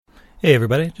Hey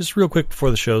everybody, just real quick before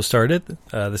the show started,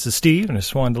 this is Steve, and I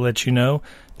just wanted to let you know,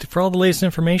 for all the latest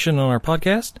information on our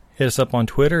podcast, hit us up on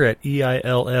Twitter at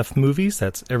EILF Movies,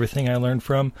 that's everything I learned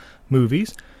from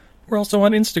movies. We're also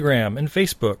on Instagram and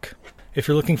Facebook. If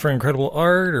you're looking for incredible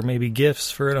art, or maybe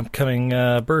gifts for an upcoming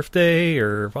birthday,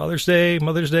 or Father's Day,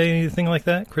 Mother's Day, anything like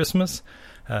that, Christmas,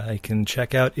 you can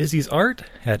check out Izzy's art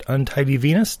at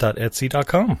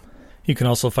untidyvenus.etsy.com. You can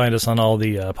also find us on all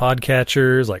the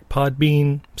podcatchers like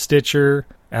Podbean, Stitcher,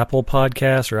 Apple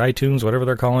Podcasts, or iTunes, whatever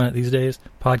they're calling it these days.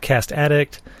 Podcast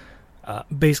Addict.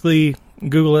 Basically,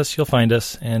 Google us, you'll find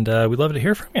us, and we'd love to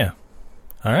hear from you.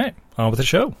 All right, on with the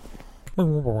show.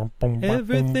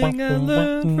 Everything I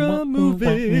learned from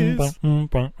movies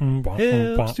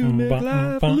helps to make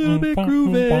life a little bit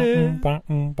groovy.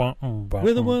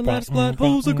 With a one-liner plot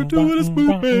holes and gratuitous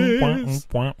movies.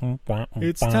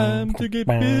 It's time to get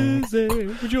busy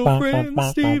with your friend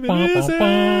Steve and Izzy.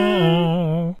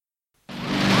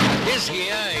 This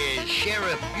here is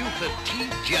Sheriff Buford T.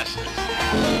 Justice.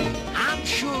 I'm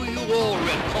sure you all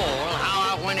recall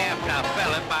how I went after a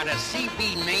fella by the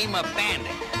CB name of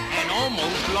Bandit and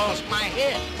almost lost my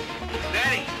head.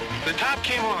 Daddy, the top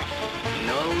came off.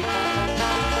 No.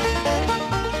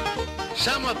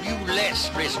 Some of you less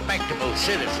respectable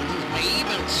citizens may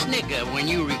even snigger when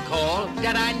you recall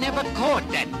that I never caught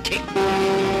that tick.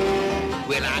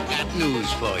 Well, I got news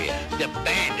for you. The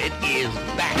bandit is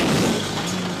back.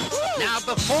 Now,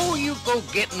 before you go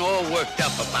getting all worked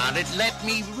up about it, let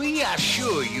me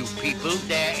reassure you people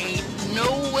there ain't no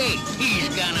way he's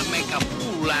gonna make a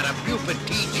fool out of Buford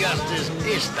T. Justice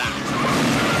this time.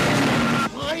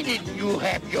 Why didn't you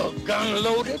have your gun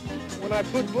loaded? When I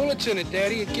put bullets in it,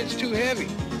 Daddy, it gets too heavy.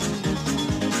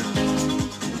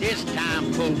 This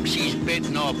time, folks, he's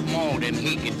bitten off more than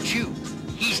he can chew.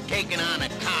 He's taken on a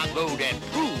cargo that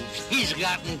proves he's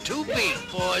gotten too big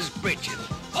for his britches.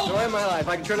 Joy of my life.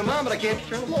 I can turn them on, but I can't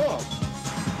turn them off.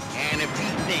 And if he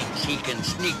thinks he can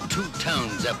sneak 2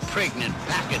 tons of pregnant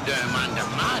pachyderm under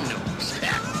my nose,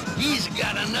 he's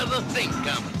got another thing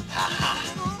coming. Ha ha.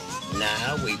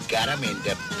 Now we've got him in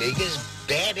the biggest,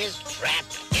 baddest trap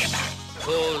ever.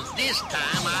 'Cause this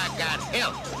time I got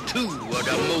help. 2 of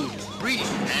the most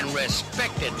brilliant and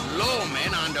respected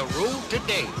lawmen on the road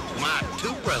today. My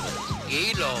 2 brothers,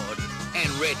 Gaylord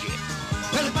and Reggie.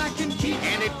 Well, if I can keep...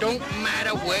 And it don't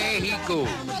matter where he goes.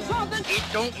 It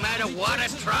don't matter what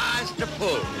it tries to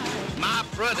pull. My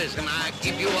brothers and I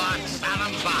give you our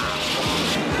solemn vow.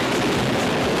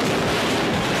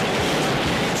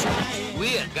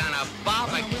 We're gonna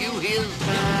barbecue his...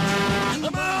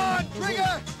 Come on,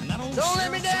 Trigger! Don't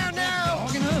let me down now!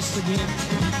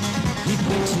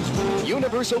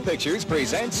 Universal Pictures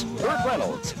presents Burt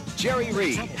Reynolds, Jerry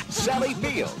Reed, Sally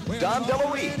Field, Dom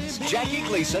DeLuise, Jackie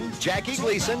Gleason,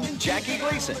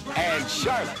 and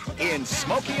Charlotte in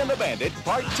Smokey and the Bandit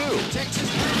Part 2.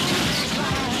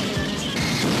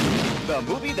 The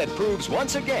movie that proves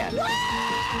once again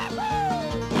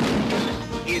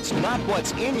it's not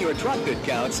what's in your truck that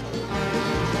counts,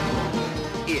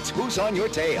 it's who's on your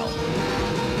tail.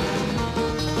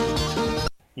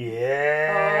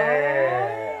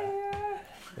 Yeah!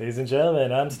 Ladies and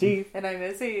gentlemen, I'm Steve. And I'm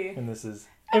Izzy. And this is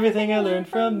Everything I Learned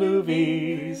from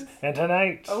Movies. And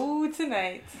tonight...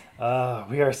 tonight.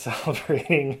 We are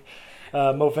celebrating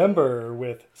Movember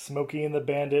with Smokey and the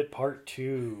Bandit Part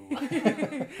 2.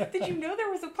 Did you know there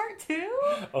was a Part 2?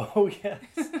 Oh, yes.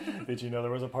 Did you know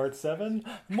there was a Part 7?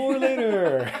 More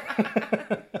later.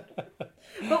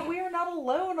 But we are not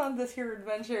alone on this here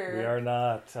adventure. We are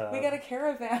not. We got a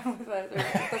caravan with us. Or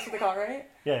that's what they call it, right?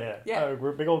 Yeah. We're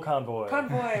a big old convoy. We got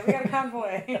a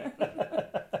convoy.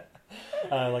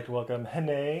 I'd like to welcome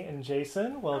Hene and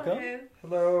Jason. Welcome. Hi.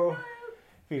 Hello.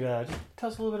 If you'd just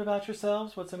tell us a little bit about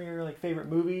yourselves, what some of your favorite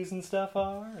movies and stuff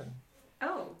are.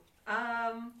 I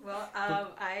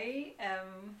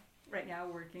am right now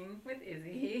working with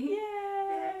Izzy.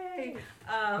 Yay!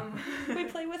 We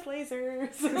play with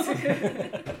lasers.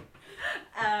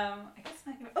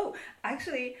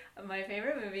 My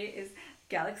favorite movie is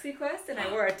Galaxy Quest, and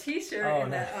I wore a T-shirt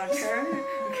on her.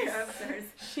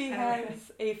 She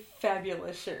has a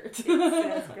fabulous shirt. It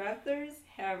says Grafter's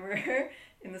Hammer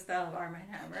in the style of Arm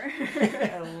 & Hammer.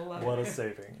 I love it. What a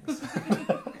savings.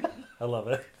 I love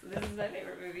it. So this is my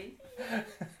favorite movie.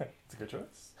 It's a good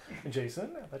choice. And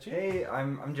Jason, how about you? Hey,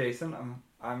 I'm Jason.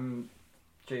 I'm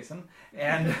Jason,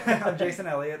 and I'm Jason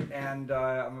Elliott, and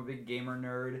I'm a big gamer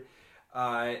nerd.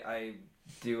 I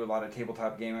do a lot of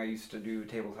tabletop gaming. I used to do a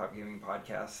tabletop gaming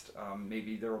podcast.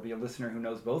 Maybe there will be a listener who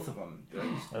knows both of them. I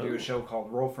used to do a show called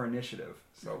Roll for Initiative,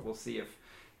 so we'll see if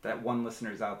that one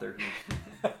listener's out there who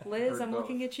Liz, heard I'm both.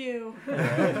 looking at you.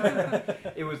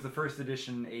 It was the first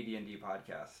edition AD&D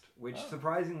podcast, which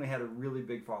surprisingly had a really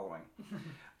big following.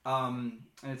 And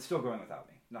it's still going without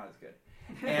me. Not as good.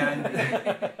 And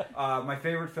my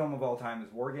favorite film of all time is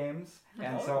War Games.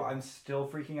 And so I'm still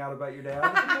freaking out about your dad.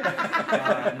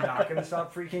 I'm not going to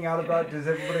stop freaking out about... Does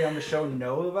everybody on the show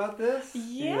know about this?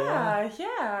 Yeah.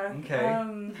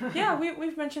 Okay. Yeah,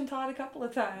 we've mentioned Todd a couple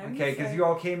of times. Okay, because you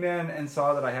all came in and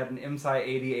saw that I had an IMSI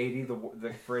 8080.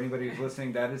 For anybody who's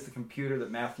listening, that is the computer that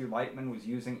Matthew Lightman was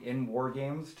using in War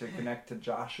Games to connect to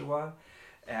Joshua.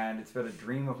 And it's been a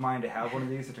dream of mine to have one of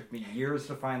these. It took me years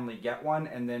to finally get one,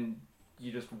 and then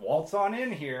you just waltz on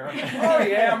in here. Oh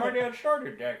yeah, my dad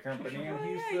started that company, and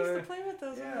he's I used to play with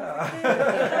those when I yeah. was a kid.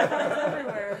 I was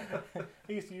everywhere.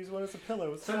 I used to use one as a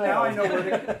pillow. So now I know where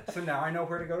to. So now I know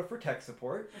where to go for tech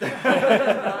support.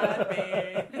 Not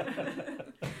me.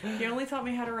 He only taught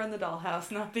me how to run the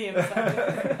dollhouse, not the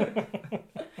inside.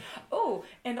 Oh,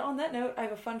 and on that note, I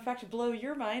have a fun fact to blow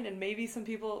your mind, and maybe some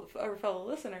people, our fellow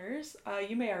listeners,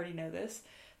 you may already know this,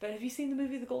 but have you seen the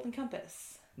movie The Golden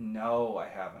Compass? No, I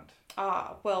haven't.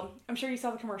 Ah, well, I'm sure you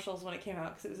saw the commercials when it came out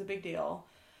because it was a big deal.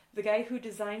 The guy who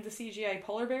designed the CGI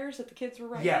polar bears that the kids were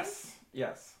riding?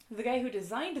 Yes. The guy who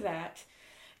designed that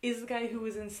is the guy who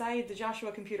was inside the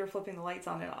Joshua computer flipping the lights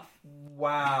on and off.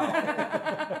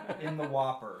 Wow. In the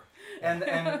Whopper. And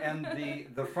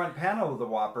the front panel of the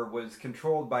Whopper was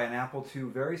controlled by an Apple II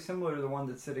very similar to the one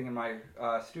that's sitting in my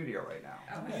studio right now.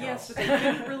 Oh, Yes, but they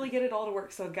couldn't really get it all to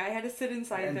work, so a guy had to sit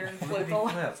inside And there and flip the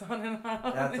flippy lights flip. on and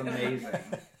off. That's amazing.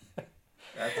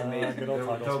 That's amazing. Good old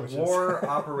toggle The switches. War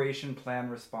Operation Plan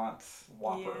Response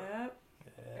Whopper. Yep.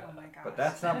 Oh my gosh. But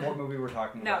that's not what movie we're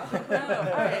talking No. about. No,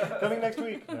 all right. Coming next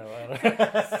week. No, I don't.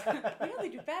 We only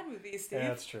do bad movies, Steve. Yeah,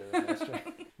 that's true. That's true.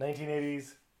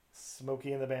 1980s,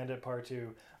 Smokey and the Bandit Part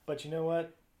 2. But you know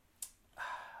what?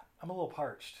 I'm a little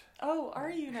parched. Oh,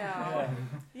 are you now?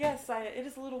 Yeah. Yes, it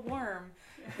is a little warm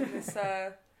in this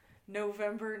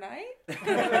November night.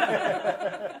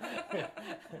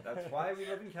 That's why we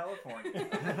live in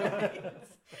California.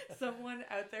 Someone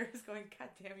out there is going, God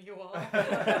damn you all.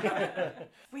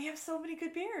 We have so many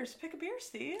good beers. Pick a beer,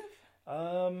 Steve.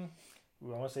 I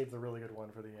want to save the really good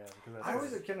one for the end. Cause that's I was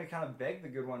going to kind of beg the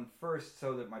good one first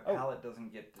so that my palate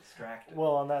doesn't get distracted.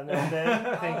 Well, on that note, then,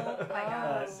 I think Oh my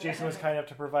gosh. Jason was kind enough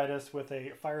to provide us with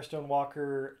a Firestone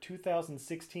Walker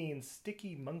 2016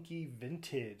 Sticky Monkey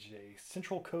Vintage, a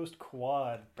Central Coast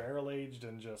quad, barrel-aged,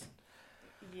 and just...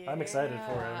 Yeah. I'm excited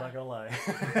for it, I'm not going to lie.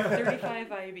 35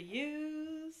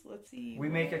 IBUs. Let's see. We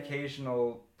make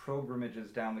occasional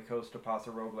pilgrimages down the coast to Paso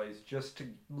Robles just to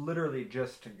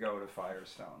go to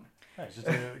Firestone. Nice, just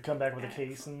to come back with a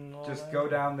case and all Just that. go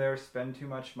down there, spend too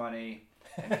much money,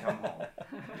 and come home.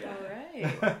 All right.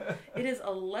 It is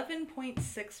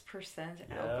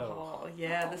 11.6% alcohol.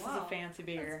 Yeah, this is wow. a fancy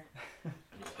beer.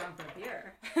 Just drunk a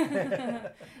beer.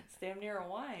 It's damn near a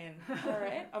wine. All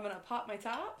right, I'm going to pop my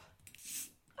top.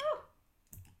 Oh,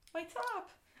 my top.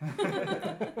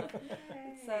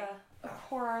 Let's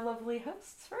pour our lovely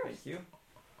hosts first. Thank you.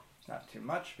 Not too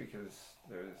much because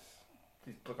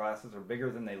these glasses are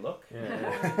bigger than they look.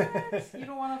 Yeah. You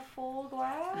don't want a full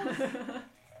glass? I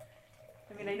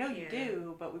mean, I know you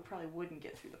do, but we probably wouldn't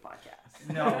get through the podcast.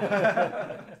 No.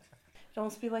 It'd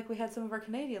almost be like we had some of our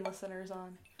Canadian listeners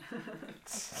on.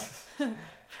 For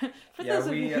Yeah, those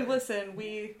of you we, who listen,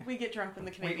 we get drunk when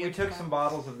the Canadians We took come some out.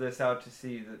 bottles of this out to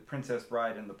see the Princess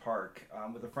Bride in the park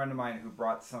with a friend of mine who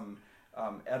brought some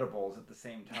edibles at the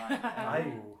same time.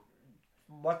 And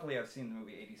luckily, I've seen the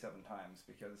movie 87 times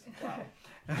because, wow.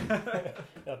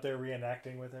 Up there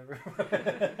reenacting with everyone.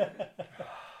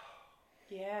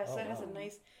 Yeah, so Oh, it has a wow.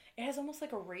 nice... It has almost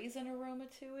like a raisin aroma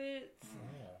to it.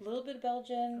 A little bit of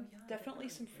Belgian. Definitely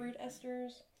some fruit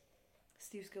esters.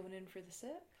 Steve's going in for the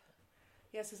sip.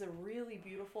 Yes, it's a really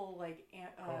beautiful, like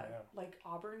like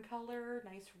auburn color.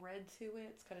 Nice red to it.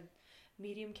 It's got a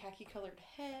medium khaki colored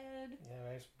head. Yeah,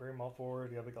 nice, very mouth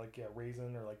forward. You have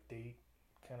raisin or like date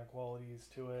kind of qualities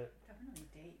to it. Definitely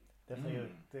date. Definitely,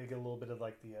 they get a little bit of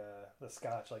like the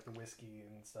scotch, like the whiskey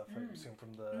and stuff. I assume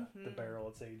from the barrel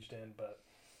it's aged in. But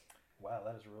wow,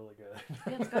 that is really good.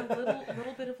 Yeah, it's got a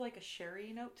little bit of like a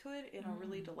sherry note to it in a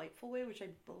really delightful way, which I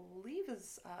believe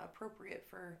is appropriate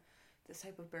for this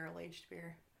type of barrel aged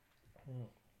beer.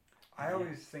 I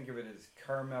always think of it as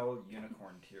caramel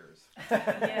unicorn tears.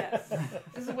 Yes,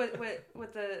 this is what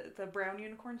the brown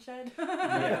unicorn shed.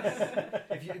 Yes.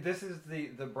 This is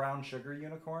the brown sugar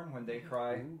unicorn. When they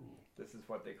cry, this is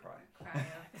what they cry. Cry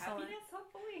of happiness,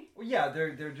 hopefully. Well, yeah,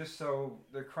 they're just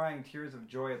they're crying tears of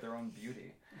joy at their own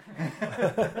beauty.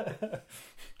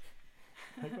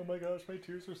 Like, oh my gosh, my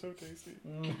tears are so tasty.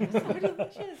 So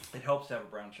delicious. It helps to have a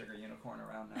brown sugar unicorn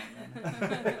around now and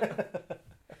then.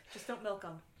 Just don't milk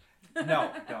them.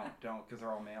 No, don't, because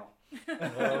they're all male.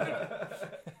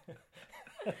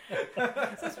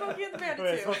 So Smokey and the Bandit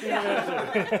Wait, too. Smokey and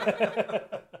the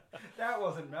Bandit 2. That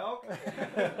wasn't milk. Is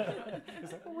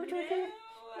that what we're drinking?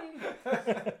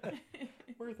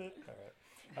 Worth it.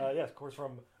 All right. Yes, of course,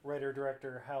 from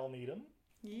writer-director Hal Needham.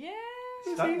 Yeah.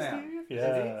 Stuntman.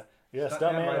 Yeah. Yeah, Stuntman,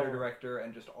 Stuntman. writer-director,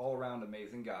 and just all-around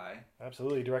amazing guy.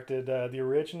 Absolutely. Directed the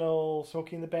original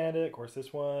Smokey and the Bandit. Of course,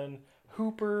 this one.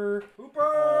 Hooper.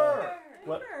 Hooper!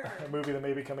 What, a movie that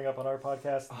may be coming up on our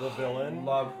podcast, The Villain.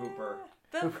 Love Hooper.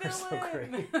 The Hooper's so villain. great.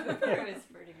 Hooper was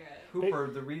pretty good. Hooper,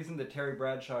 the reason that Terry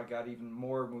Bradshaw got even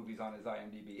more movies on his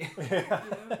IMDb.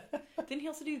 Didn't he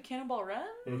also do Cannonball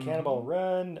Run? Cannonball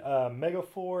Run,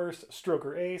 Megaforce,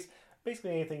 Stroker Ace.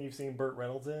 Basically anything you've seen Burt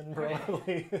Reynolds in,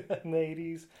 probably, in the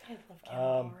 80s. I love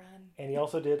Cannonball Run. And he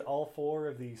also did all 4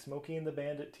 of the Smokey and the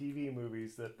Bandit TV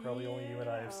movies that probably only you and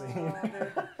I have seen.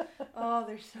 They're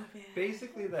so bad.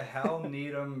 Basically, the Hal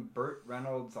Needham, Burt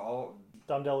Reynolds,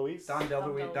 Dom DeLuise. Dom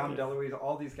DeLuise,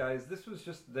 all these guys. This was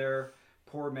just their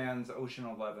poor man's Ocean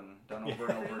 11 done over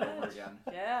and over and over again.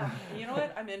 Yeah. You know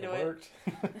what? I'm into it. Worked.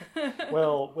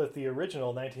 Well, with the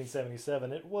original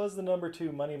 1977, it was the number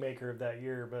 2 moneymaker of that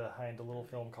year behind a little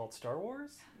film called Star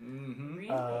Wars. Mm-hmm.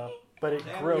 Really? But it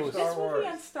Damn, grossed. This Star movie Wars.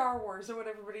 on Star Wars or what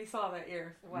everybody saw that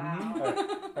year. Wow.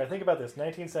 All right, think about this.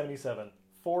 1977,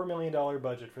 $4 million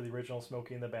budget for the original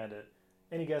Smokey and the Bandit.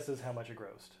 Any guesses how much it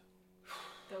grossed?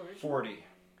 The original? 40.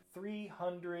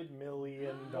 $300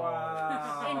 million.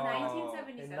 Wow. In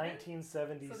 1977? In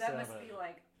 1977. So that must be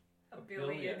like a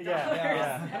billion.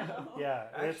 Yeah. Yeah.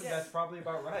 Actually, that's probably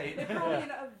about right. They're probably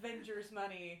in Avengers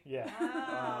money. Yeah.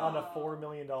 Wow. On a $4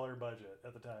 million budget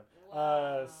at the time.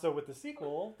 Wow. So with the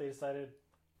sequel, they decided,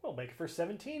 we'll make it for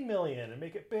 $17 million and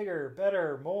make it bigger,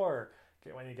 better, more.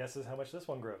 Okay, any guesses how much this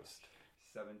one grossed?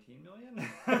 17 million?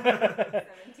 $17.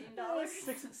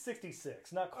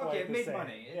 66, not quite Okay, it the made same.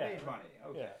 money. It made money.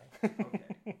 Okay. Yeah. Okay.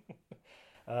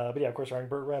 But yeah, of course, starring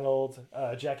Burt Reynolds,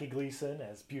 Jackie Gleason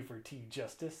as Buford T.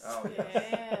 Justice. Oh,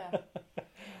 Yeah.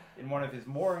 in one of his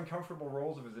more uncomfortable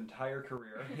roles of his entire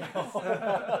career. Oh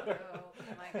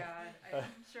my god. I'm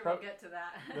sure we'll get to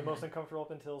that. The most uncomfortable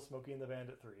up until Smokey and the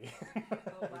Bandit 3.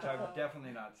 Which I've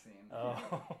definitely not seen.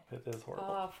 Oh, it is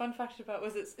horrible. Fun fact about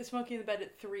it's Smokey and the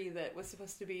Bandit 3 that was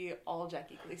supposed to be all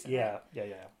Jackie Gleason. Yeah,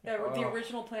 right? yeah. The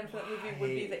original plan for that movie would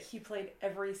be hate. that he played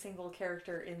every single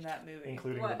character in that movie,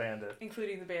 Including What? the Bandit.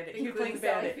 including the Bandit. He would play Including the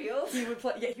Sally Bandit. Fields? He would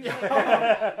play. Yeah, he would play.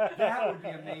 That would be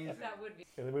amazing. That would be.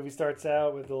 And the movie starts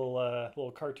out with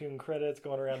little cartoon credits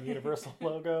going around the Universal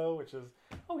logo, which is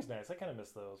always nice. I kind of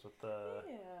miss those with the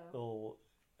Yeah. little.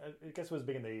 I guess it was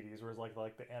big in the 80s, where it was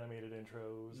like the animated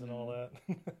intros and all that.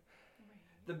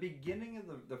 The beginning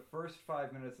of the first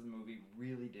 5 minutes of the movie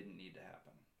really didn't need to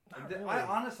happen. Not I really.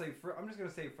 honestly, I'm just going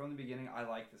to say from the beginning, I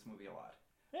like this movie a lot.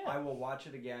 Yeah. I will watch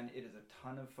it again. It is a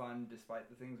ton of fun, despite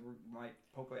the things we might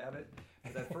poke at it.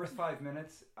 But that first 5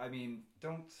 minutes, I mean,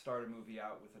 don't start a movie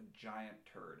out with a giant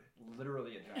turd.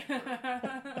 Literally a giant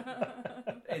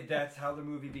turd. That's how the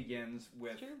movie begins,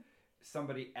 with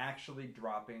somebody actually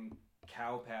dropping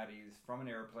cow patties from an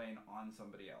airplane on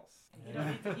somebody else. You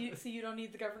don't need you don't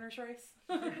need the governor's race.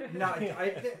 No,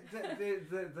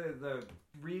 the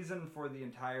reason for the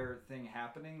entire thing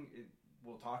happening,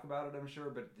 we'll talk about it, I'm sure,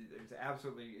 but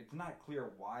it's not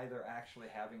clear why they're actually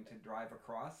having to drive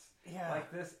across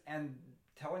like this, and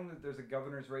telling that there's a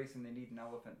governor's race and they need an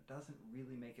elephant doesn't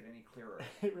really make it any clearer.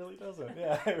 It really doesn't.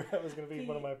 Yeah, that was going to be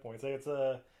one of my points. It's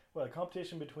a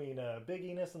competition between Big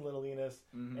Enos and Little Enos,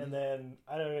 and then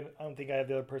I don't think I have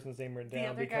the other person's name written down, The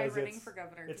other guy because running for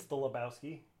governor. it's the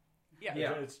Lebowski. Yeah.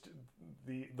 It's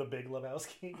the Big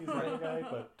Lebowski is the other guy,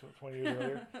 but 20 years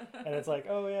earlier. And it's like,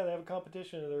 oh yeah, they have a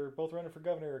competition. They're both running for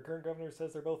governor. Current governor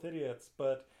says they're both idiots,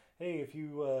 but hey, if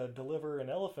you deliver an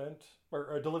elephant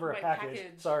or deliver a package.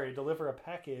 Deliver a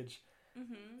package.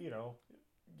 Mm-hmm. You know,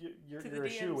 you're the a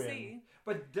shoe in. DMC.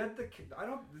 But the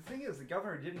thing is, the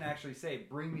governor didn't actually say,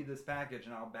 "Bring me this package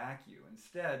and I'll back you."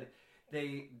 Instead,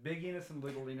 Big Enos and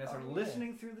Little Enos are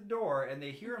listening through the door, and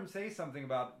they hear him say something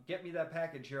about, "Get me that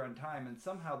package here on time," and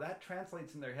somehow that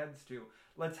translates in their heads to,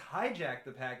 "Let's hijack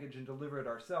the package and deliver it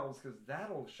ourselves, because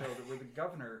that'll show that we're the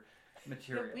governor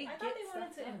material." I thought they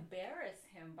wanted to embarrass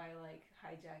him by like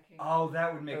hijacking. Oh,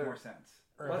 that would make more sense.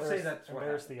 Let's say that's what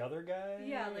embarrass happened. the other guy.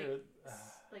 Yeah, or-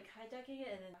 like hijacking it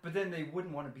and then. But then they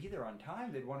wouldn't want to be there on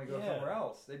time. They'd want to go somewhere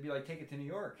else. They'd be like, "Take it to New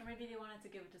York." Or maybe they wanted to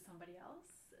give it to somebody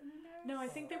else. No, I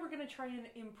think they were going to try and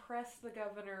impress the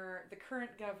governor, the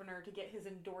current governor, to get his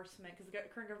endorsement, because the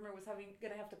current governor was going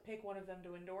to have to pick one of them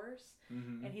to endorse,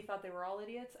 and he thought they were all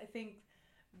idiots. I think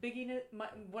Big Enos,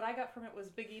 what I got from it was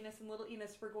Big Enos and Little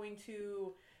Enos were going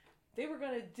to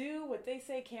do what they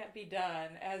say can't be done,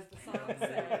 as the song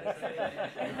says.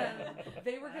 And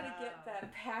they were going to get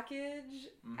that package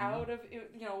out of,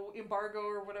 embargo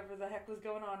or whatever the heck was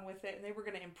going on with it, and they were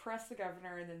going to impress the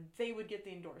governor, and then they would get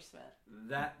the endorsement.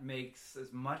 That makes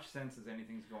as much sense as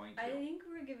anything's going to. I think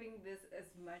we're giving this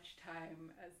as much time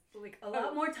as, like, a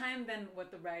lot more time than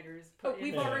what the writers put in.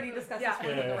 We've already discussed this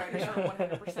with the writers for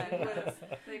 100%.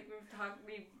 Like,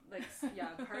 we've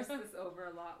parsed this over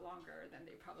a lot longer than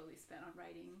they probably spent on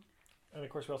writing. And of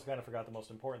course, we also kind of forgot the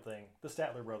most important thing. The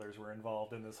Statler brothers were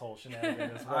involved in this whole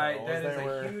shenanigan as well. That is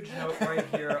a huge note right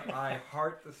here. I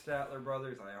heart the Statler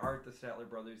brothers. I heart the Statler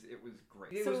brothers. It was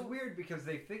great. It was weird because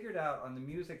they figured out on the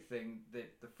music thing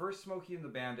that the first Smokey and the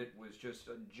Bandit was just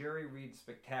a Jerry Reed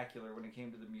spectacular when it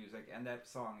came to the music, and that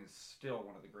song is still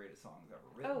one of the greatest songs ever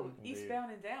written. Oh,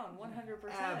 Eastbound and Down,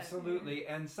 100%. Absolutely.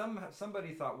 And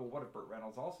somebody thought, well, what if Burt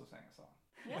Reynolds also sang a song?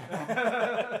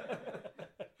 Yeah.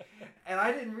 And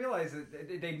I didn't realize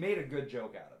that they made a good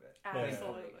joke out of it.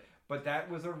 Absolutely. But that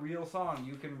was a real song.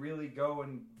 You can really go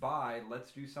and buy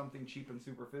Let's Do Something Cheap and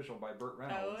Superficial by Burt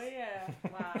Reynolds. Oh, yeah.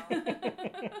 Wow.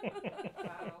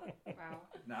 Wow.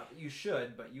 Not that you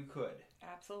should, but you could.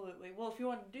 Absolutely. Well, if you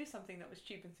wanted to do something that was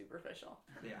cheap and superficial.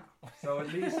 Yeah. So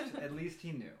at least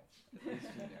he knew. At least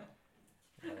he knew.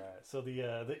 All right. So the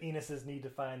Enoses need to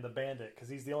find the bandit because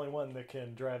he's the only one that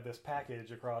can drive this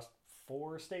package across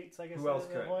 4 states, I guess. Who else at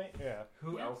that could? Point. Yeah.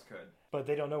 Who else could? But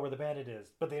they don't know where the bandit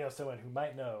is. But they know someone who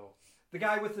might know. The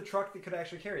guy with the truck that could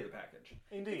actually carry the package.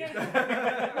 Indeed. Wait,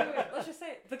 let's just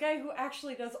say it. The guy who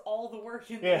actually does all the work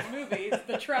in these movies,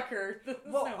 the trucker, the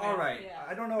snowman. All right. Yeah.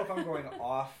 I don't know if I'm going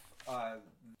off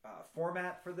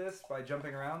format for this by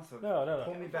jumping around, so no.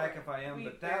 Pull me back if I am. We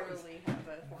but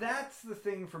that's the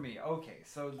thing for me. Okay,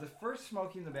 so the first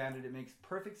Smokey and the Bandit, it makes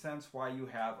perfect sense why you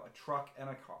have a truck and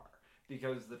a car.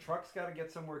 Because the truck's got to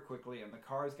get somewhere quickly, and the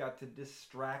car's got to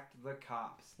distract the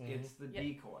cops. It's the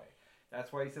decoy.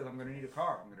 That's why he says, I'm going to need a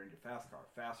car. I'm going to need a fast car,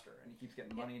 faster. And he keeps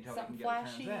getting money until he can get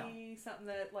flashy, it down. something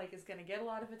that is going to get a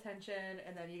lot of attention,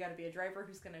 and then you got to be a driver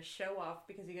who's going to show off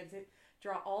because you got to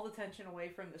draw all the attention away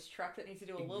from this truck that needs to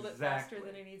do a little bit faster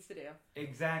than it needs to do.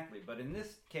 Exactly. But in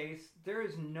this case, there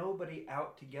is nobody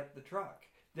out to get the truck.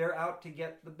 They're out to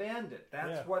get the bandit.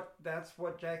 That's what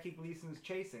Jackie Gleason is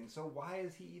chasing. So why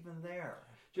is he even there?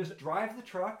 Just drive the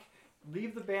truck,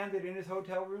 leave the bandit in his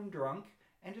hotel room drunk,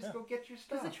 and just go get your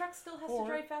stuff. Because the truck still has to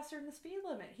drive faster than the speed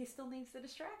limit. He still needs the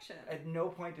distraction. At no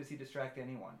point does he distract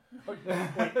anyone. Wait,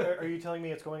 are you telling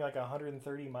me it's going like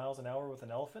 130 miles an hour with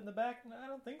an elephant in the back? No, I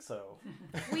don't think so.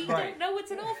 We don't know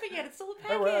it's an elephant yet. It's still a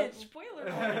package. Spoiler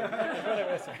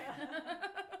alert.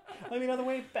 Let me know the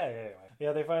way back. Anyway.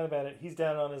 Yeah, they find the bandit. He's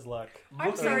down on his luck.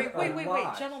 I'm sorry. Wait.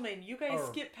 Gentlemen, you guys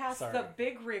skip past the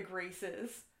big rig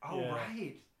races. Oh,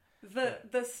 right.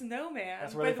 The snowman.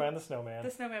 That's where they find the snowman. The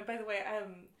snowman. By the way,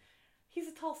 he's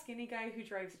a tall, skinny guy who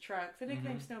drives a truck. The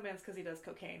nickname Snowman's because he does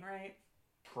cocaine, right?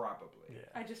 Probably. Yeah.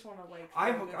 I just want to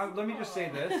let me just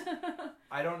say this.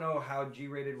 I don't know how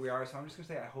G-rated we are, so I'm just going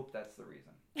to say I hope that's the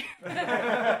reason.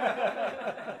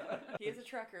 He is a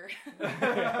trucker.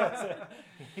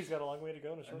 He's got a long way to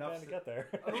go and a short time to get there.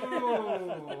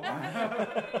 Oh.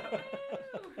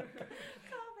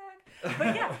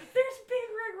 But yeah, there's big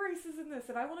rig races in this,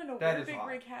 and I want to know where big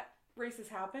rig races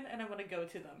happen, and I want to go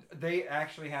to them. They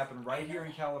actually happen right here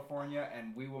in California,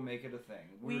 and we will make it a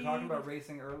thing. We were talking about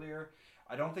racing earlier.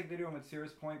 I don't think they do them at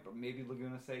Sears Point, but maybe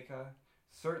Laguna Seca.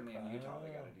 Certainly in Utah, they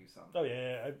got to do something. Oh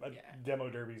yeah, I demo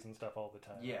derbies and stuff all the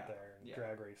time out there, and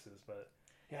drag races. But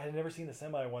yeah, I'd never seen the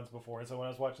semi once before, and so when I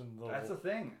was watching that's the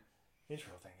thing.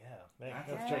 Intro thing, Man,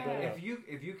 let's check that out.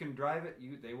 If you can drive it,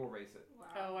 they will race it.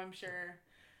 Wow. Oh, I'm sure.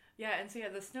 Yeah, and so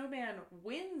the snowman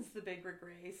wins the big rig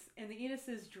race, and the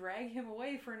Enoses drag him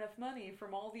away for enough money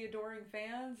from all the adoring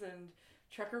fans and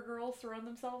trucker girls throwing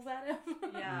themselves at him.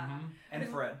 Yeah. Mm-hmm. And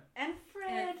Fred. My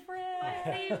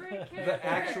favorite character. The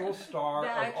actual star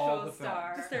of all the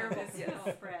films. Hysterical. Yes,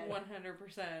 Fred.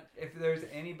 100%. If there's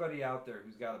anybody out there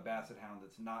who's got a basset hound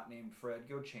that's not named Fred,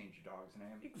 go change your dog's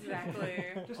name. Exactly.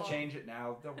 Just change it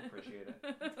now. They'll appreciate it.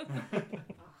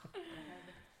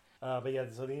 But yeah,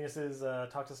 so the Enoses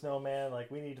talk to Snowman, like,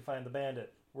 we need to find the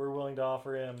bandit. We're willing to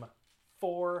offer him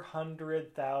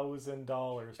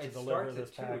 $400,000 to deliver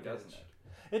this package. Doesn't it?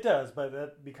 It does, but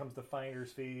that becomes the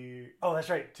finder's fee. Oh, that's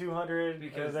right, $200.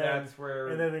 Because that's where...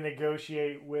 And then they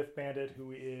negotiate with Bandit,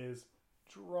 who is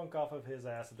drunk off of his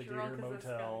ass at the Gator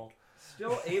Motel.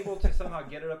 still able to somehow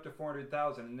get it up to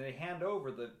 400,000, and they hand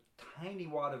over the tiny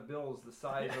wad of bills the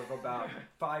size of about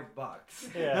 $5.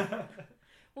 Yeah.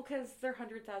 Well, because they're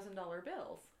 $100,000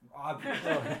 bills.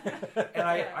 Obviously. And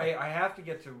I have to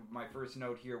get to my first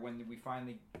note here. When we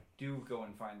finally do go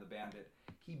and find the bandit,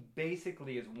 he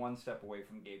basically is one step away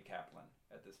from Gabe Kaplan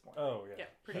at this point. Oh yeah.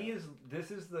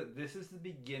 This is the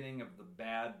beginning of the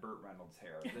bad Burt Reynolds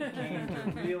hair that came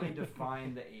to really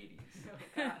define the 80s. Oh,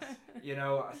 gosh. You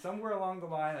know, somewhere along the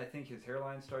line, I think his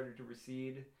hairline started to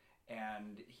recede,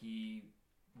 and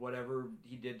whatever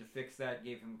he did to fix that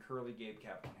gave him curly Gabe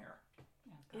Kaplan hair.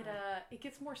 It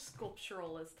gets more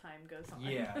sculptural as time goes on.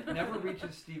 Yeah, it never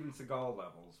reaches Steven Seagal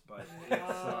levels, but it's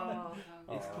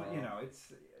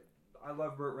I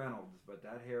love Burt Reynolds, but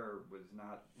that hair was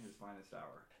not his finest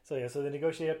hour. So they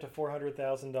negotiate up to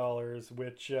 $400,000,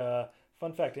 which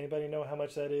fun fact, anybody know how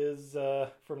much that is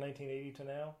from 1980 to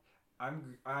now?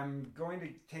 I'm going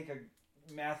to take a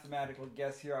mathematical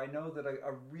guess here. I know that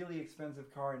a really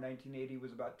expensive car in 1980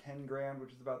 was about 10 grand,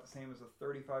 which is about the same as a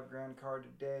 35 grand car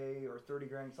today, or 30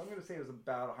 grand. So I'm going to say it was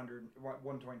about 1.2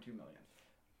 million.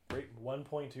 Great,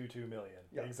 1.22 million.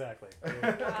 Yep. Exactly. Bravo.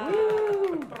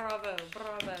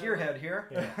 Gearhead here.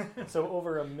 Yeah. So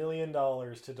over $1 million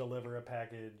to deliver a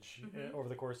package over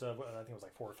the course of, I think it was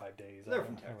like 4 or 5 days. They're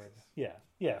from Texas.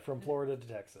 Yeah, from Florida to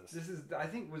Texas. This is, I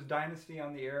think, was Dynasty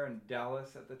on the air in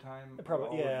Dallas at the time?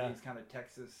 Probably, all of these kind of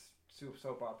Texas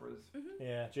soap operas. Mm-hmm.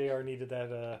 Yeah, JR needed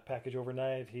that package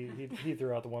overnight. He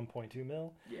threw out the 1.2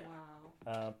 mil. Yeah.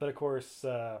 Wow. But of course,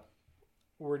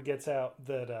 word gets out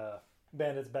that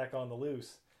Bandit's back on the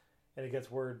loose, and he gets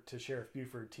word to Sheriff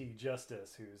Buford T.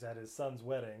 Justice, who's at his son's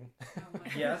wedding. Oh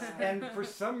yes, and for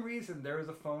some reason there is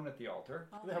a phone at the altar.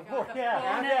 Oh Of my course, God.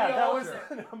 that was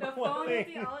The phone at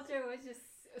the altar was just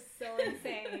so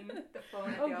insane. The phone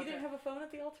at the altar. You didn't have a phone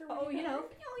at the altar? Oh, you know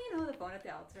the phone at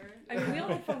the altar. I mean, we all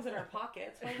have phones in our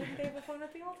pockets. Why wouldn't they have a phone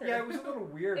at the altar? Yeah, it was a little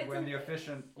weird when the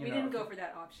officiant. We didn't go for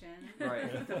that option.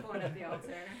 Right. The phone at the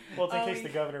altar. Well, it's in case the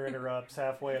governor interrupts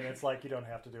halfway, and it's like you don't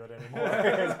have to do it anymore.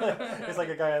 It's like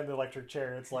a guy in the electric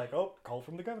chair. It's like, oh, call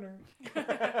from the governor.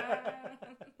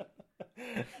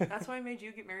 That's why I made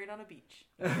you get married on a beach.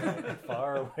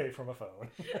 Far away from a phone.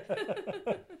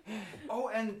 Oh,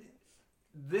 and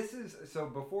this is, so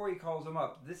before he calls him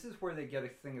up, this is where they get a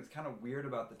thing that's kind of weird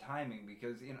about the timing,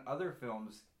 because in other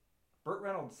films, Burt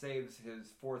Reynolds saves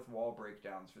his fourth wall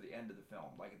breakdowns for the end of the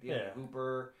film, like at the end of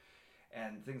Hooper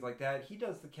and things like that. He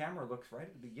does the camera looks right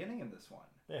at the beginning in this one.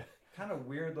 Yeah. Kind of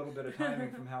weird little bit of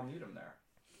timing from Hal Needham there.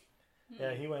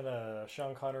 Yeah, he went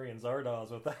Sean Connery and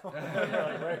Zardoz with that one.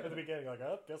 Like right at the beginning, like,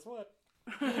 oh, guess what?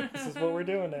 This is what we're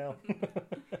doing now.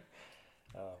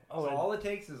 So all it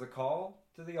takes is a call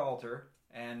to the altar,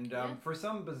 and for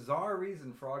some bizarre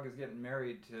reason, Frog is getting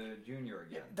married to Junior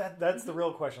again. That's the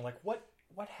real question. Like, what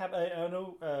happened? I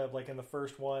know, like in the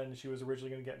first one, she was originally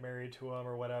going to get married to him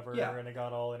or whatever, and it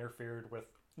got all interfered with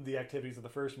the activities of the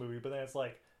first movie. But then it's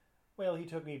like, well, he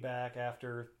took me back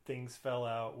after things fell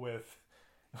out with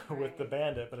the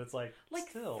bandit, but it's like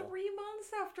still 3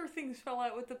 months after things fell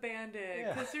out with the bandit,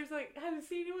 because there's like, I haven't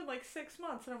seen you in like 6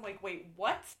 months, and I'm like, wait,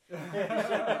 what? It should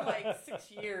have been like 6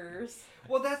 years.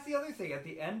 Well, that's the other thing. At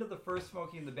the end of the first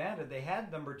Smokey and the Bandit, they had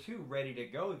number 2 ready to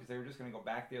go because they were just going to go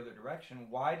back the other direction.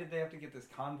 Why did they have to get this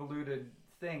convoluted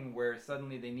thing where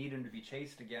suddenly they need him to be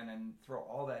chased again and throw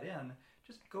all that in?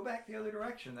 Just go back the other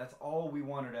direction. That's all we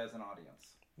wanted as an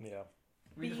audience. Yeah.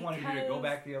 We just wanted you to go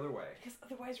back the other way. Because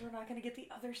otherwise we're not going to get the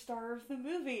other star of the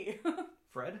movie.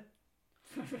 Fred?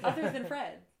 Other than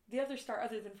Fred. The other star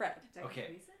other than Fred. Jackie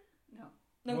Gleason?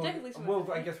 No, Jackie Gleason. Well,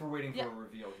 I guess we're waiting for a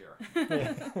reveal here.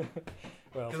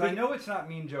 Well, because I know it's not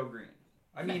Mean Joe Green.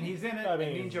 I mean, he's in it, and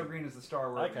Mean Joe Green is the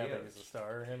star wherever I he think is. he's the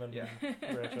star. Him and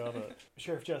Bradshaw, but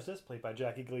Sheriff Justice, played by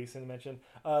Jackie Gleason, mentioned.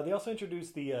 They also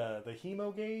introduced the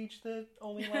hemo gauge that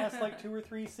only lasts like 2 or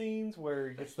 3 scenes, where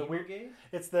he gets the weird gauge.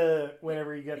 It's the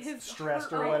whenever he gets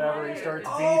stressed or whatever, he starts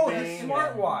beeping. Oh, his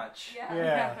smartwatch.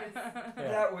 Yeah.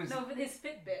 That was his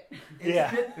Fitbit.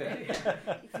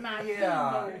 Fitbit. It's my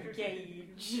hemo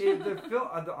gauge. The film,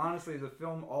 honestly,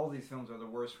 all these films are the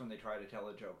worst when they try to tell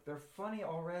a joke. They're funny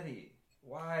already.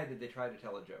 Why did they try to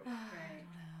tell a joke? Right.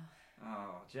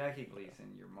 Oh, Jackie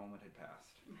Gleason, your moment had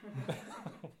passed.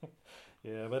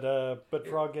 Yeah, but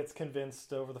Frog gets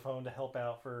convinced over the phone to help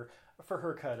out for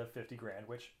her cut of $50,000,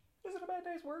 which isn't a bad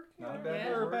day's work, Not a bad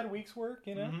day's or a work. bad week's work,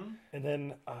 you know. Mm-hmm. And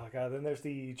then, then there's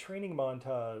the training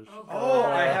montage. Oh,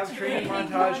 I have training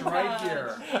montage right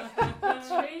here.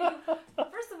 First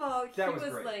of all, he was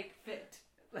great. like fit.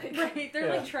 Right, they're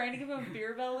like trying to give him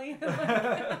beer belly.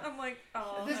 I'm like,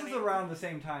 oh. This is around the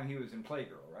same time he was in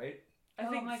Playgirl, right? I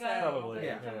think my so. god! Probably, The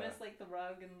yeah. infamous, like the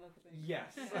rug and the thing.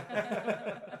 Yes.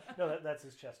 No, that's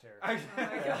his chest hair. Oh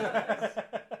my god!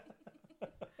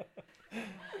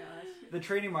 The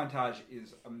training montage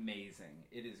is amazing.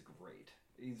 It is great.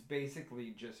 He's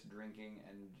basically just drinking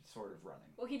and sort of running.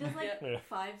 Well, he does like Yeah.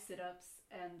 5 sit-ups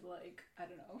and like I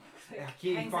don't know. Like,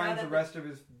 He hangs finds out the at rest of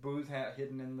his booze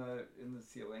hidden in the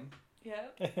ceiling.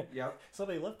 Yep. Yep. So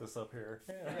they left this up here.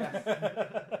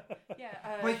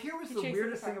 Yeah. But here was he the chases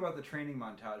weirdest car. thing about the training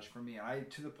montage for me, and I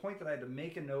to the point that I had to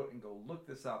make a note and go look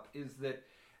this up, is that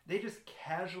they just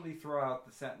casually throw out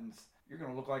the sentence, "You're going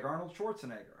to look like Arnold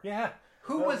Schwarzenegger." Yeah.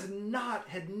 Who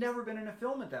had never been in a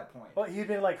film at that point. Well, he'd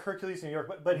been like Hercules in New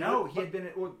York, but No, he had been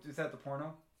in, oh, is that the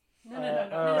porno? No.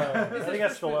 I think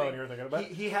that's first movie. Stallone you're thinking about.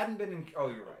 He hadn't been in, oh,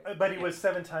 you're right. But he was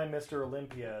 7-time Mr.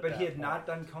 Olympia. at But that he had point. not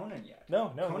done Conan yet. No,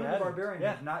 he Conan the hadn't. Barbarian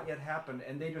Yeah. had not yet happened,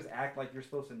 and they just act like you're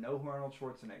supposed to know who Arnold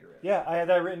Schwarzenegger is. Yeah, I had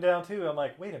that written down too. I'm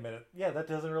like, wait a minute. Yeah, that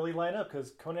doesn't really line up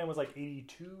because Conan was like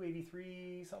 82,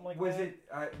 83, something like Was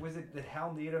that. was it that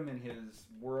Hal Needham in his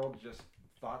world just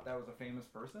thought that was a famous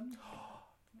person?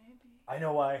 Maybe. I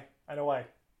know why.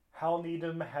 Hal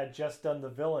Needham had just done the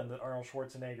villain that Arnold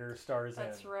Schwarzenegger stars in.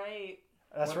 That's right.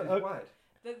 That's What right. is what?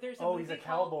 There's a Oh, movie he's a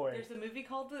called- cowboy. There's a movie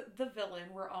called The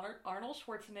Villain where Arnold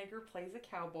Schwarzenegger plays a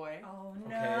cowboy. Oh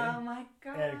no! Okay. My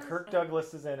god! And Kirk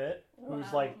Douglas is in it, who's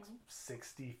Wow. like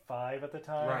 65 at the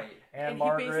time. Right. And he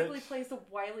Margaret. basically plays the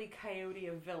Wile E. Coyote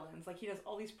of villains. Like he does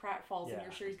all these pratfalls, and Yeah.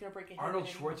 you're sure he's gonna break a head. Arnold at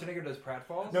any moment. Schwarzenegger does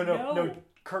pratfalls? No. No.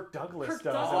 Kirk Douglas Kirk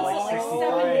does. Douglas at like is like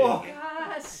 65. 70.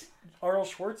 Gosh! Arnold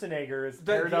Schwarzenegger is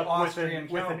The paired up with Austrian an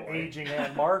cowboy. aging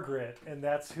Aunt Margaret, and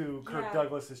that's who Kirk Yeah.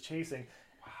 Douglas is chasing.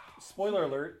 Spoiler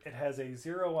alert, it has a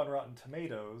 0 on Rotten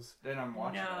Tomatoes, Then I'm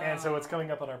watching No. it. and so it's coming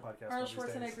up on our podcast. Arnold one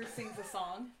of these days. Schwarzenegger sings a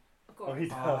song. Of course. Oh,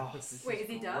 he Oh, does. this Wait, is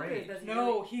he dubbed or great. does he?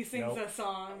 No, really? he sings Nope. a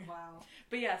song. Wow.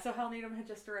 But yeah, so Hal Needham had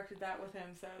just directed that with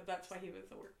him, so that's why he was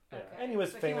the work. Yeah. Okay. And he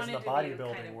was So he famous in the wanted to be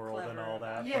bodybuilding kind of world and clever all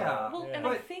that. about Yeah. Well, Yeah. and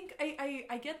But- I think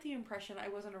I get the impression, I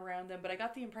wasn't around then, but I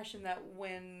got the impression that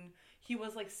when he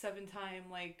was like 7-time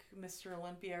like Mr.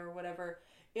 Olympia or whatever,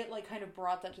 it like kind of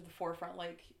brought that to the forefront.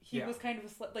 Like he Yeah. was kind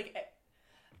of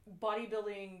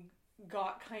bodybuilding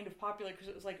got kind of popular because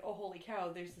it was like, oh holy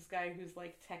cow, there's this guy who's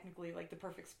like technically like the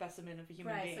perfect specimen of a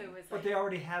human Right. being. So it was But like. they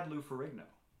already had Lou Ferrigno.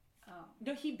 Oh.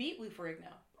 No, he beat Lou Ferrigno.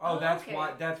 Oh, Oh, that's okay.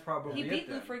 why. That's probably He beat it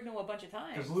Lou then. Ferrigno a bunch of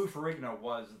times. Because Lou Ferrigno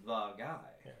was the guy.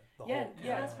 Yeah, the Yeah, Hulk.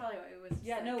 yeah. That's probably what it was.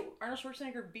 Yeah, like- no, Arnold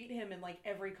Schwarzenegger beat him in like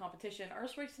every competition.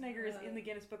 Arnold Schwarzenegger is in the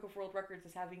Guinness Book of World Records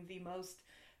as having the most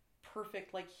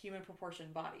perfect like human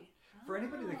proportion body. For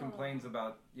anybody that complains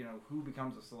about, who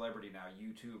becomes a celebrity now,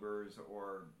 YouTubers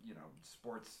or,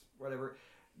 sports, whatever,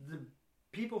 the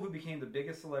people who became the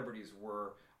biggest celebrities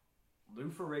were Lou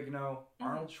Ferrigno,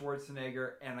 Arnold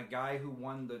Schwarzenegger, and a guy who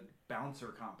won the bouncer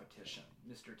competition,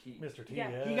 Mr. T. Mr. T. Yeah.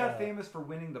 Yeah. He got famous for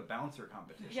winning the bouncer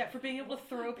competition. Yeah, for being able to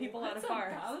throw people out of What's a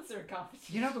bars. bouncer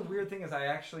competition? You know, the weird thing is I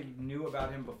actually knew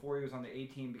about him before he was on the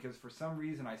A-Team because for some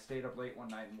reason I stayed up late one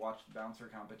night and watched the bouncer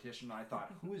competition and I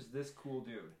thought, who is this cool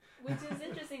dude? Which is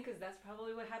interesting because that's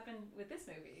probably what happened with this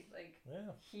movie. Like,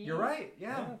 Yeah. you're right,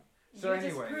 yeah. You So just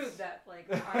anyways. proved that, like,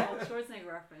 Arnold Schwarzenegger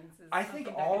reference is I something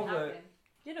think that all can the- happen.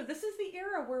 This is the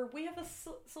era where we have a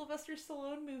Sylvester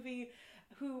Stallone movie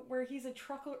where he's a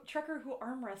trucker who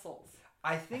arm wrestles.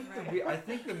 I think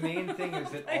the main thing is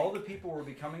that all the people were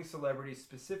becoming celebrities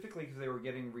specifically because they were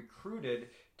getting recruited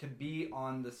to be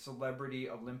on the Celebrity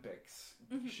Olympics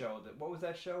show. What was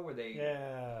that show where they?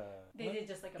 Yeah. They did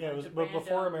just like a Yeah, it bunch was of but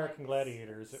before random, American like,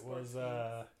 Gladiators. It sports was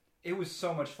games. It was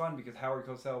so much fun because Howard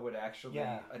Cosell would actually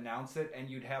Yeah. announce it, and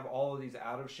you'd have all of these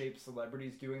out of shape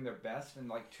celebrities doing their best, and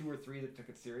like 2 or 3 that took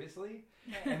it seriously.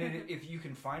 And if you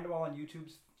can find them all on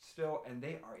YouTube still, and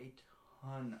they are a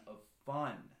ton of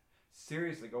fun.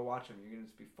 Seriously, go watch them. You're gonna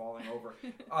just be falling over.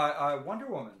 Wonder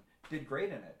Woman did great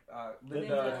in it.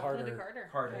 Linda Carter. Linda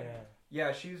Carter.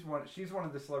 Yeah, she's one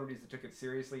of the celebrities that took it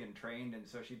seriously and trained, and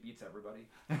so she beats everybody.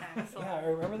 Yeah, I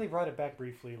remember they brought it back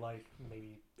briefly, like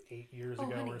maybe 8 years ago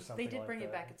honey, or something. they did like bring that.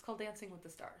 it back. It's called Dancing with the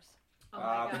Stars. Oh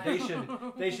my But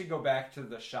God. they should go back to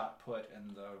the shot put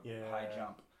and the Yeah. high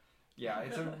jump. Yeah,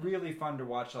 it's a really fun to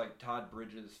watch like Todd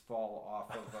Bridges fall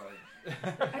off of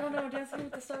a. I don't know, Dancing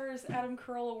with the Stars, Adam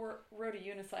Carolla rode a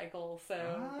unicycle, so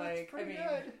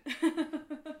good.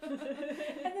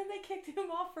 and then they kicked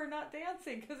him off for not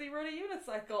dancing because he rode a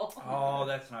unicycle. Oh,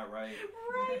 that's not right.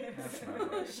 Right. That's not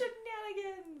right.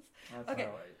 Shenanigans. That's Okay.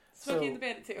 not right. Smokey and the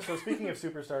Bandit too. So speaking of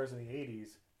superstars in the 80s,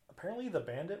 apparently the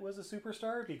Bandit was a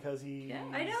superstar because he... Yeah.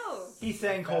 I know. He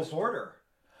sang Cole Porter.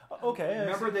 Okay.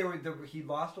 Remember, he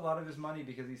lost a lot of his money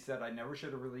because he said, "I never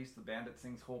should have released the Bandit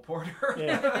sings Cole Porter."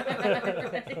 Yeah.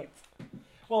 Right.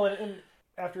 Well, and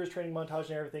after his training montage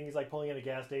and everything, he's like pulling into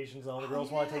gas stations and all the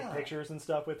girls want to take pictures and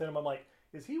stuff with him. I'm like,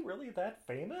 is he really that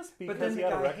famous because he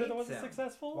had a record that wasn't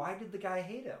successful? Why did the guy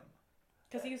hate him?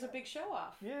 Because he was a big show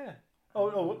off. Yeah.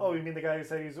 Oh! You mean the guy who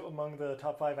said he's among the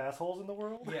top 5 assholes in the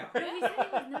world? Yeah. But he said he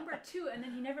was number 2, and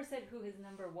then he never said who his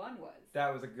number 1 was.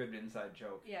 That was a good inside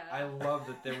joke. Yeah. I love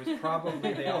that there was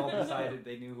probably they all decided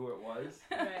they knew who it was.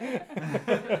 Right.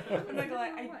 I'm not gonna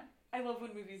lie, I love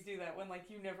when movies do that, when like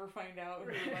you never find out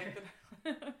who like the...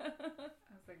 I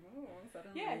was like, ooh,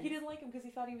 suddenly. Yeah, he didn't like him because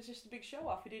he thought he was just a big show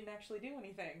off. He didn't actually do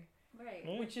anything. Right.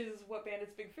 Which is what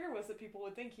Bandit's big fear was, that people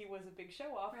would think he was a big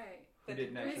show off. Right. Who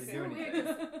didn't actually so do weird, anything.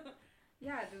 'cause,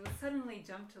 yeah, it would suddenly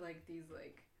jump to like these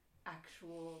like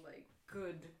actual like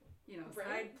good,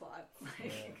 side plots.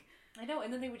 Like, I know,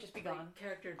 and then they would just be gone.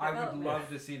 Character I development. would love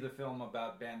to see the film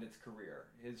about Bandit's career,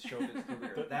 his showbiz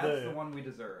career. That's the one we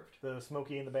deserved. The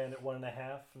Smokey and the Bandit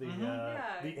 1.5,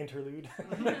 the interlude.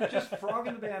 Just Frog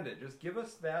and the Bandit. Just give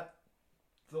us that,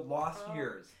 the lost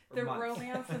years. Their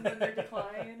romance and then their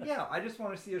decline. Yeah, I just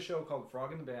want to see a show called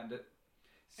Frog and the Bandit.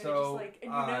 And you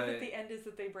know that the end is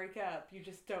that they break up. You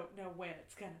just don't know when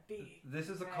it's gonna be. This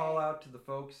is a call out to the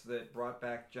folks that brought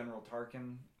back General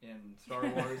Tarkin in Star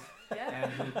Wars and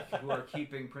who are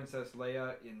keeping Princess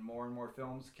Leia in more and more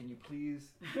films. Can you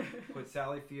please put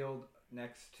Sally Field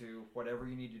next to whatever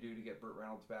you need to do to get Burt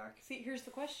Reynolds back? See, here's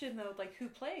the question though: like, who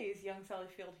plays young Sally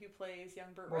Field? Who plays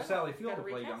young Burt Well, Reynolds? Sally Field will Gotta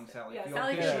play recast young it. Sally Yeah, Field.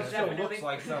 Sally She Field still definitely looks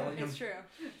like Sally. It's true.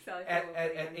 Sally Field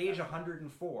At age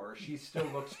 104, she still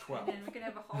looks 12. And we could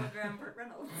have a hologram Burt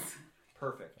Reynolds.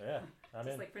 Perfect. Yeah, I'm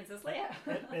Just in. like Princess Leia.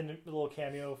 and a little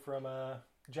cameo from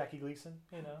Jackie Gleason,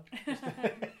 Yeah,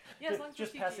 as long as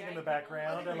just you're passing CGI, in the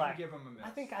background and like, give him a miss. I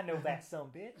think I know that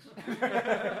some bitch.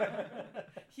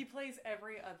 He plays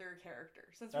every other character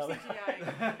since we're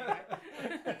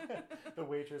CGI. The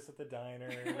waitress at the diner,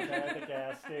 the guy at the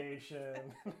gas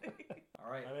station.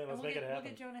 All right. I mean, let's we'll make get, it happen.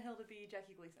 We'll get Jonah Hill to be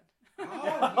Jackie Gleason.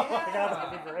 Oh, God,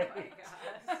 that'd be great. Oh my gosh.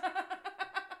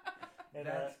 And,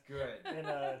 That's good. And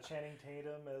Channing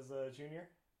Tatum as Junior.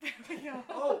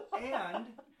 Oh, and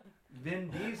Vin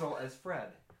Diesel as Fred.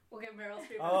 We'll get Meryl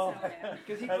Streep Oh. as Snowman.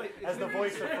 Because he As the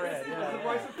voice of Fred. As the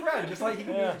voice of Fred, just like he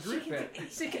can Yeah. be his group bit.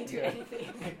 She can do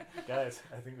anything. Guys,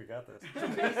 I think we got this. So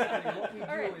basically, what we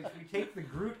do is we take the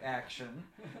Groot action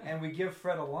and we give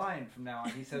Fred a line from now on.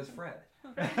 He says Fred.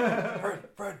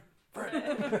 Fred.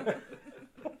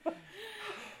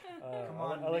 Come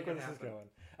on, I like where make it this is happen. going.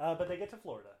 But they get to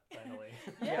Florida, finally.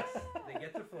 Yes, they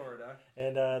get to Florida.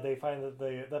 And they find that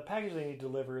the package they need to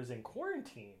deliver is in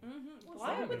quarantine.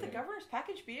 Why that would the mean? governor's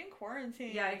package be in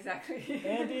quarantine? Yeah, exactly.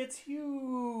 And it's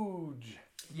huge.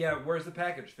 Yeah, where's the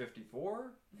package?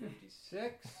 54?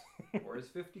 56? Where's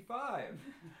 55?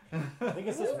 I think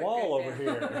it's this wall over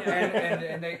here.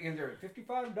 and they're at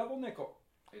 55 double nickel.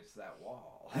 It's that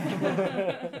wall.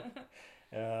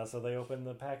 So they open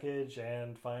the package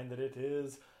and find that it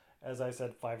is, as I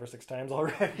said 5 or 6 times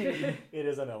already, it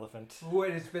is an elephant. Who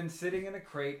has been sitting in a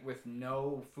crate with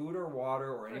no food or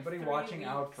water or anybody watching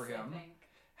out for him.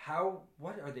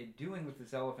 What are they doing with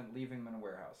this elephant, leaving him in a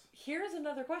warehouse? Here's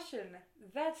another question.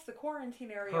 That's the quarantine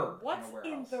area. Her in a What's in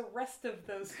warehouse. the rest of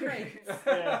those crates? Good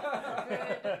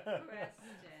question.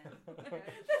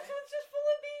 This one's just full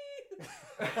of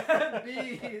bees.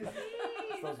 Bees.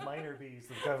 It's those minor bees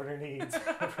the governor needs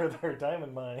for their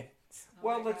diamond mine.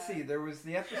 Well, let's see. There was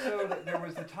the episode. There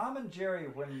was the Tom and Jerry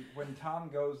when Tom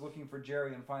goes looking for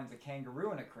Jerry and finds a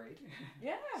kangaroo in a crate.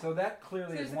 Yeah. So that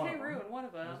clearly There's is a one of kangaroo them. in one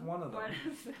of them. There's one of them. One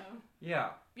of them.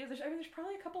 Yeah. Yeah, there's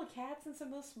probably a couple of cats and some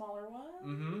of those smaller ones.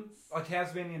 Mm-hmm. A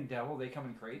Tasmanian devil. They come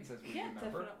in crates, as we Yeah,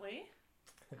 remember. definitely.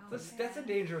 That's a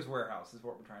dangerous warehouse, is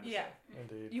what we're trying to Yeah. say.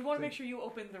 Indeed. You want to make sure you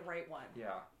open the right one.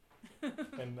 Yeah.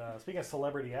 And speaking of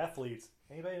celebrity athletes,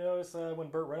 anybody notice when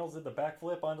Burt Reynolds did the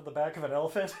backflip onto the back of an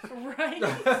elephant? Right?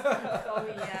 Oh,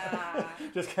 yeah.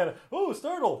 Just kind of,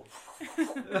 startled.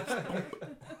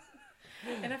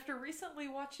 And after recently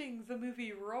watching the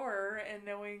movie Roar and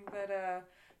knowing that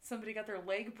somebody got their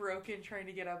leg broken trying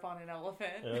to get up on an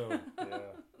elephant. Oh, yeah.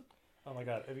 Oh my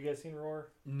god, have you guys seen Roar?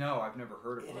 No, I've never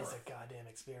heard of it. It is a goddamn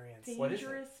experience.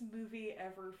 Dangerous movie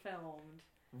ever filmed.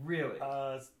 Really?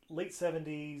 Late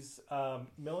 70s.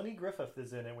 Melanie Griffith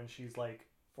is in it when she's like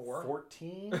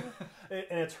 14. And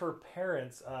it's her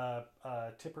parents,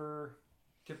 Tipper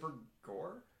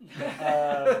Gore?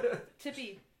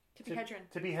 Tippy Hedren.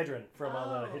 Tippi Hedren from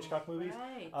all the Hitchcock movies.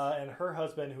 Right. And her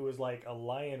husband, who is like a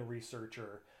lion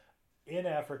researcher in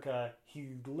Africa,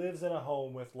 he lives in a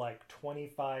home with like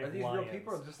 25 Are these lions. real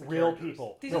people or just the real characters?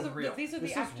 people? These are the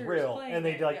This actors is real, playing and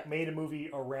they it, like yeah. made a movie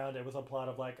around it with a plot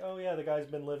of like, oh yeah, the guy's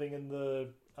been living in the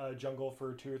jungle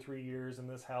for 2 or 3 years in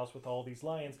this house with all these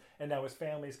lions, and now his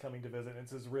family's coming to visit, and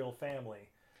it's his real family.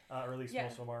 Or at least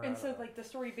most of them are. And so, like, the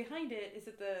story behind it is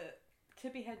that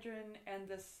Tippi Hedren and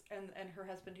her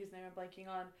husband, whose name I'm blanking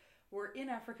on, were in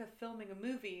Africa filming a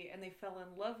movie, and they fell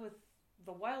in love with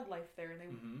the wildlife there,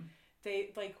 and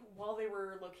they like, while they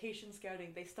were location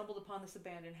scouting, they stumbled upon this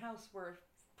abandoned house where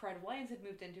Pride of Lions had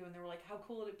moved into, and they were like, how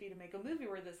cool would it be to make a movie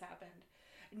where this happened?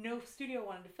 No studio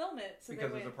wanted to film it, so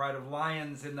because there's a Pride of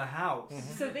Lions in the house.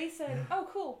 So they said, oh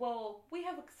cool, well, we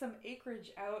have some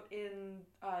acreage out in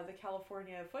the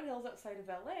California foothills outside of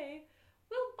LA.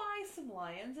 We'll buy some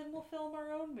lions and we'll film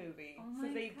our own movie. Oh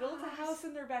so they built a house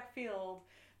in their back field.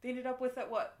 They ended up with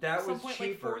That at some was point,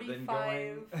 cheaper like than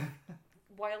 45 going.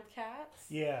 wild cats.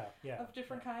 Yeah. Of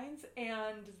different kinds,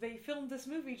 and they filmed this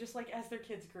movie just like as their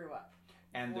kids grew up.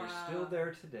 And they're still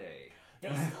there today. They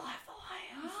still have the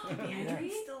lions. Tippi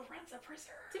Hedren still runs a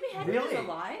preserve. Tippi Hedren Really? is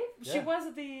alive? She was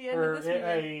at the end Or, of this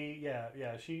movie.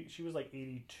 yeah. She was like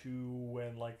 82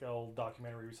 when like the old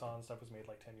documentary we saw and stuff was made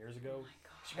like 10 years ago.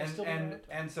 She was still around.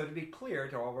 And so to be clear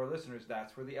to all of our listeners,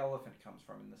 that's where the elephant comes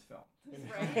from in this film.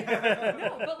 Right.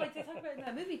 No, but like they talk about in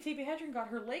that movie, Tippi Hedren got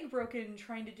her leg broken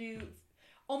trying to do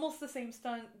almost the same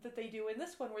stunt that they do in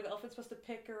this one, where the elephant's supposed to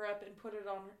pick her up and put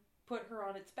her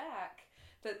on its back.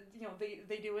 That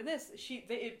they do in this.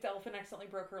 The elephant accidentally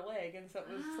broke her leg, and so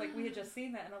it was like we had just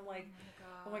seen that, and I'm like,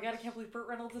 oh my god, I can't believe Burt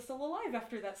Reynolds is still alive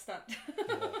after that stunt.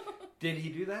 Did he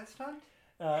do that stunt?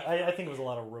 I think it was a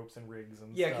lot of ropes and rigs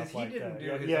and stuff because he like didn't that.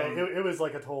 do his own. It was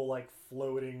like a whole like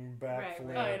floating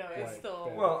backflip. I know, it's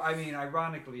still... Well, I mean,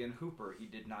 ironically, in Hooper, he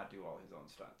did not do all his own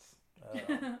stunts.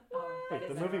 Wait,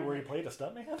 the movie where he played a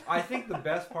stuntman? I think the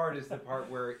best part is the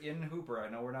part where in Hooper, I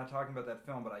know we're not talking about that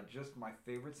film, but my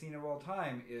favorite scene of all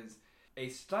time is a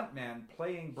stuntman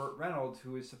playing Burt Reynolds,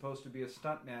 who is supposed to be a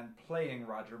stuntman playing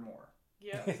Roger Moore.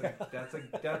 Yeah, that's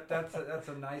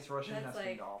a nice Russian That's nesting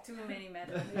like doll. too many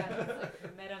meta. Yeah, that's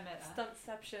like meta.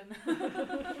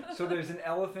 Stuntception. So there's an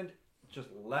elephant just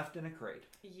left in a crate.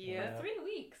 Yeah. 3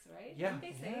 weeks, right? Yeah. Didn't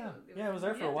they say It was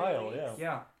there for a 3 while. weeks?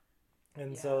 Yeah.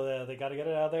 And so they got to get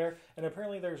it out of there. And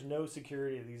apparently there's no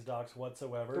security at these docks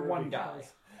whatsoever. The one guy.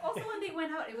 Also, when they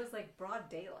went out, it was like broad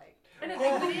daylight. And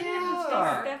Yeah.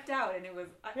 they stepped out, and it was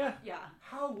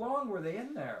How long were they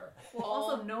in there? Well,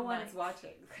 also All no one night. is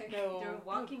watching. Like, No. They're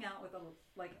walking out with a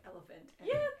elephant. And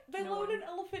Yeah, they no load one- an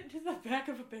elephant into the back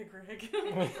of a big rig.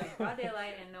 It's like broad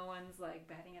daylight, and no one's like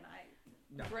batting an eye.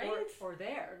 No. Right? Or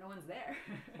there. No one's there.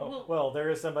 Oh, well, there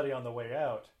is somebody on the way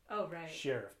out. Oh, right.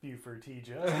 Sheriff Buford T.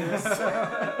 Justice.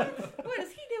 What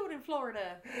is he doing in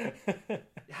Florida?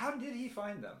 How did he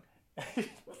find them?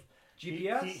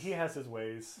 GPS? He has his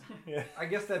ways. Yeah. I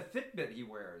guess that Fitbit he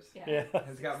wears Yeah.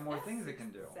 has got more things it can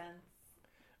do. Sense.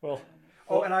 Well,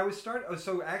 Oh, and I was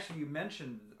so actually you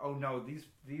mentioned, oh no,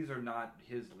 these are not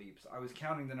his leaps. I was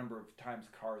counting the number of times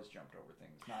cars jumped over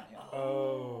things, not him.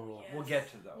 oh. Yes. We'll get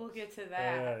to those. We'll get to Yeah,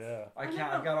 that. yeah.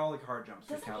 I've got all the car jumps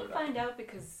Doesn't counted he up. find out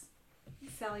because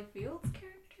Sally Field's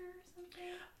character or something?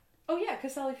 Oh yeah,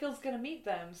 because Sally Field's gonna meet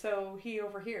them, so he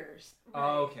overhears.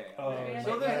 Oh, okay. Oh, Yeah,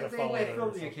 So they they gotta follow her or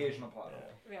filled the something. occasional plot.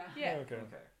 Yeah. Yeah, Okay.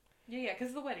 Okay. yeah,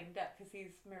 because the wedding debt, because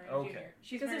he's marrying Okay. Junior.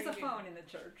 She's Because there's a marrying Junior. phone in the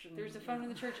church. And, There's a phone in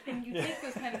the church, and you take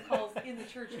those kind of calls in the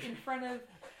church in front of.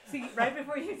 See, right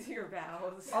before you do your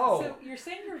vows. Oh. So you're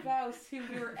saying your vows to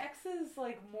your ex's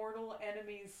like mortal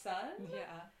enemy's son, Yeah.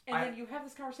 and then you have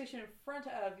this conversation in front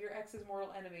of your ex's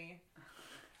mortal enemy.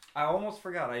 I almost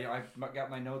forgot. I've got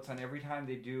my notes on every time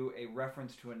they do a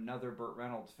reference to another Burt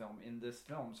Reynolds film in this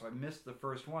film. So I missed the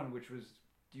first one, which was,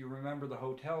 do you remember the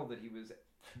hotel that he was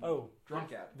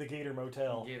drunk at? The Gator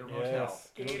Motel. Gator Motel.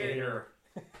 Yes. Gator.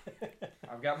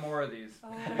 I've got more of these.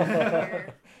 Oh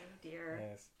dear. Dear.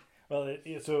 Yes. Well,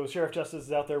 so Sheriff Justice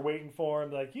is out there waiting for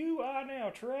him, like, you are now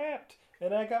trapped.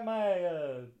 And I got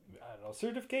my,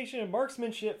 certification in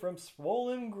marksmanship from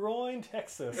Swollen Groin,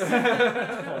 Texas.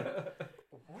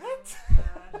 What?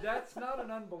 That's not an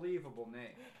unbelievable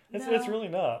name. It's really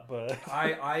not, but...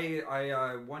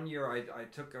 I one year I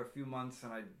took a few months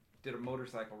and I did a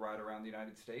motorcycle ride around the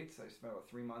United States. I spent about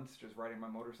 3 months just riding my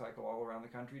motorcycle all around the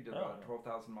country. Did about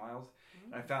 12,000 miles.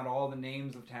 And I found all the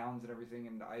names of towns and everything.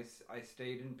 And I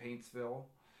stayed in Paintsville,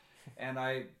 and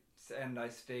I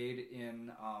stayed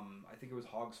in I think it was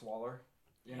Hogswaller.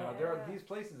 You know, these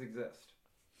places exist.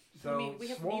 So I mean, we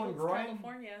have Swollen Needles, Groin.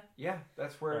 California. Yeah,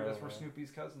 that's where yeah.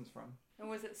 Snoopy's cousin's from. And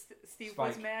was it Steve Spike.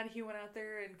 was mad he went out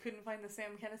there and couldn't find the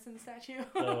Sam Kinison statue?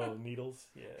 Oh, Needles?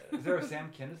 Yeah. Is there a Sam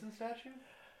Kinison statue?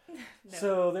 No.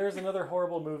 So there's another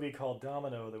horrible movie called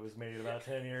Domino that was made about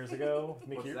 10 years ago.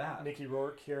 What's that? Mickey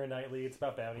Rourke, Keira Knightley. It's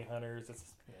about bounty hunters.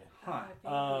 It's Huh. I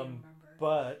vaguely remember.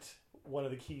 But one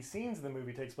of the key scenes in the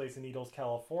movie takes place in Needles,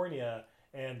 California,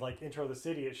 and like intro the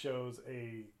city, it shows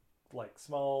a like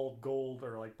small gold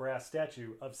or like brass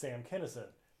statue of Sam Kinison.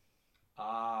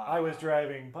 I was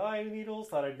driving by Needles,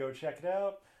 thought I'd go check it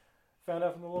out. Found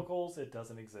out from the locals, it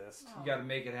doesn't exist. You got to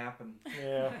make it happen.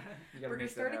 Yeah. We're going to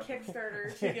start a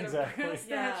Kickstarter to get a brass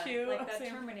statue. Like that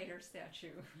Terminator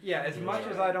statue. Yeah, as much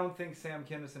as I don't think Sam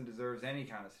Kinison deserves any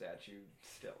kind of statue,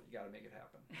 still, you got to make it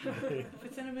happen. If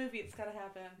it's in a movie, it's got to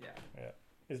happen. Yeah.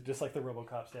 It's just like the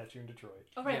RoboCop statue in Detroit.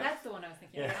 Oh, right, that's the one I was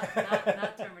thinking of.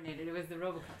 Not Terminator, it was the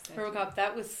RoboCop statue. RoboCop,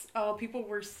 that was... Oh, people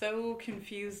were so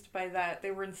confused by that. They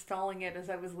were installing it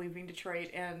as I was leaving Detroit,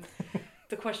 and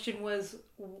the question was...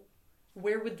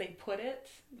 where would they put it?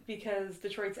 Because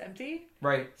Detroit's empty.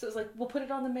 Right. So it's like, we'll put it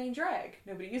on the main drag.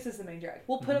 Nobody uses the main drag.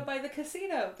 We'll put it by the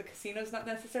casino. The casino's not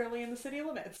necessarily in the city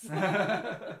limits.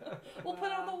 We'll put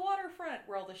it on the waterfront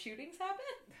where all the shootings happen.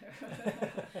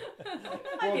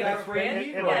 Well, that's where you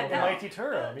need and like Mighty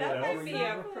Turum, That you might know. be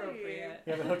appropriate.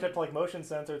 Yeah, they hooked up to like motion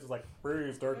sensors. It's like,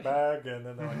 freeze, dirt bag. And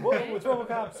then they're like, whoa, it's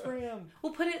RoboCop, spray him.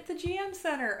 We'll put it at the GM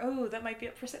Center. Oh, that might be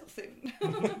up for sale soon.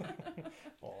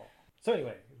 So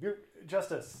anyway,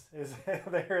 Justice is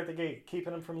there at the gate,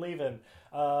 keeping him from leaving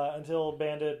until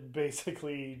Bandit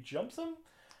basically jumps him,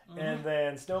 and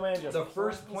then Snowman just... The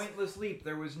first pointless leap.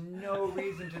 There was no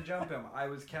reason to jump him. I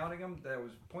was counting him. That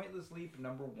was pointless leap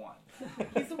number 1.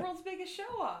 He's the world's biggest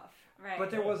show-off. Right. But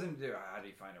there wasn't... How do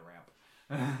you find a ramp?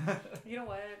 You know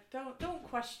what? Don't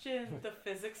question the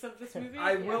physics of this movie.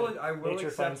 I will Nature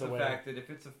accept finds the a way. fact that if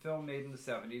it's a film made in the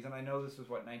 70s, and I know this was,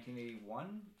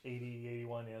 1981? 80,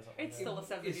 81, yeah, something It's like still that.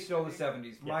 a 70s. It's still the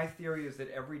 70s. Yeah. My theory is that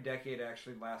every decade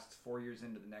actually lasts 4 years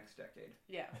into the next decade.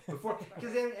 Yeah.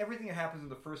 Because everything that happens in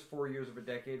the first 4 years of a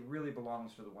decade really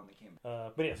belongs to the one that came.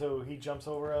 But yeah, so he jumps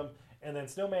over him, and then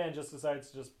Snowman just decides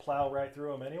to just plow right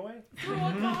through him anyway. Through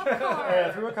a cop car.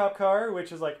 Yeah, through a cop car,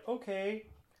 which is like, okay,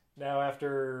 now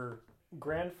after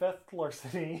grand theft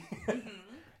larceny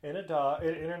in a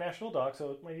international dock,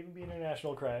 so it might even be an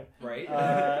international crime. Right.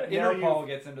 Now Interpol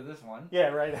gets into this one. Yeah,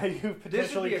 right. Now you This would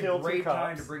potentially be a killed great two cops.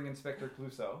 time to bring Inspector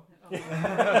Clouseau.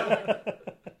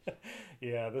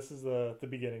 Yeah, this is the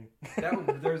beginning.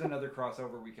 There's another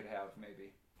crossover we could have,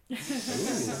 maybe.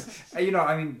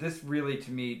 I mean, this really, to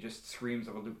me, just screams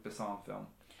of a Luc Besson film.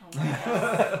 Oh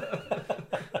my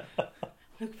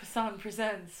Luc Besson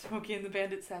presents Smokey and the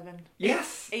Bandit 7.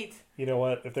 Yes! 8. You know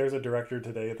what? If there's a director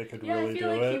today that could Yeah, really I feel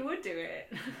do like it, he would do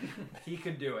it. He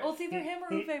could do it. Well, it's either him or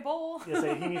Uwe Boll. yeah,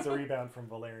 say he needs a rebound from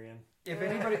Valerian.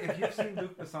 If you've seen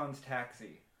Luc Besson's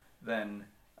Taxi, then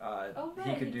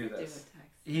he could do this.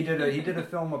 He did a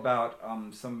film about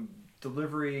some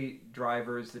delivery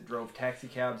drivers that drove taxi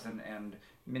cabs and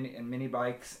mini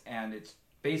bikes, and it's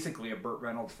basically a Burt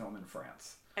Reynolds film in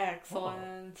France.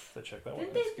 Excellent. So check that one.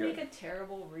 Didn't out. they make a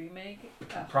terrible remake, a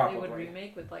Probably. Hollywood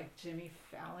remake with like Jimmy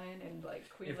Fallon and like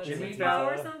Queen If Jimmy Latifah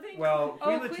Fallon- or something? Well,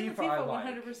 Queen Queen Latifah I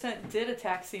like. 100% did a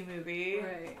taxi movie.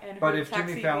 Right. And But her if Jimmy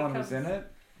taxi Fallon was becomes in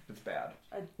it, it's bad.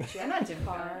 a jet I'm not Jimmy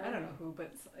car. Fallon. I don't know who,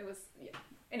 but it was, yeah.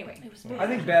 Anyway. It was I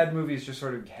think bad movies just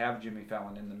sort of have Jimmy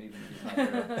Fallon in them, even if he's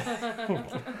not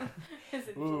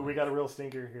there. Ooh, we got a real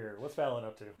stinker here. What's Fallon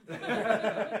up to?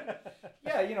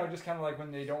 Yeah, just kind of like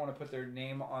when they don't want to put their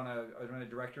name on when a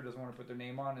director doesn't want to put their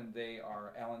name on, and they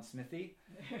are Alan Smithy.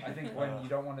 I think when you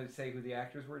don't want to say who the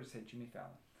actors were, just say Jimmy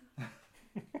Fallon.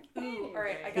 Ooh, all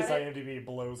right, I His got it. IMDb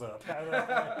blows up.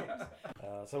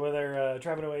 So when they're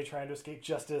driving away trying to escape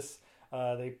justice,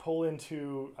 they pull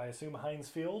into, I assume, Heinz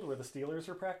Field, where the Steelers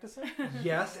are practicing.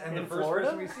 Yes, and In the first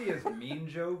Florida? person we see is Mean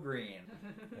Joe Green.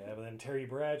 Yeah, but then Terry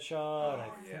Bradshaw, and I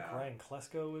think yeah. Ryan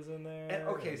Klesko was in there. And,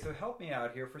 okay, so help me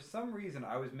out here. For some reason,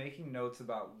 I was making notes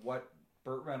about what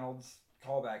Burt Reynolds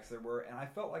callbacks there were, and I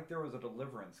felt like there was a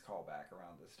Deliverance callback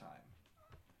around this time.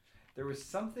 There was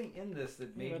something in this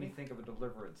that made me think of a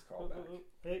Deliverance callback.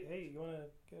 Hey, you want to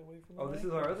get away from the Oh, this mic?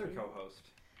 is our other co-host,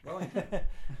 Wellington.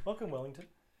 Welcome, Wellington.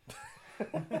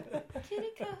 Kitty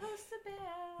co-host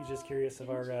about. He's just curious of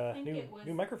Didn't you our think new it was-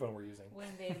 microphone we're using. When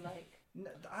they like...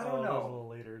 I don't That was a know. little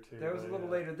later, too. That was a but little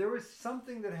yeah. later. There was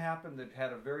something that happened that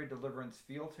had a very Deliverance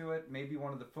feel to it. Maybe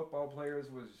one of the football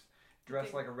players was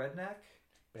dressed like a redneck.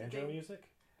 Banjo music?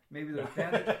 Maybe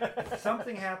there's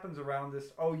something happens around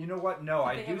this. Oh, you know what? No,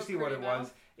 I they do have a see what parade it now?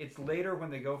 was. It's later when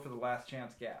they go for the last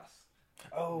chance gas.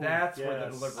 Oh, That's where the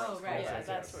yes. Deliverance Oh, right, comes yeah, in.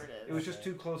 that's where it is. It was just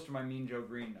too close to my Mean Joe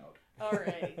Green note. All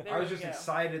right, there I was we just go.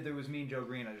 excited there was Mean Joe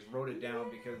Green. I just wrote it down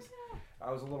because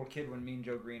I was a little kid when Mean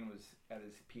Joe Green was at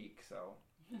his peak. So,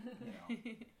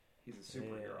 he's a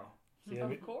superhero.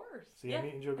 Of course. See, I'm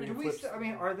eating Joe Green Do we flips. st- I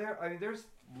mean, are there? I mean, there's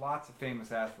lots of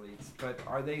famous athletes, but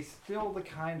are they still the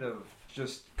kind of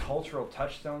just cultural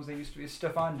touchstones they used to be? Is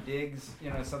Stephon Diggs,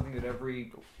 something that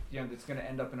every, that's going to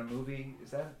end up in a movie?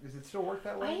 Does it still work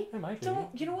that way? I don't.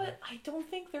 You know what? I don't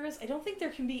think there is. I don't think there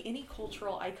can be any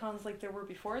cultural icons like there were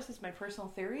before. This is my personal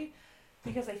theory,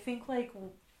 because I think like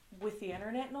with the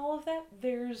internet and all of that,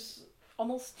 there's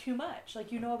almost too much.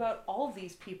 Like about all of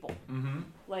these people. Mm-hmm.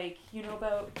 Like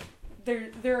about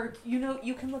there are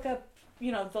you can look up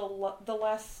the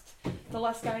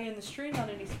last guy in the string on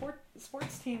any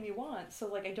sports team you want. So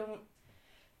like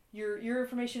your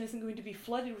information isn't going to be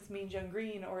flooded with Mean Joe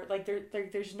Green, or like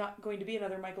there's not going to be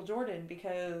another Michael Jordan,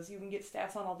 because you can get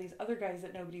stats on all these other guys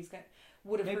that nobody's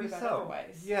would have heard about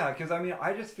otherwise. Yeah, because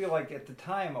I just feel like at the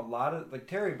time a lot of like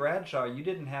Terry Bradshaw, you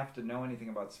didn't have to know anything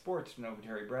about sports to know who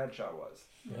Terry Bradshaw was.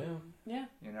 Yeah.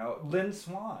 Yeah. Lynn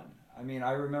Swann.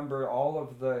 I remember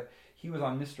he was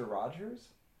on Mr. Rogers.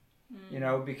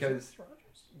 Because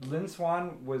Lynn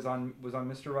Swann was on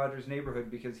Mr. Rogers'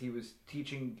 Neighborhood because he was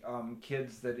teaching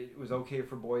kids that it was okay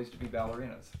for boys to be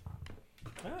ballerinas.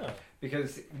 Oh.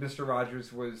 Because Mr.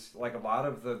 Rogers was like a lot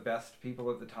of the best people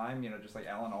at the time, just like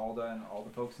Alan Alda and all the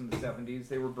folks in the 70s,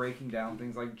 they were breaking down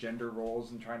things like gender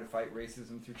roles and trying to fight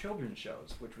racism through children's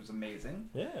shows, which was amazing.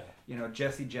 Yeah.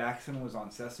 Jesse Jackson was on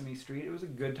Sesame Street. It was a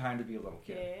good time to be a little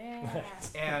kid. Yeah.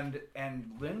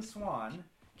 And Lynn Swann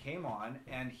came on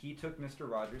and he took Mr.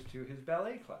 Rogers to his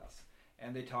ballet class.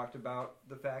 And they talked about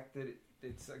the fact that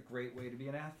it's a great way to be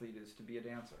an athlete is to be a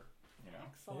dancer.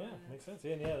 Excellent. Yeah, makes sense.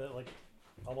 Yeah, like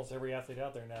almost every athlete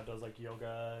out there now does like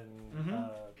yoga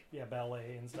and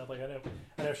ballet and stuff. Like I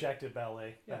know Shaq did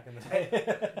ballet back in the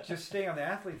day. Just staying on the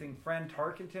athlete thing, Fran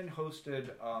Tarkenton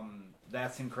hosted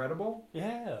That's Incredible.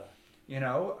 Yeah.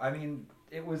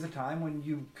 It was a time when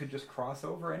you could just cross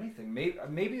over anything.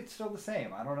 Maybe it's still the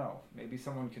same. I don't know. Maybe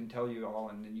someone can tell you all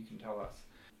and then you can tell us.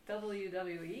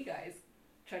 WWE guys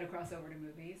try to cross over to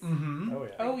movies. Mm-hmm. Oh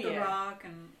yeah. Like The Rock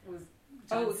and was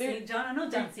John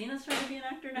Cena's trying to be an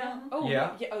actor now. Oh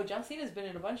yeah. Oh, John Cena's been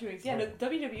in a bunch of movies. Yeah, no,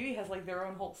 WWE has like their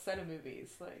own whole set of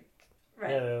movies. Like,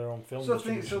 right. Yeah, their own film.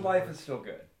 So life is still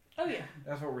good. Oh yeah.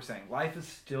 That's what we're saying. Life is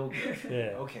still good.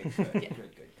 Yeah. Okay. Good.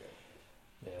 Good.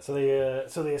 Yeah.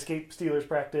 So they escape Steelers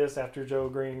practice after Joe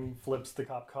Green flips the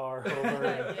cop car over.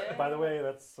 Yeah. By the way,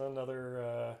 that's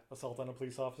another assault on a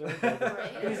police officer.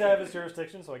 Right. He's out of his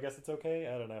jurisdiction, so I guess it's okay.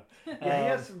 I don't know. Yeah, he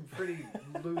has some pretty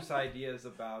loose ideas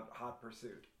about Hot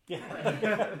Pursuit. Yeah.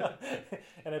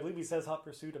 And I believe he says Hot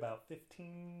Pursuit about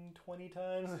 15, 20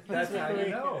 times. That's how you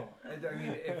know.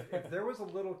 If there was a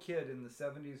little kid in the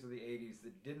 70s or the 80s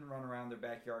that didn't run around their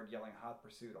backyard yelling Hot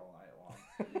Pursuit all night long,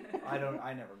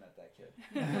 I never met that kid.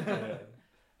 Yeah.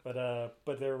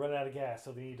 But they're running out of gas,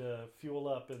 so they need to fuel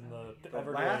up in the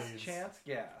Everglades. Last chance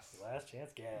gas. Last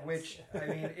chance gas. Which,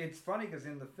 it's funny because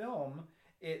in the film,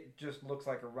 it just looks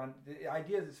like a run. The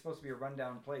idea is it's supposed to be a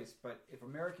rundown place, but if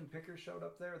American Pickers showed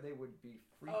up there, they would be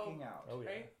freaking out. Oh, yeah.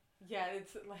 Right? Yeah,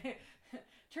 it's like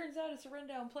turns out it's a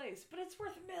rundown place, but it's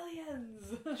worth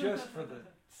millions. Just for the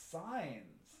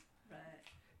signs. Right.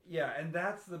 Yeah, and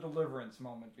that's the deliverance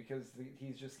moment because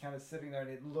he's just kind of sitting there, and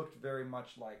it looked very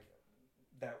much like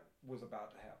that was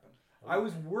about to happen. I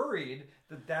was worried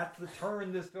that that's the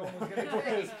turn this film was going to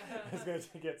take. It's going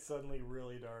to get suddenly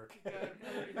really dark.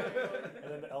 And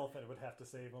then the elephant would have to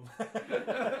save him.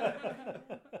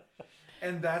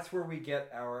 And that's where we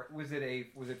get our... Was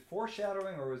it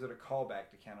foreshadowing or was it a callback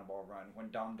to Cannonball Run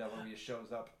when Dom DeLuise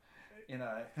shows up in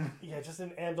a... Yeah, just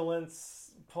an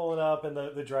ambulance pulling up and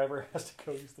the driver has to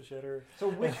go use the shitter. So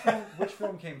which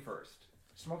film came first?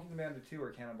 Smoking the Bandit 2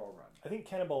 or Cannonball Run? I think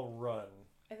Cannonball Run...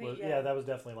 that was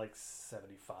definitely like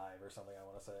 75 or something, I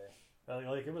want to say.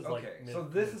 Like it was okay, so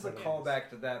this is a callback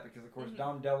to that because, of course,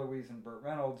 Dom DeLuise and Burt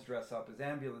Reynolds dress up as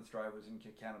ambulance drivers in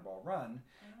Cannonball Run.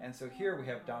 And so here we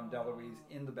have Dom DeLuise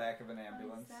in the back of an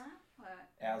ambulance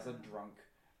as a drunk...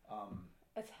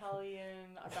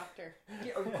 Italian doctor.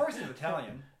 Yeah, of course he's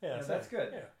Italian. Yeah, that's good.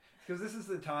 Yeah. Because this is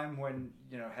the time when,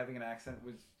 having an accent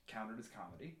was counted as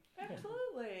comedy.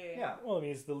 Absolutely. Yeah. Well, I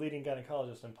mean, he's the leading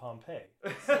gynecologist in Pompeii.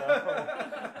 So,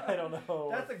 I don't know.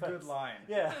 That's a good line.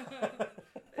 Yeah.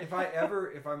 If I'm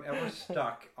ever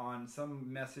stuck on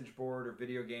some message board or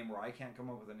video game where I can't come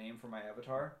up with a name for my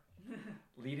avatar,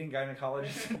 leading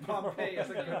gynecologist in Pompeii is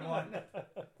a good one.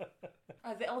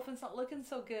 The elephant's not looking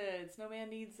so good. Snowman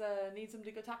needs him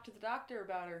to go talk to the doctor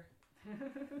about her.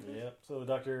 Yep. So the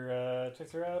doctor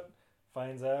checks her out,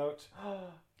 finds out.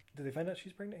 Did they find out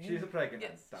she's pregnant? She's a pregnant.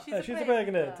 Yes, she's a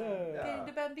pregnant.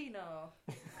 The bambino.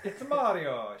 It's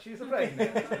Mario. She's a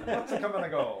pregnant. What's coming to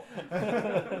go?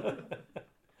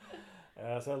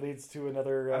 So that leads to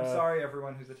another... I'm sorry,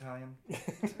 everyone who's Italian.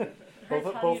 both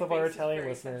of our face is Italian very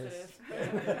listeners.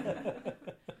 sensitive.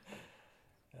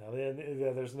 Then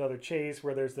there's another chase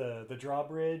where there's the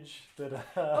drawbridge that.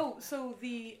 Oh, so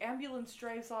the ambulance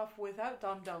drives off without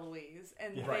Dom DeLuise,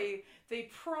 and they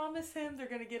promise him they're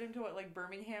going to get him to like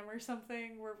Birmingham or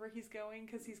something, wherever he's going,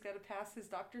 because he's got to pass his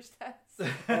doctor's test.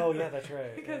 Oh yeah, that's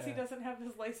right. Because he doesn't have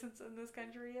his license in this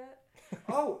country yet.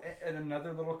 Oh, and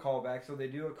another little callback. So they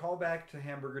do a callback to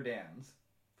Hamburger Dan's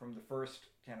from the first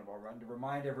Cannonball Run to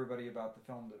remind everybody about the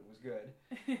film that it was good,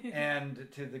 and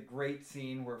to the great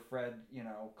scene where Fred,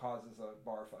 causes a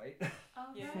bar fight. Oh,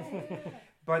 Yeah.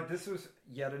 But this was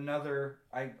yet another.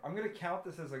 I'm going to count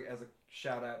this as a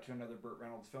shout out to another Burt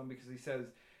Reynolds film because he says,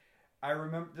 "I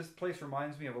remember this place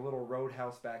reminds me of a little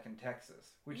roadhouse back in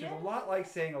Texas," which is a lot like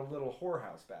saying a little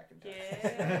whorehouse back in Texas.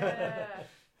 Yeah.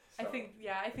 So,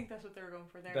 I think that's what they were going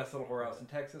for there. best little whorehouse in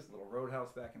Texas, little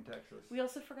roadhouse back in Texas. We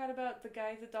also forgot about the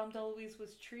guy that Dom DeLuise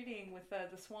was treating with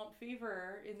the swamp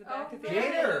fever in the back of the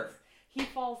Gator! ambulance. He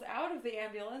falls out of the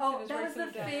ambulance and Oh, is that was racing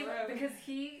the down the favorite road. because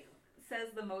he says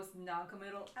the most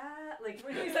non-committal like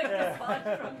when he's like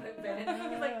dislodged from the bed,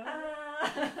 he's like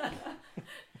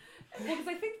Well, because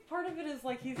I think part of it is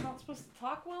like he's not supposed to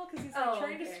talk well because he's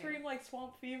trying to scream like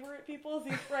swamp fever at people as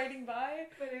he's riding by.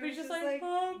 But it he's was just like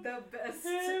the best.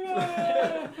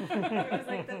 It was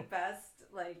like the best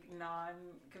like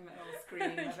non-committal scream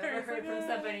I've ever heard from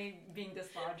somebody being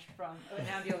dislodged from an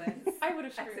ambulance. I would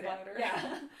have screamed accident. louder.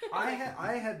 Yeah.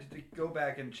 I had to go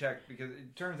back and check because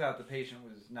it turns out the patient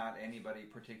was not anybody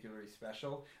particularly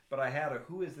special, but I had a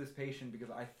who is this patient because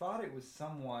I thought it was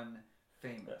someone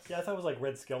famous. Yeah, I thought it was like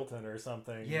Red Skelton or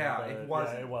something. Yeah, but, it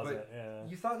wasn't. Yeah, it wasn't. But Yeah.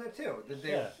 you thought that too. That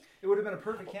Yeah. It would have been a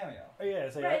perfect cameo. Oh, yeah,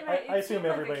 so Right, right. I It assume seemed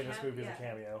like everybody a in this movie is a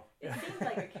cameo. It seemed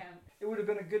like a cameo. It would have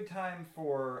been a good time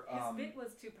for. His bit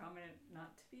was too prominent not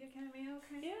to be a cameo.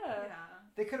 Kind of. Yeah.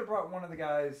 They could have brought one of the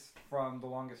guys from The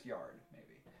Longest Yard,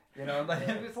 maybe. Like,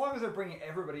 as long as they're bringing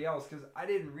everybody else, because I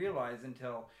didn't realize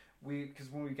until because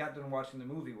when we got done watching the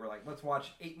movie, we're like, let's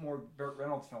watch 8 more Burt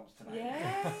Reynolds films tonight.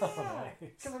 Yeah.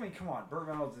 Because, I mean, come on. Burt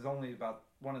Reynolds is only about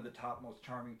one of the top most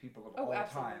charming people of all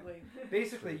absolutely. time.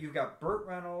 Basically, you've got Burt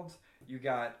Reynolds, you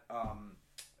got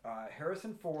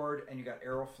Harrison Ford, and you got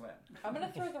Errol Flynn. I'm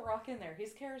gonna throw The Rock in there.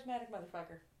 He's a charismatic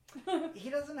motherfucker.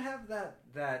 He doesn't have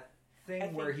that thing I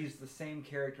where think- he's the same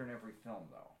character in every film,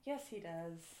 though. Yes, he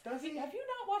does. Does he? Have you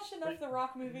not watched enough The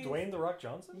Rock movies? Dwayne The Rock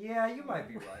Johnson? Yeah, you might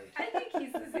be right. I think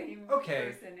he's the same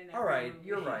Okay, person in every all right, movie.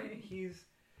 you're right. He's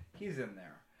in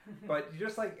there. But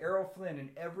just like Errol Flynn in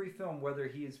every film, whether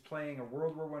he is playing a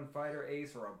World War I fighter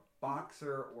ace or a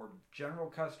boxer or General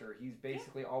Custer, he's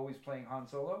basically always playing Han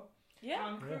Solo. Yeah.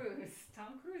 Tom Cruise.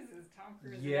 Tom Cruise is Tom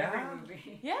Cruise Yeah. in every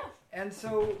movie. Yeah. And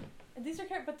so And these are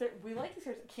characters, but we like these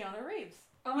characters. Keanu Reeves.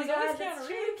 Oh my He's god, always that's Keanu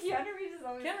true. Reeves. Keanu Reeves is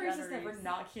always Keanu Reeves is Keanu never Reeves.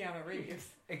 not Keanu Reeves.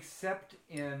 except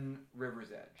in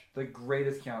River's Edge, the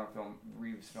greatest Keanu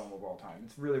Reeves film of all time.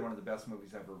 It's really one of the best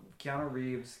movies ever. Keanu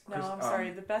Reeves. No, I'm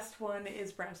sorry. The best one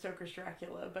is Bram Stoker's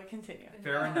Dracula, but continue.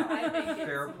 Fair enough. I think it's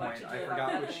Fair Much point. Ado I About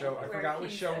forgot which Nothing, show. I where forgot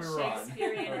which he's show a we were on.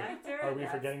 Shakespearean actor. Are we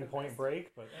That's forgetting the Point best.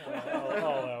 Break? But I'll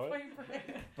allow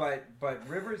it. But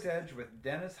River's Edge with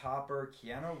Dennis Hopper,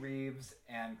 Keanu Reeves,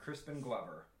 and Crispin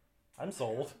Glover. I'm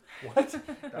sold. What?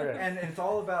 Okay. And it's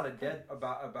all about a dead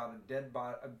body,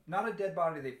 not a dead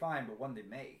body they find, but one they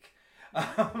make.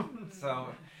 So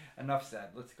enough said.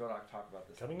 Let's go talk about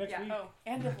this. Coming next week. Oh,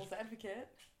 and Devil's Advocate.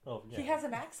 Oh, yeah. He has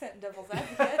an accent in Devil's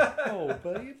Advocate. Oh,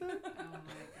 baby. Oh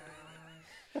my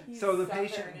gosh. He's So the Southern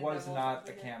patient in was Devil's not a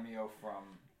Advocate. cameo from.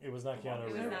 It was not Keanu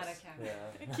It Reeves. was not a cameo.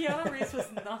 Yeah. Keanu Reeves was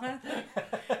not.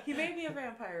 He may be a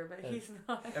vampire, but he's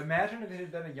not. Imagine if it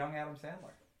had been a young Adam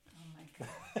Sandler. Oh my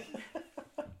gosh.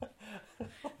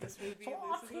 This movie.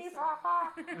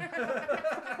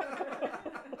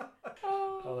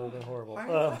 Oh, that would have been horrible. I'm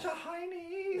such a high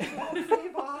knee.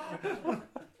 Fever.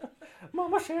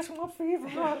 Mama says my fever.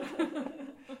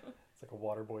 It's like a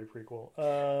Waterboy prequel.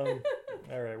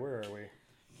 All right, where are we?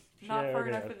 Not far okay.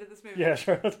 enough into this movie. Yeah,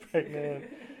 Charlotte's pregnant.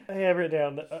 I have it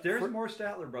down. There's more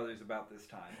Statler Brothers about this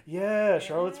time. Yeah,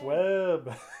 Charlotte's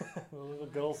Web. A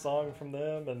good old song from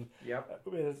them. And Yep.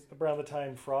 it's around the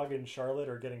time Frog and Charlotte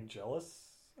are getting jealous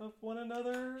of one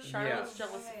another. Charlotte's Yes.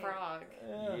 jealous frog.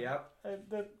 Yeah.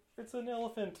 Yep. It's an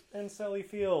elephant and Sally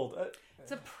Field.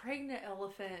 It's a pregnant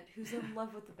elephant who's in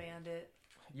love with the bandit.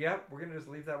 Yep. We're gonna just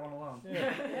leave that one alone.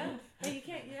 Yeah. Hey, you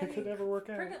can't. Yeah, It could never work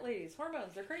out. Pregnant ladies,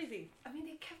 hormones, they're crazy. I mean,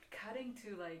 they kept cutting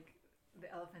to like the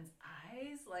elephant's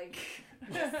eyes, like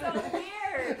it's so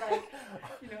weird. Like,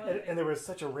 you know, And there was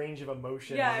such a range of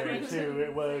emotion Yeah, there, range too. of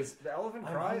It was... The elephant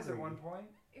I'm cries hungry. at one point.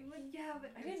 it would, yeah,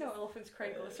 but I didn't know elephants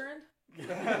cried glycerin. We're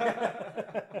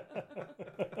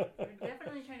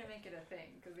definitely trying to make it a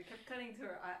thing because we kept cutting to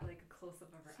her eye, like a close up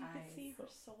of her You eyes. could see her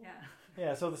soul. Yeah.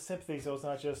 Yeah, so the sympathy, so it's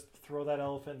not just throw that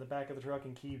elephant in the back of the truck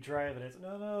and keep driving. It's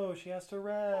no, she has to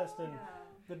rest and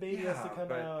the baby has to come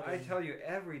but out. I and- tell you,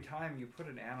 every time you put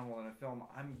an animal in a film,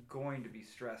 I'm going to be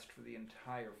stressed for the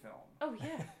entire film. Oh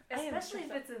yeah, Especially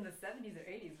if it's in the 70s or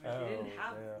 80s where they didn't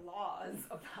have laws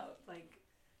about like.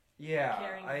 Yeah,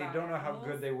 caring I about don't know how animals.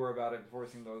 good they were about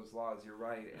enforcing those laws. You're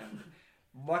right, and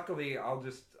luckily,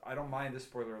 I don't mind the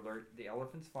spoiler alert. The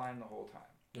elephant's fine the whole time.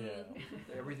 Yeah.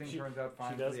 Everything turns out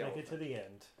fine. She does for the make it to the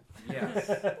end. Yes.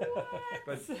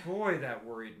 But boy, that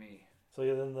worried me. So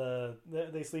yeah, then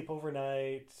they sleep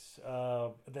overnight.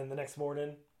 Then the next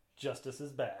morning, Justice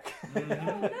is back.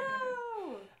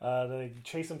 They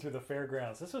chase him through the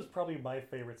fairgrounds. This was probably my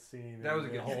favorite scene. That was a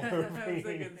in good the whole scene. movie. That was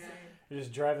a good scene. You're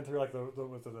just driving through like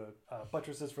the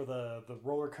buttresses for the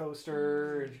roller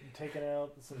coaster, taking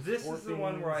out some. This is the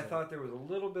one where I scorpions thought there was a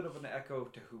little bit of an echo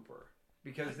to Hooper.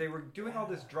 Because they were doing all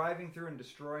this driving through and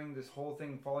destroying this whole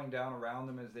thing, falling down around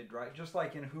them as they drive. Just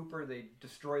like in Hooper, they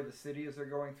destroy the city as they're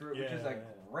going through it, which is a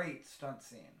great stunt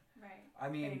scene. Right. I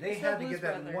mean, And they it's had the to get Blues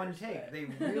that in Brothers, one take. but- They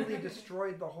really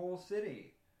destroyed the whole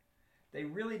city. They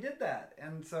really did that.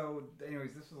 And so,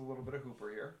 anyways, this was a little bit of Hooper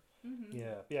here. Mm-hmm.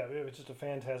 Yeah, it was just a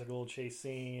fantastic little chase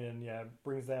scene, and yeah, it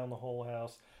brings down the whole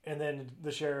house. And then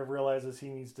the sheriff realizes he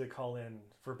needs to call in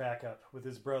for backup with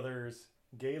his brothers,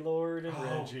 Gaylord and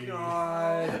Reggie.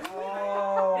 God. This is the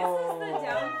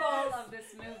downfall of this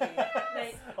movie.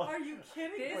 Like, Are you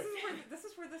kidding? This- This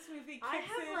is where this movie kicks I in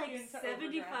have like into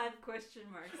 75 overdrive. question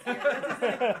marks here.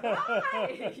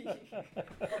 Why?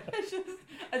 It's just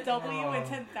a W and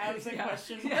 10,000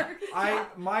 question marks.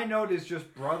 My note is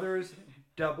just brothers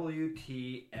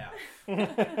WTF.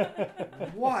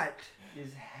 What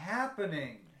is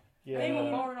happening? Yeah. They were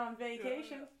born on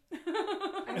vacation.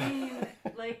 I mean,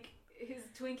 like his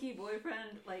Twinkie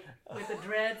boyfriend, like with the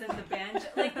dreads and the bench.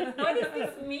 Like, what does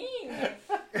this mean?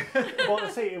 Well,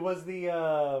 see, it was the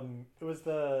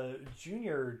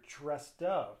junior dressed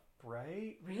up,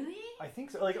 right? Really? I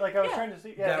think so. Like I was Yeah. trying to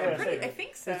see. That Yeah, was same. I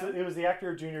think so. It was the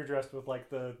actor junior dressed with like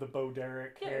the Bo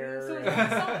Derek hair. So and- it's all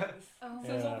the sons. Oh,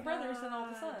 So his Yeah. older brothers and all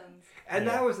the sons. And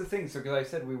Yeah. that was the thing. So, because I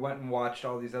said we went and watched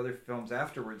all these other films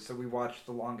afterwards, so we watched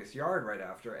The Longest Yard right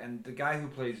after. And the guy who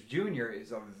plays Junior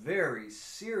is a very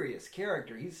serious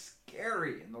character. He's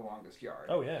scary in The Longest Yard.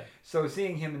 Oh yeah. So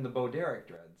seeing him in the Bo Derek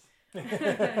dreads.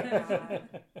 I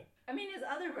mean, his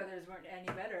other brothers weren't any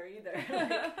better either.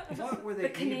 Like, What were they the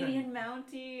Canadian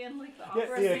Mountie and like the Yeah,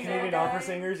 opera yeah, singer Canadian guy. opera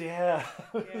singers. Yeah.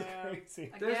 It was Yeah.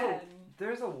 crazy. Again.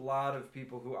 There's a lot of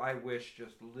people who I wish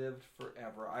just lived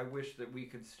forever. I wish that we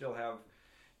could still have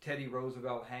Teddy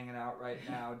Roosevelt hanging out right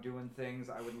now doing things.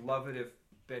 I would love it if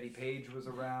Betty Page was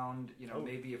around. You know, Oh.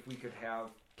 maybe if we could have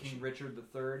King Richard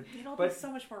III. You'd all But- be so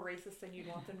much more racist than you'd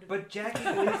want them to be. But Jackie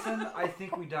Gleason, I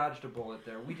think we dodged a bullet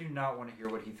there. We do not want to hear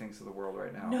what he thinks of the world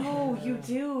right now. No, you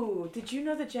do. Did you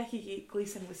know that Jackie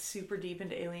Gleason was super deep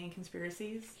into alien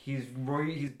conspiracies? He's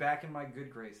back in my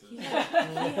good graces. He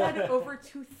had over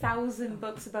 2,000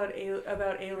 books about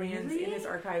aliens Really? in his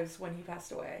archives when he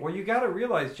passed away. Well, you got to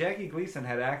realize Jackie Gleason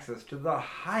had access to the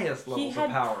highest He levels had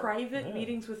of power. private Yeah.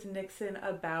 meetings with Nixon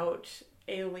about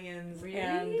aliens Really?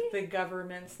 and the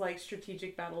government's like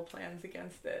strategic battle plans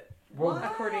against it. Well,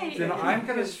 According to then him, I'm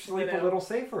going to his sleep a widow. little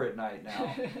safer at night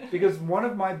now. Because one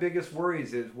of my biggest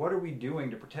worries is what are we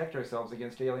doing to protect ourselves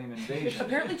against alien invasion?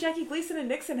 Apparently, Jackie Gleason and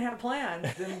Nixon had a plan,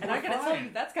 Then and we're I gotta tell fine. you,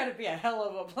 that's got to be a hell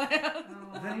of a plan.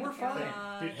 Oh Then my we're fine.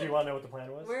 God. Do you want to know what the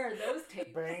plan was? Where are those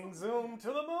tapes? Bang zoom to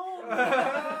the moon.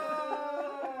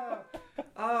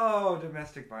 Oh,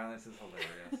 domestic violence is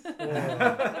hilarious.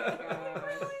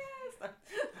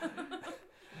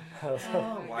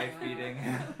 Oh, wife beating.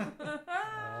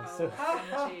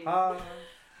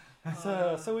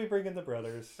 So we bring in the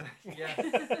brothers, Yes.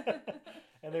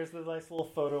 and there's the nice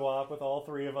little photo op with all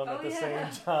three of them Oh, at the yeah.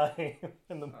 same time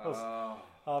in the most Oh,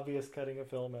 obvious cutting of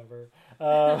film ever.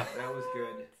 that was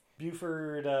good.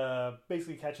 Buford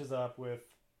basically catches up with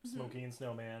Smokey and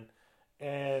Snowman,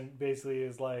 and basically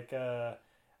is like, I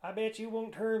bet you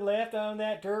won't turn left on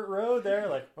that dirt road there.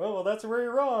 Like, oh, well, that's where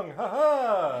you're wrong. Ha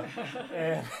ha!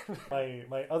 And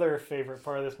my other favorite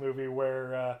part of this movie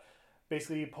where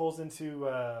basically he pulls into,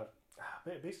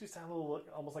 basically sounds a little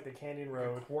almost like a canyon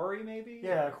road. Quarry, maybe?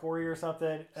 Yeah, a quarry or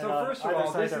something. So And on first of either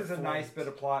all, side this are is a nice flames. bit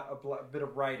of plot, a bit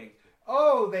of writing.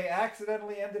 Oh, they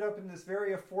accidentally ended up in this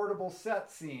very affordable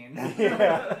set scene.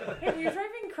 Yeah. When you're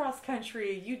driving cross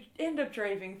country, you end up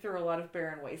driving through a lot of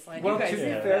barren wasteland. Well, you to guys be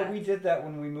know fair, that. we did that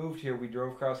when we moved here. We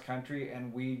drove cross country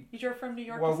and we You drove from New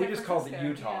York well, to we San just called it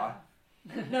Francisco. Utah.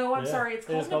 No, I'm Yeah. sorry. It's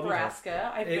It is called called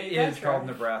Nebraska. I've It made that is called joke.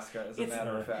 Nebraska, as a It's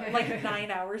matter of fact. Like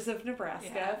 9 hours of Nebraska.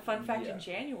 Yeah. Fun fact: Yeah. in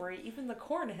January, even the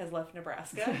corn has left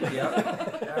Nebraska.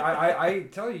 Yep. I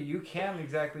tell you, you can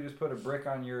exactly just put a brick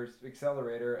on your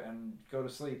accelerator and go to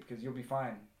sleep because you'll be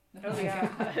fine. Oh yeah.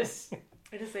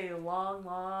 It is a long,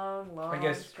 long, long. I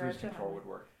guess stretch cruise of control would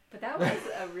work. But that was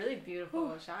a really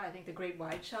beautiful shot. I think the great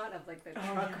wide shot of like the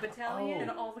truck battalion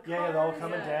And all the cars. Yeah, they're all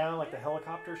coming Yeah. down, like the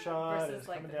helicopter shot. and versus it's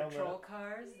like coming the down patrol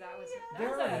cars. That was There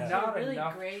that was are actually not a really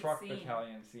enough great truck scene.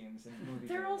 battalion scenes in movies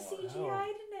They're all anymore.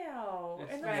 CGI'd now.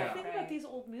 It's- And that's yeah. the thing Right. about these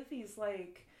old movies.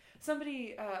 Like,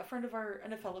 somebody, a friend of our,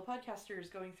 and a fellow podcaster, is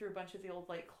going through a bunch of the old,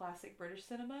 like, classic British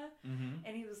cinema. Mm-hmm.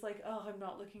 And he was like, oh, I'm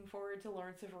not looking forward to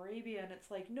Lawrence of Arabia. And it's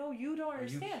like, no, you don't Are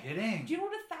you understand. kidding? Do you know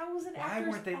what 1,000 Why actors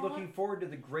weren't they on- looking forward to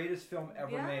the greatest film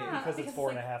ever Yeah. made? Because it's Because,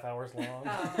 4.5 hours long.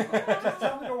 Just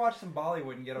tell them to watch some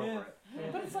Bollywood and get Yeah. over it.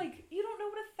 But it's like, you don't know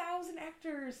what 1,000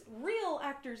 actors, real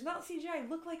actors, not CGI,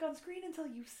 look like on screen until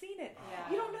you've seen it. Yeah.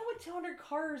 You don't know what 200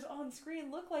 cars on screen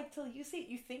look like till you see it.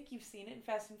 You think you've seen it in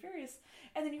Fast and Furious,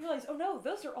 and then you realize, oh no,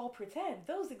 those are all pretend.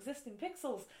 Those exist in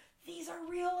pixels. These are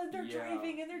real, and they're Yeah.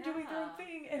 driving, and they're doing their own Yeah.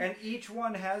 thing. And each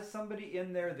one has somebody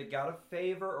in there that got a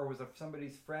favor or was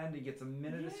somebody's friend and gets a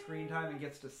minute of screen time and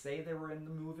gets to say they were in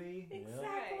the movie. Exactly.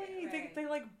 Right, right. They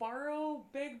like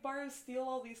steal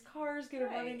all these cars, get them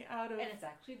Right. running out of. And it's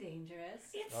actually dangerous.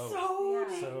 It's Oh,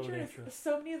 so yeah. So dangerous. dangerous.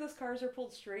 So many of those cars are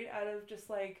pulled straight out of just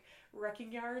like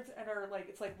wrecking yards and are like,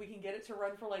 it's like we can get it to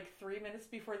run for like 3 minutes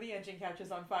before the engine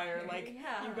catches on fire. Like,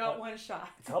 Yeah. you got one shot.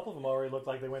 A couple of them already looked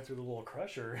like they went through the little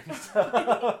crusher and stuff.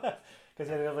 Because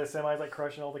they have the semis like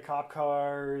crushing all the cop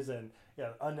cars and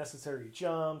unnecessary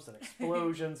jumps and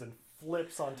explosions and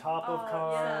flips on top of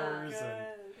cars. And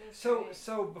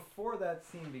So before that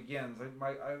scene begins,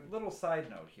 a little side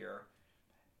note here.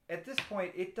 At this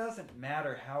point, it doesn't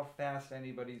matter how fast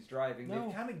anybody's driving. No.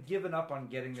 They've kind of given up on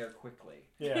getting there quickly.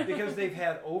 Yeah. Because they've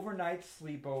had overnight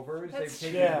sleepovers. That's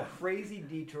They've taken true. crazy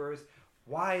detours.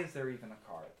 Why is there even a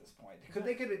car at this point?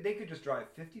 They could just drive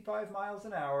 55 miles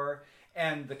an hour,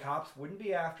 and the cops wouldn't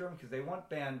be after them because they want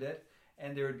Bandit,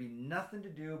 and there would be nothing to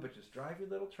do but just drive your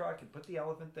little truck and put the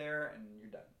elephant there, and you're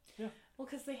done. Well,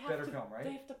 because they have Better to film, right?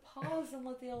 they have to pause and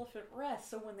let the elephant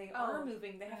rest. So when they are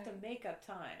moving, they have to make up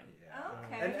time.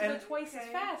 Okay. And- If they're twice as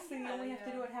fast, then you Yeah, only have to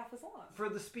yeah. do it half as long. For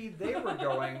the speed they were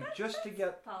going, just to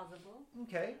get Plausible.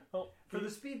 okay. Well, For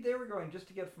the speed they were going, just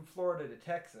to get from Florida to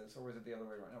Texas, or was it the other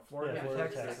way around? No, Florida to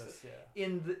Florida, Texas. yeah.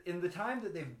 In the time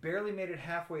that they've barely made it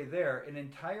halfway there, an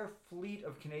entire fleet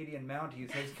of Canadian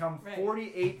Mounties has come Right.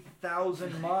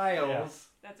 48,000 miles.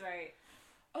 That's right.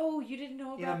 Oh, you didn't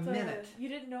know In about a minute. You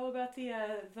didn't know about the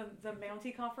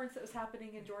Mountie conference that was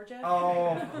happening in Georgia?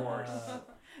 Oh, of course.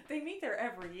 They meet there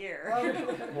every year.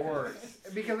 Of course.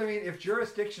 Because, I mean, if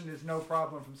jurisdiction is no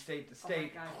problem from state to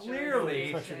state, God,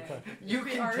 clearly jurisdiction. you The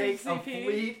can take a RCP.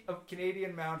 fleet of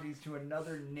Canadian Mounties to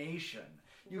another nation.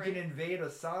 You can Right. invade a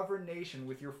sovereign nation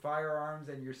with your firearms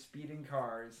and your speeding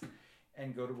cars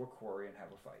and go to a quarry and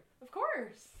have a fight. Of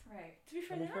course. Right. To be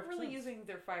fair, That they're makes not really perfect sense. using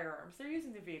their firearms. They're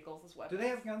using the vehicles as Do weapons. they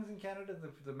have guns in Canada,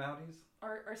 the Mounties?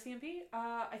 Our CMP?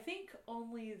 I think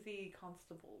only the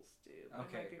constables do. I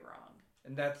Okay. might be wrong.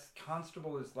 And that's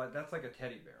constable is like that's like a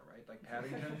teddy bear, right? Like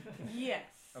Paddington. Yes.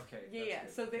 Okay, Yeah, that's yeah.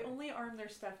 good. So they only arm their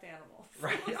stuffed animals.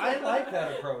 Right. I like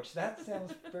that approach. That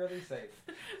sounds fairly safe.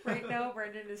 Right now,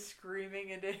 Brendan is screaming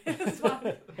into his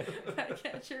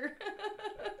catcher.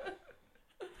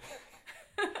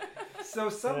 So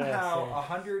somehow Yeah,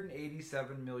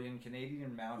 187 million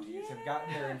Canadian Mounties have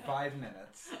gotten there in 5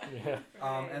 minutes, Yeah.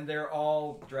 and they're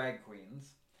all drag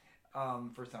queens,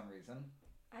 for some reason.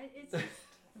 It's just,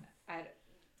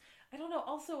 I don't know.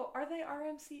 Also, are they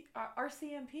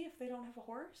RCMP if they don't have a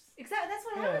horse? exactly. That's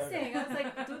what I Yeah, was saying. I was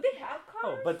like, do they have cars?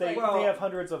 Oh, but they, Well- they have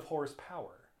hundreds of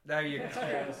horsepower. There you go. That's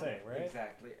fair to say, right?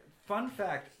 Exactly. Fun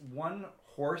fact: one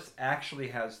horse actually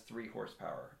has 3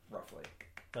 horsepower, roughly.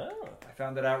 Oh, I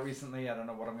found that out recently. I don't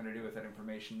know what I'm going to do with that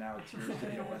information now. It's yours to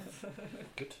deal with.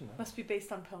 good to know. Must be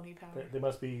based on pony power. There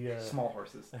must be Small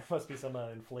horses. there must be some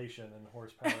inflation in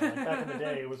horsepower. Like back in the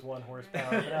day, it was 1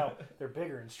 horsepower, but now they're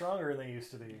bigger and stronger than they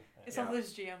used to be. It's Yeah. all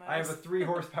those GMOs. I have a 3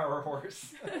 horsepower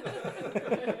horse.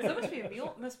 So must be a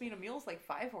mule. Must mean a mule's like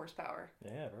 5 horsepower.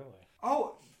 Yeah, really.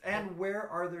 Oh, and where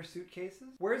are their suitcases?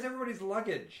 Where's everybody's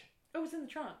luggage? Oh, it's in the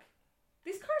trunk.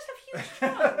 These cars have huge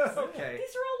trunks. Okay.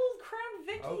 These are all old Crown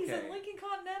Vickies Okay. and Lincoln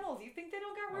Continentals. You think they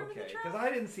don't got room in Okay, the because trunk? I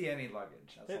didn't see any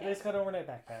luggage. That's They, all. they just got an overnight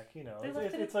backpack, you know. They It's, left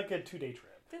it's, it it's like a 2-day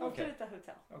trip. They left Okay. it at the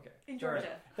hotel Okay. in fair Georgia.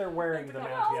 enough. They're wearing the They're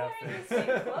Mountie all wearing the outfits.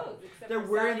 same clothes. Except They're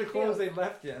for wearing Sally the clothes Fields. they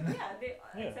left in. Yeah,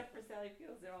 Yeah. except for Sally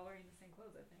Fields, they're all wearing the same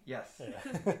clothes, I think. Yes.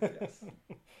 Yeah. Yes.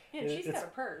 Yeah, And she's got a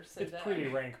purse. It's pretty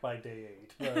rank by day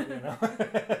 8, but you know.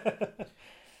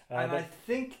 And I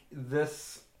think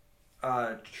this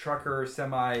trucker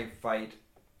semi fight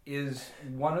is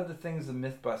one of the things the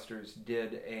Mythbusters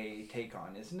did a take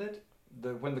on, isn't it?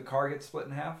 When the car gets split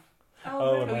in half.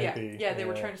 Oh, it might yeah, be. yeah. They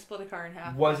were trying to split a car in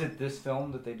half. Was it this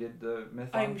film that they did the myth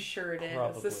on? I'm sure it is.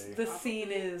 Probably. This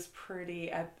scene is pretty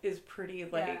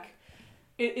like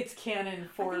it's canon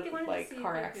for like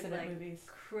car accident movies.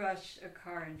 Crush a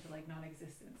car into like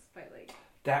non-existence by like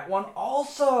that one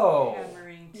also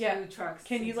hammering two trucks.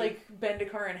 Can you like bend a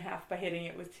car in half by hitting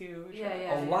it with two?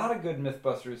 Yeah. A lot of good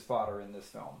Mythbusters fodder in this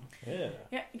film. Yeah.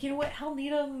 Yeah, you know what? Hell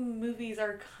Needham movies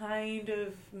are kind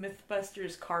of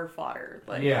Mythbusters car fodder.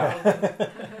 Like,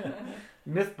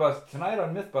 Tonight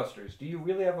on Mythbusters, do you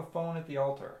really have a phone at the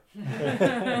altar? We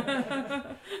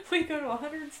go to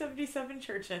 177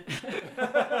 churches.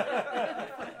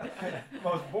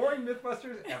 Most boring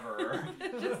Mythbusters ever.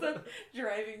 Just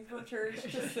driving from church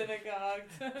to synagogue.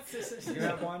 Do you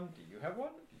have one? Do you have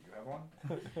one? Do you have one?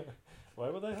 Why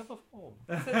would I have a phone?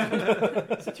 So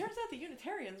it turns out the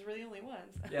Unitarians were the only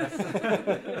ones. Yes.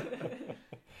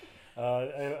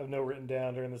 I have no written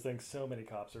down during this thing. So many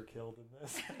cops are killed in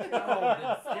this. So many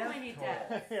deaths. So many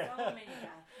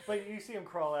deaths. Like you see them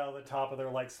crawl out of the top of their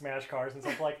like smash cars and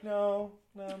stuff. Like no,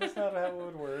 that's not how it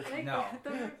would work. Like, no.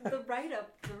 The write-up,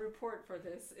 the report for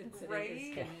this incident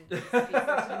is going to be such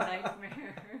a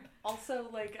nightmare. Also,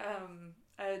 like,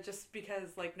 just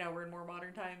because like now we're in more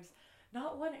modern times.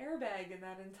 Not one airbag in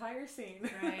that entire scene.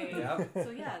 Right. Yep. So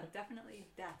yeah, definitely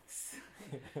deaths.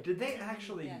 Did they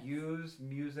actually use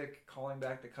music calling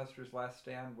back to Custer's Last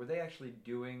Stand? Were they actually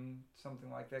doing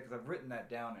something like that? Because I've written that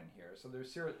down in here. So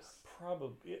there's serious...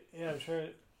 Probably. Yeah, I'm sure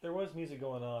there was music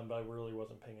going on, but I really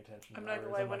wasn't paying attention. I'm not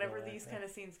going to lie. Whenever these kind of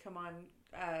scenes come on,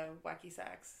 wacky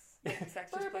sax. Wacky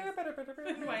sax just plays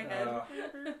in my head. Well,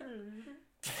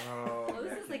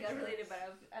 this is like unrelated,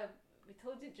 but we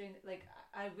told you during like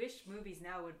I wish movies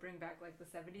now would bring back like the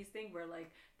 70s thing where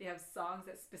like they have songs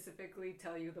that specifically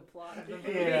tell you the plot of the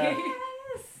movie. Yeah.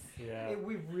 Yes. Yeah.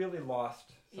 We've really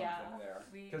lost something there.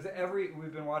 Because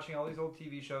we've been watching all these old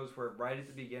TV shows where right at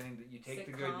the beginning that you take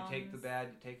the good, you take the bad,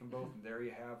 you take them both, and there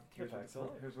you have here's what it's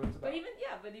about. But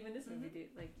even this movie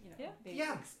did like they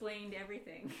explained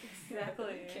everything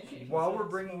exactly. While we're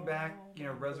bringing back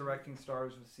resurrecting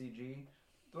stars with CG.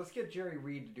 Let's get Jerry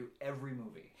Reed to do every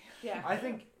movie. Yeah. I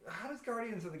think, how does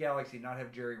Guardians of the Galaxy not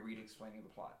have Jerry Reed explaining the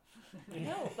plot?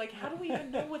 No, like how do we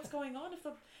even know what's going on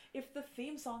if the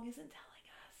theme song isn't telling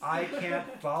us? I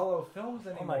can't follow films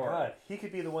anymore. Oh my god, he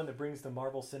could be the one that brings the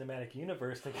Marvel Cinematic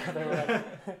Universe together.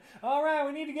 Like, all right,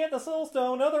 we need to get the Soul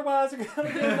Stone, otherwise we're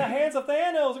going to get in the hands of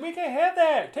Thanos, and we can't have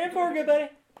that. 10-4, good buddy.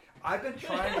 I've been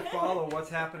trying to follow what's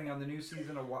happening on the new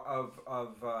season of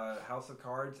House of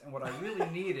Cards, and what I really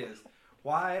need is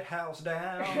White House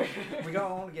down, we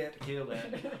gonna get killed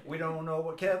and we don't know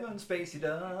what Kevin Spacey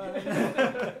done.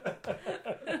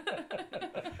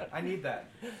 I need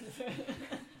that.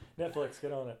 Netflix,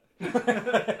 get on it.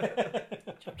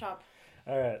 Chop chop.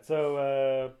 All right,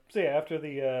 so yeah, after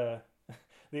the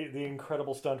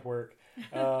incredible stunt work,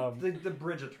 the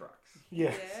bridge of trucks.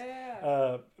 Yes.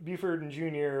 Yeah. Buford and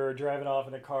Jr. are driving off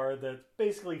in a car that's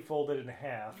basically folded in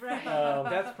half. Right.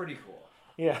 That's pretty cool.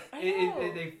 Yeah.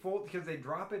 They fold because they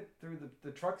drop it through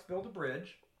the trucks build a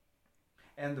bridge,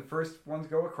 and the first ones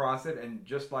go across it, and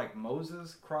just like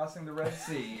Moses crossing the Red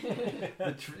Sea,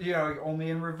 only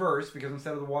in reverse because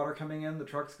instead of the water coming in, the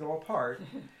trucks go apart,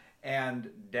 and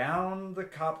down the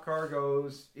cop car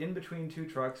goes in between two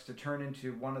trucks to turn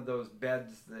into one of those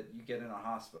beds that you get in a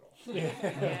hospital.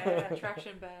 Yeah,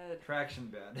 traction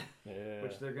bed. Yeah.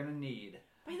 Which they're gonna need.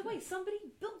 By the way, somebody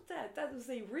built that. That was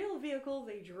a real vehicle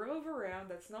they drove around.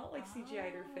 That's not like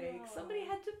CGI or fake. Somebody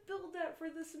had to build that for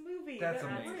this movie. That's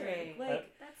That was amazing. great.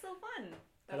 Like, That's so fun.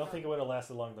 I don't think it would have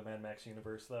lasted long in the Mad Max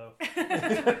universe, though.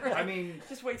 right. I mean,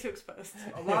 just way too exposed.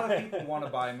 A lot of people want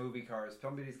to buy movie cars.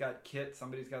 Somebody's got KITT,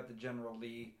 somebody's got the General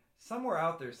Lee. Somewhere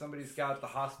out there, somebody's got the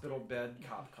hospital bed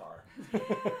cop car. Yeah,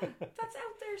 that's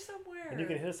out there somewhere. And you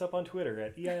can hit us up on Twitter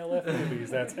at EILF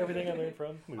Movies. That's everything I learned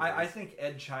from movies. I think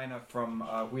Ed China from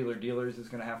Wheeler Dealers is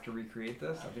going to have to recreate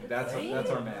this. I think that's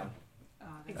our man. Oh,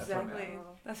 exactly.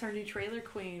 That's our new trailer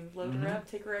queen. Load her up,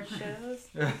 take her out shows.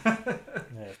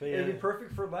 It'd be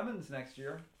perfect for Lemons next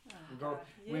year.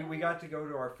 We got to go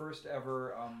to our first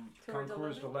ever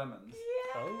Concours de Lemons.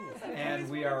 Yeah. Oh. And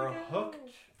we are hooked.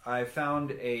 I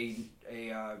found a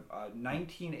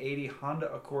 1980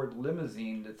 Honda Accord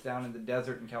limousine that's down in the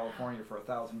desert in California for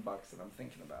 $1,000 that I'm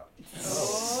thinking about.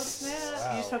 Oh snap!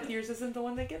 Wow. You just hope yours isn't the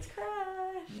one that gets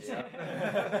crashed. Yeah.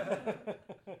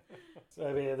 So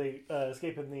I mean, they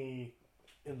escape in the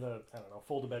in the, I don't know,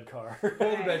 fold-a-bed car.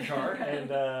 Fold-a-bed car. And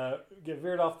get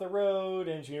veered off the road,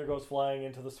 and Junior goes flying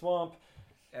into the swamp.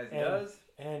 As he does.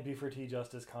 And Before T.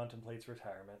 Justice contemplates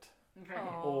retirement.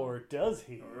 Right. Or does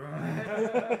he?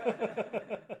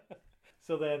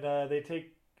 So then they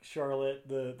take Charlotte.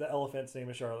 The elephant's name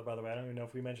is Charlotte, by the way. I don't even know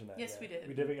if we mentioned that Yes, yet. we did.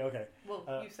 We did? Okay. Well,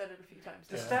 you said it a few times.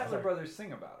 The too. Statler brothers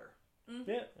sing about her.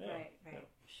 Yeah. Right. Yeah.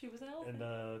 She was an elephant.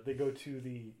 And they go to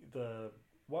the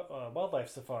wildlife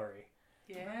safari.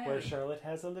 Yeah. Where Charlotte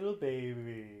has a little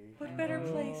baby. What better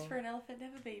place for an elephant to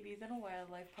have a baby than a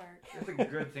wildlife park? It's a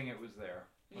good thing it was there.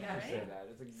 Yeah, I say that.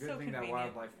 It's a good So thing that convenient.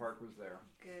 wildlife park was there.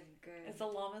 Good. It's a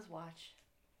llama's watch.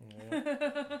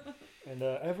 Yeah. And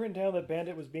I've written down that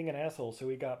Bandit was being an asshole, so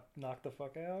he got knocked the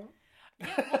fuck out. Yeah,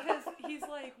 because he's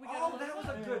like, we got That was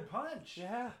a good punch.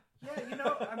 Yeah. Yeah,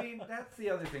 I mean, that's the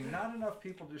other thing. Not enough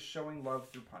people just showing love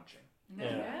through punching.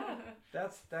 Yeah.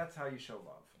 That's how you show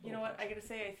love. You know what? I gotta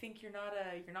say, I think you're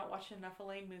not watching enough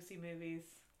Elaine Moosey movies.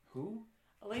 Who?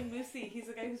 Elaine Moosey, he's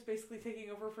the guy who's basically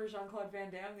taking over for Jean-Claude Van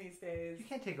Damme these days. You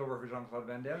can't take over for Jean-Claude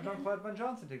Van Damme. Jean-Claude Van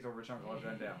Johnson takes over for Jean-Claude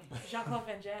Van Damme. Jean-Claude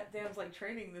Van Damme's like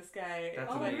training this guy.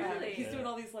 That's Like, amazing. really? He's doing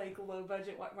all these like low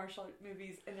budget martial art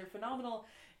movies, and they're phenomenal.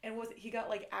 And he got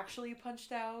like actually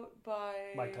punched out by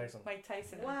Mike Tyson.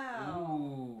 Wow.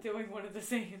 Ooh. doing one of the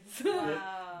scenes.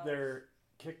 Wow. They're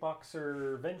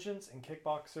Kickboxer Vengeance and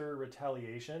Kickboxer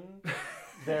Retaliation.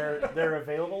 They're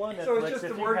available on Netflix. So it's just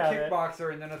if the you word have it.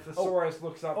 kickboxer, and then a thesaurus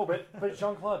looks up. Oh, but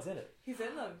Jean-Claude's in it. He's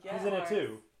in them. Yeah. He's in it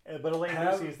too. But Elaine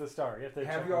Have- Moosey's the star. You have to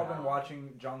Have check you all it out. been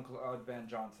watching Jean-Claude Van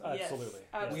Johnson? Yes, Absolutely.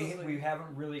 absolutely. We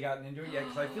haven't really gotten into it yet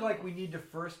because I feel like we need to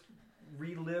first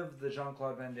relive the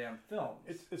Jean-Claude Van Damme films.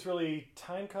 It's really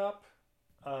Time Cop,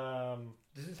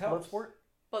 Does this help? Bloodsport.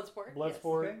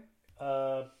 Bloodsport.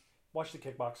 Okay. Watch the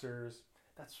Kickboxers.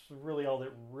 That's really all that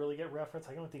really get referenced.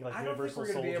 I don't think like I don't think Universal we're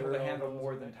going to be Soldier. able to handle all those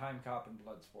more are than there. Time Cop and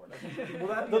Bloodsport. I think, will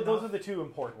that be Those enough? are the two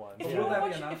important ones. If Will you want that to be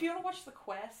watch, enough? if you want to watch The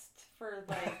Quest for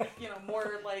like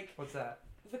more like What's that?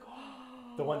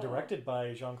 The one directed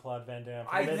by Jean-Claude Van Damme.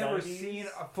 from I've the never 90s. seen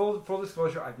full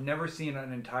disclosure. I've never seen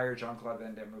an entire Jean-Claude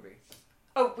Van Damme movie.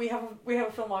 Oh, we have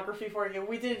a filmography for you.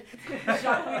 We did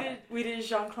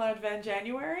Jean-Claude Van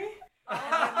January. And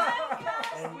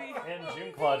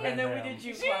Jean-Claude Van And then Damme. we did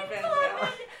Jean-Claude Van Damme.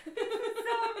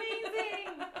 So amazing.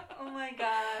 Oh my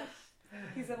gosh.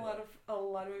 He's in a lot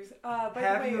of movies. By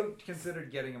Have the way, you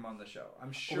considered getting him on the show?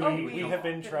 I'm sure We, you we will. have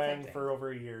been Been trying attempting. for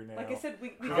over a year now. like I said,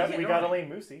 we we got Elaine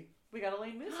Moosey. We got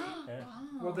Elaine Moosey. Yeah.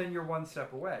 Well, then you're one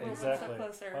step away. Well, Exactly.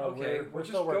 one step closer. Okay, we're well,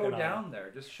 still just working go on down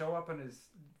there. Just show up, and his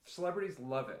celebrities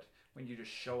love it when you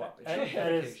just show up. It At, shows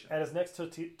at his, dedication. at his next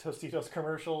Tostitos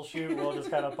commercial shoot, we'll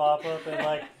just kind of pop up and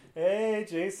like, hey,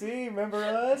 JC, remember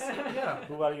us? Yeah.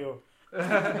 Who are you?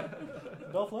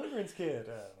 Dolph Lundgren's kid. I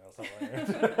don't know, something like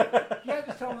that. Yeah,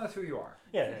 just tell them that's who you are.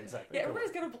 Yeah, exactly. Yeah,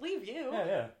 everybody's gonna believe you.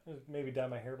 Yeah. Maybe dye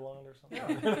my hair blonde or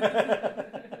something. That's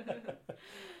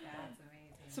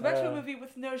amazing. So back to a movie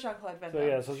with no Jean-Claude Van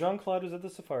Damme. So Jean-Claude was at the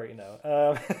safari now.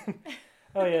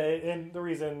 Oh yeah, and the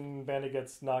reason Bandit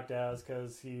gets knocked out is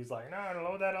because he's like, no,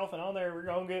 load that elephant on there, we're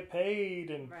gonna get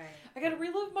paid, and Right. I gotta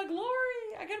relive my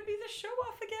glory. I gotta be the show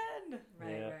off again.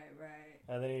 Right.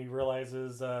 and then he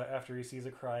realizes after he sees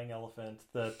a crying elephant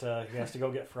that he has to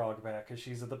go get Frog back because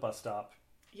she's at the bus stop.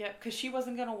 Yeah, because she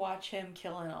wasn't gonna watch him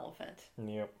kill an elephant.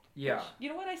 Yep. Yeah. You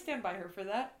know what? I stand by her for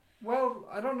that. Well,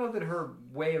 I don't know that her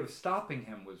way of stopping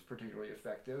him was particularly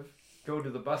effective. Go to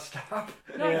the bus stop.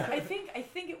 No, Yeah. I think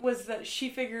it was that she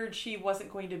figured she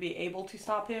wasn't going to be able to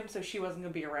stop him, so she wasn't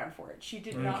going to be around for it. She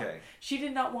did not. Okay. She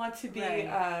did not want to be.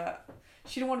 Right.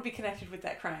 She didn't want to be connected with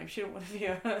that crime. She didn't want to be.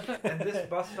 And this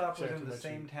bus stop was Sure, in the that's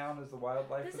same you. town as the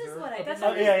wildlife This preserve. is what I That's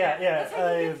didn't how yeah. That's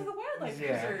how you get to the wildlife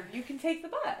yeah. preserve. You can take the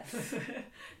bus.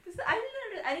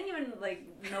 I didn't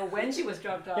even know when she was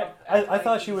dropped off. Yeah, I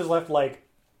thought she was left like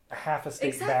half a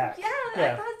state back. Yeah,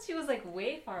 Yeah. I thought she was like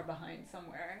way far behind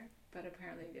somewhere, but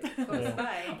apparently it was close Yeah.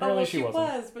 by. Oh, Apparently well, she she wasn't.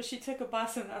 was, but she took a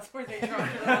bus, and that's where they dropped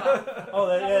her off. Oh,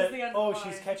 That was the she's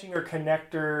underline. catching her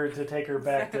connector to take her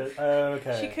back to.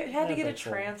 Okay. She had to That get a makes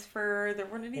sense. transfer. There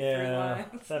weren't any through Yeah,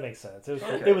 lines. that makes sense. It was,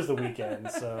 Okay. it was the weekend,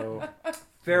 so.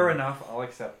 Fair enough. I'll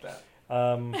accept that.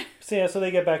 So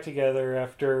they get back together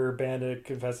after Bandit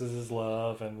confesses his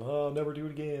love and never do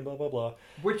it again, blah blah blah.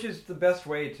 Which is the best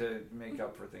way to make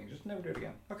up for things. Just never do it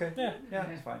again. Okay. Yeah, Yeah,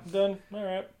 it's fine. done. All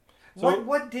right. So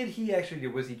What did he actually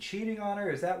do? Was he cheating on her?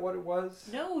 Is that what it was?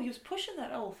 No, he was pushing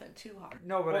that elephant too hard.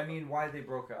 No, but I Well- mean, why they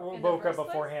broke up? we In the broke up first place?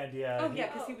 beforehand. Yeah. Oh yeah,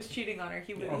 because he was cheating on her.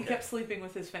 He Okay. kept sleeping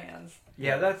with his fans.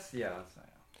 Yeah, that's.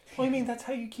 Well, I mean, that's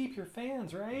how you keep your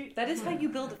fans, right? That is how you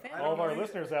build a fan. All of our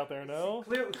listeners out there know.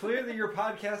 Clearly, your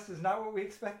podcast is not what we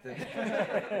expected.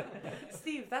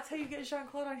 Steve, that's how you get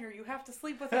Jean-Claude on here. You have to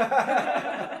sleep with him. If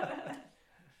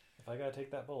I gotta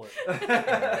take that bullet.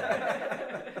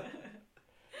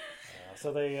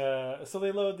 So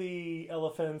they load the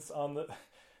elephants on the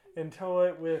and tow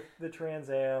it with the Trans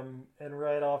Am and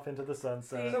ride off into the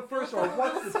sunset. So first of all,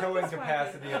 what's the towing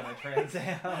capacity on the Trans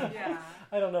Am? Yeah.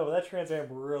 I don't know, but that Trans Am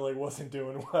really wasn't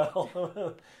doing well.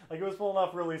 Like, it was pulling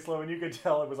off really slow, and you could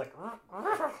tell it was like...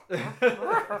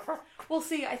 Well,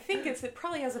 see, I think it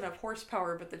probably has enough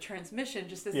horsepower, but the transmission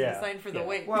just isn't designed for the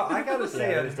weight. Well, I gotta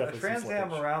say, Yeah, a there's Trans Am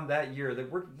slippage. around that year, that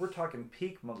we're talking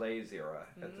peak malaise era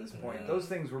at this point. Those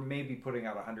things were maybe putting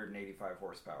out 185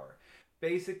 horsepower.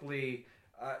 Basically,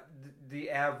 the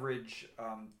average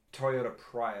Toyota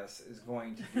Prius is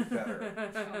going to do better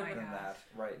than that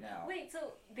right now. Wait,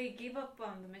 so they gave up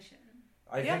on the mission?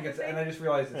 I think it's, and I just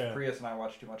realized it's Yeah. Prius, and I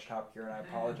watched too much Top Gear, and I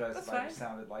apologize That's if I fine. just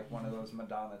sounded like one of those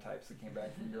Madonna types that came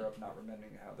back from Europe not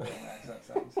remembering how their own accent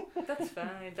sounds. That's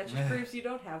fine. That just proves you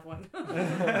don't have one.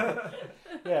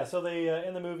 Yeah, so they,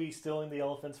 in the movie, stealing the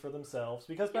elephants for themselves.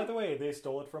 Because, by the way, they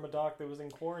stole it from a doc that was in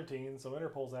quarantine, so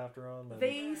Interpol's after them. And...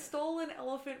 They stole an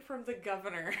elephant from the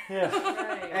governor. Yeah.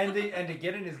 Right. And to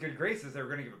get in his good graces, they were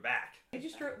going to give it back. They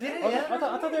just drove. I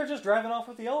thought they were just driving off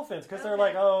with the elephants, because they're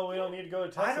like, oh, we don't need to go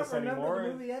to I Texas don't remember anymore.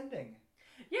 the movie ending.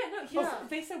 Yeah, no,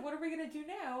 they said, what are we going to do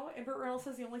now? And Burt Reynolds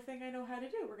says, the only thing I know how to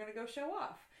do. We're going to go show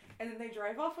off. And then they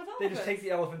drive off with They elephants. just take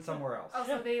the elephant somewhere else. Oh,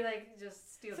 so they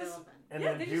just steal the Just- elephant. And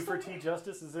Yeah, then they just Buford stole T. it.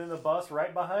 Justice is in the bus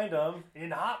right behind them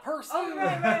in hot pursuit. Oh,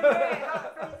 right. Right.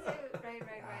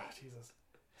 Ah, Jesus.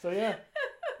 So, yeah.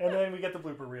 And then we get the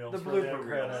blooper reels. The for blooper end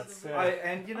reels. credits.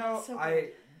 Yeah. So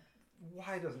good.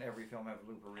 Why doesn't every film have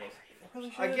blooper reels?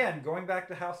 Really should. Again, going back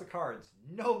to House of Cards,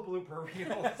 no blooper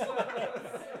reels.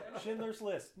 Schindler's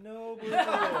List. No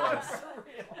blooper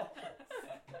reels.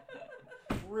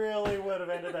 Really would have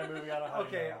ended that movie on a high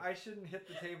Okay, note. I shouldn't hit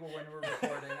the table when we're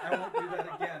recording. I won't do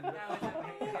that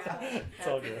again. It's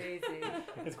all good. Crazy.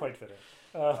 It's quite fitting.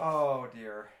 Oh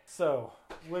dear. So,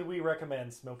 would we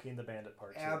recommend Smoking the Bandit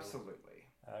Part 2? Absolutely.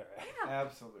 All right.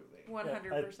 Absolutely.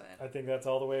 100%. I think that's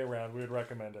all the way around. We would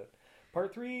recommend it.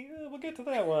 Part 3, we'll get to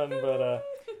that one, but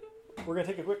we're going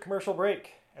to take a quick commercial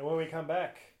break. And when we come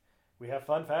back, we have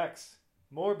fun facts,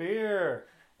 more beer,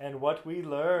 and what we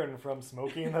learn from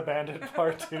Smoking the Bandit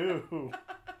Part 2.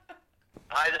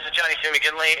 Hi, this is Johnny C.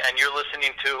 McGinley, and you're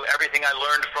listening to Everything I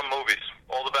Learned from Movies.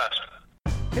 All the best.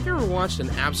 Have you ever watched an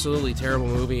absolutely terrible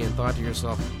movie and thought to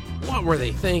yourself, what were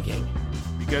they thinking?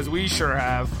 Because we sure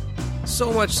have.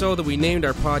 So much so that we named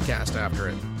our podcast after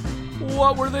it.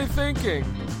 What were they thinking?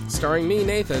 Starring me,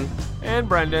 Nathan. And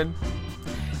Brendan.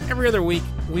 Every other week,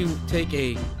 we take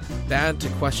a bad to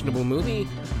questionable movie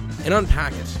and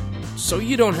unpack it, so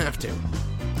you don't have to.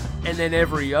 And then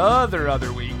every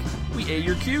other week, we A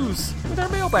your cues with our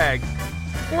mailbag.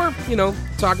 Or,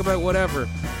 talk about whatever.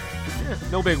 Yeah,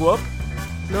 no big whoop.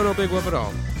 No big whoop at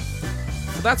all.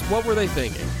 So that's What Were They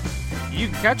Thinking? You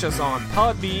can catch us on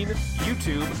Podbean,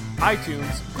 YouTube,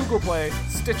 iTunes, Google Play,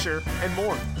 Stitcher, and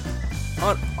more.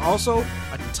 On also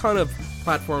a ton of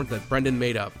platforms that Brendan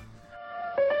made up.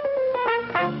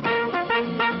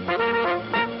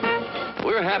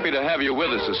 We're happy to have you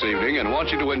with us this evening and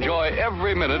want you to enjoy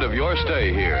every minute of your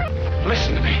stay here.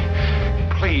 Listen to me.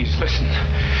 Please listen.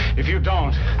 If you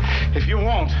don't, if you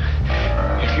won't,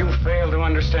 if you fail to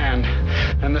understand,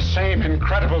 then the same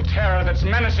incredible terror that's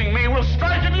menacing me will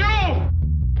strike at you!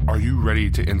 Are you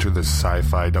ready to enter the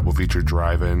Sci-Fi Double Feature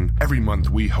Drive-In? Every month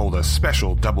we hold a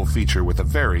special double feature with a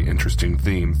very interesting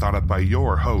theme thought up by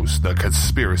your host, the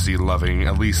conspiracy-loving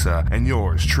Elisa, and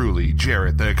yours truly,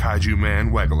 Jarrett the Kaiju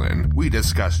Man Wegelin. We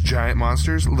discuss giant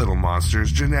monsters, little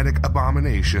monsters, genetic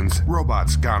abominations,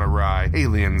 robots gone awry,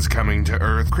 aliens coming to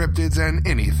Earth, cryptids, and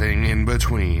anything in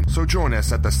between. So join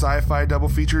us at the Sci-Fi Double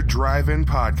Feature Drive-In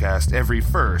podcast every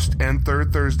first and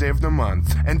third Thursday of the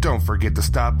month. And don't forget to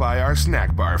stop by our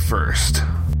snack bar first.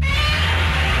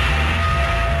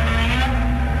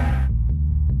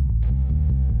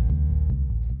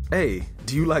 Hey,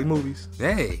 do you like movies?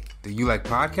 Hey, do you like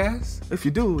podcasts? If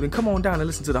you do, then come on down and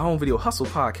listen to the Home Video Hustle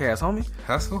podcast, homie.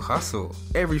 Hustle.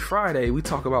 Every Friday, we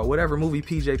talk about whatever movie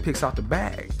PJ picks out the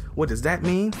bag. What does that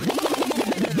mean?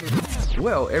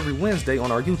 Well, every Wednesday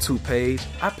on our YouTube page,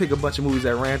 I pick a bunch of movies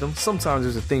at random. Sometimes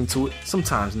there's a theme to it,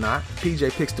 sometimes not. PJ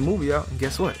picks the movie out, and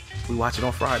guess what? We watch it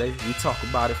on Friday. We talk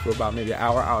about it for about maybe an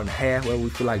hour and a half, whatever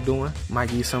we feel like doing. Might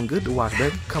give you something good to watch,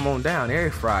 baby. Come on down every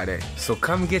Friday. So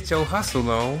come get your hustle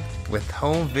on with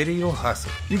Home Video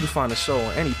Hustle. You can find the show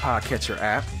on any podcatcher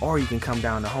app, or you can come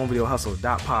down to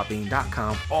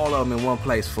homevideohustle.podbean.com. All of them in one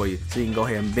place for you, so you can go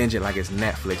ahead and binge it like it's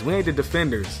Netflix. We ain't the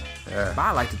Defenders, but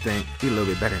I like to think we a little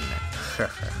bit better than that.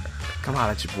 Come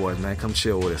holler at your boys, man. Come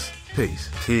chill with us.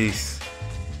 Peace. Peace.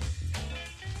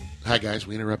 Hi, guys.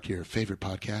 We interrupt your favorite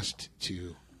podcast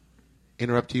to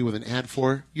interrupt you with an ad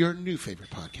for your new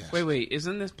favorite podcast. Wait.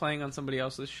 Isn't this playing on somebody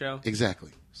else's show? Exactly.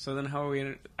 So then how are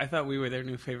we... I thought we were their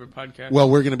new favorite podcast. Well,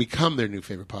 we're going to become their new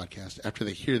favorite podcast after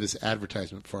they hear this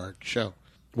advertisement for our show.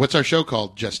 What's our show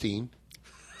called, Justine?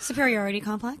 Superiority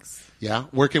Complex. Yeah.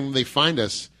 Where can they find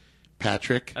us,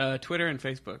 Patrick? Twitter and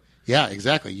Facebook. Yeah,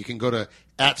 exactly. You can go to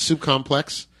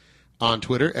 @SoupComplex on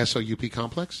Twitter, SOUP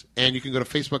Complex, and you can go to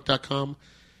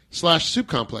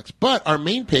Facebook.com/SoupComplex. But our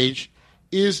main page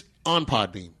is on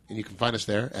Podbean, and you can find us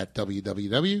there at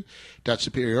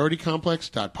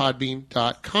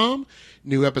www.superioritycomplex.podbean.com.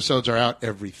 New episodes are out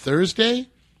every Thursday.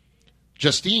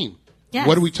 Justine, yes.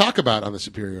 What do we talk about on the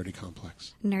Superiority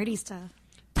Complex? Nerdy stuff.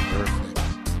 Perfect.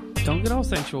 Don't get all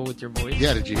sensual with your voice.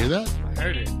 Yeah, did you hear that? I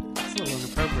heard it. It's a little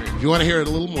inappropriate. If you want to hear a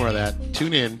little more of that,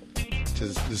 tune in to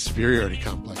the Superiority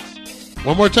Complex.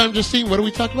 One more time, Justine, what do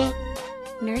we talk about?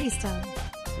 Nerdy stuff.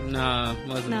 Nah,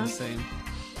 wasn't the same.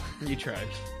 You tried.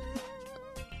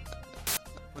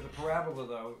 With a parabola,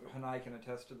 though, Hanai can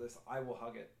attest to this. I will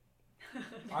hug it.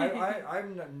 I do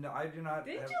not.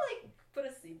 Didn't you put a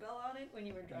seatbelt on it when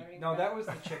you were driving? No, that was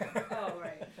the chicken. Oh,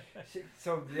 right.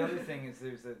 So the other thing is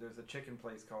there's a chicken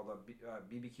place called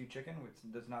BBQ Chicken, which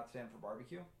does not stand for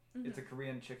barbecue. Mm-hmm. It's a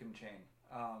Korean chicken chain,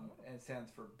 and it stands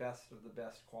for best of the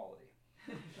best quality.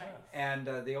 Nice. And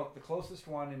the closest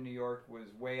one in New York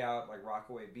was way out, like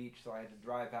Rockaway Beach, so I had to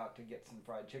drive out to get some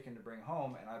fried chicken to bring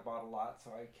home, and I bought a lot,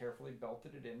 so I carefully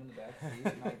belted it in the back seat.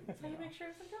 And That's how you make sure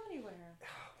it doesn't go anywhere.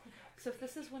 So if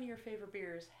this is one of your favorite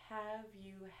beers, have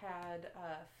you had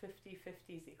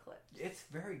 50/50's Eclipse? It's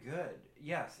very good.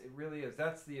 Yes, it really is.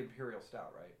 That's the Imperial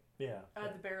Stout, right? Yeah.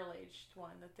 The barrel-aged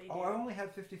one that they do. Oh, I only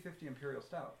had 50/50 Imperial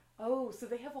Stout. Oh, so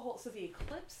they have a whole... So the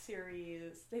Eclipse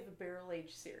series, they have a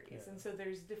barrel-aged series. And so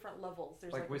there's different levels.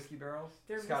 There's like whiskey barrels?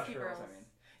 They're Scotch whiskey barrels, barrels. I mean.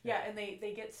 Yeah, and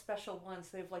they get special ones.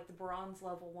 They have like the bronze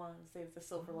level ones. They have the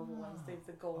silver level ones. They have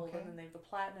the gold, and then they have the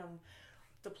platinum.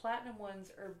 The platinum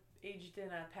ones are aged in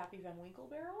a Pappy Van Winkle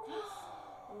barrel.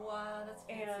 Wow, that's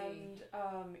fancy.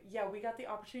 And yeah, we got the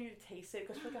opportunity to taste it. It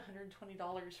goes for like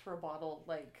 $120 for a bottle.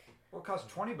 Like, well, it costs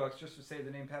 $20 just to say the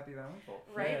name Pappy Van Winkle.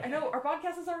 Right? Yeah. I know our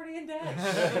podcast is already in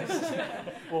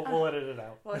debt. We'll edit it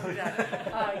out. We'll edit it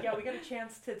out. Yeah, we got a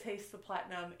chance to taste the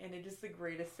platinum, and it is the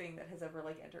greatest thing that has ever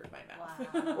entered my mouth.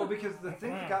 Wow. Well, because the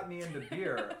thing that got me into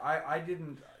beer, I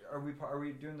didn't. Are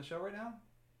we doing the show right now?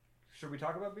 Should we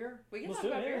talk about beer? We can talk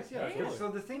about beer. Yeah. So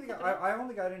the thing that I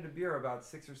only got into beer about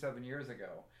 6 or 7 years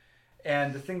ago,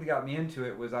 and the thing that got me into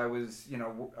it was I was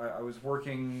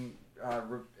working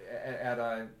at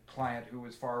a client who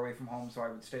was far away from home, so I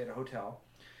would stay at a hotel,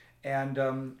 and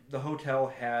the hotel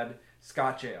had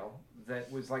Scotch ale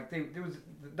that was like there was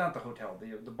not the hotel,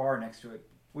 the bar next to it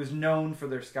was known for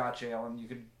their Scotch ale, and you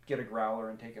could get a growler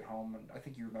and take it home, and I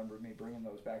think you remember me bringing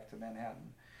those back to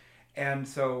Manhattan. And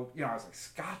so, I was like,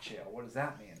 Scotch ale, what does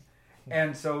that mean?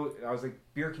 And so I was like,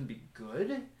 beer can be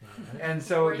good. And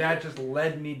so that just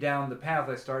led me down the path.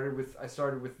 I started with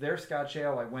their Scotch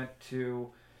ale. I went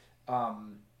to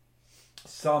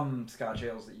some Scotch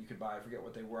ales that you could buy. I forget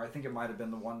what they were. I think it might have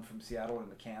been the one from Seattle in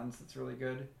the cans that's really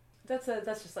good. That's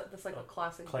like a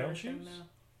classic Clown Shoes?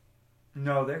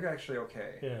 No, they're actually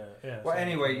okay. Yeah. Well,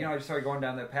 anyway, I just started going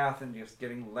down that path and just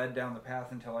getting led down the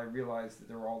path until I realized that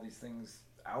there were all these things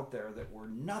out there that were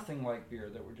nothing like beer,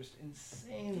 that were just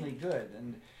insanely good.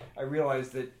 And I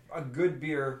realized that a good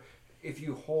beer, if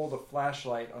you hold a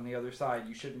flashlight on the other side,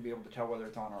 you shouldn't be able to tell whether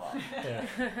it's on or off. Yeah.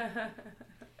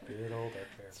 Good old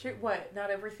It's true. What?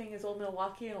 Not everything is Old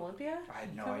Milwaukee and Olympia? I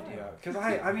had no idea. Because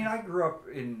I grew up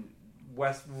in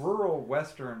rural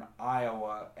western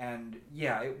Iowa, and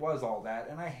yeah, it was all that,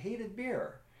 and I hated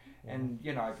beer. And,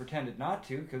 I pretended not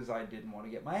to because I didn't want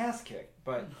to get my ass kicked.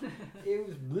 But it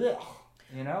was blech,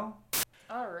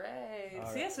 All right.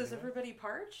 So, yes, is everybody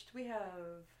parched? We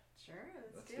have... Sure,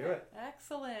 let's do it.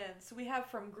 Excellent. So we have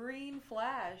from Green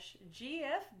Flash,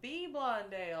 GFB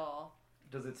Blonde Ale.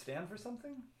 Does it stand for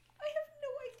something? I have no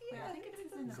idea. Yeah, I think it is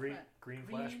in the front. Green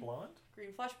Flash Blonde?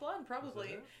 Green Flash Blonde, probably.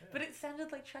 Is it? Yeah. But it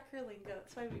sounded like trucker lingo.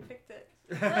 That's why we picked it.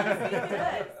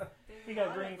 You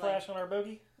got Green Flash on our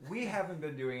bogey? We haven't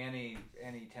been doing any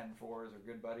 10-4s or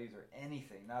Good Buddies or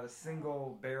anything. Not a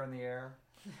single bear in the air.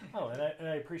 Oh, and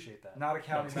I appreciate that. Not a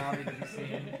county mountie to be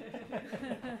seen.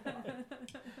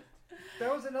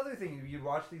 That was another thing. You'd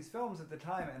watch these films at the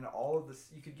time, and all of this,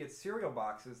 you could get cereal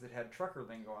boxes that had trucker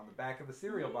lingo on the back of the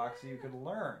cereal box, so you could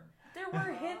learn. There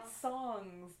were hit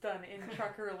songs done in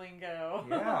trucker lingo.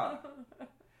 Yeah.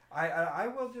 I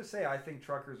will just say, I think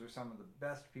truckers are some of the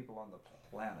best people on the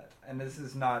planet. And this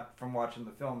is not from watching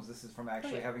the films. This is from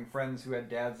actually having friends who had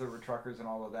dads that were truckers and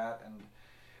all of that. And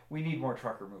we need more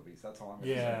trucker movies. That's all I'm going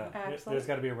to say. Yeah, Absolutely. there's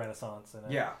got to be a renaissance in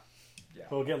it. Yeah.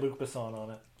 We'll get Luc Besson on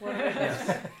it.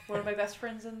 One of my best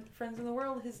friends in the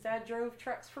world, his dad drove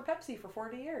trucks for Pepsi for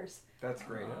 40 years. That's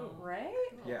great. Right?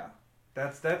 Yeah.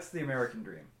 That's the American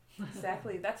dream.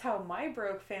 Exactly. That's how my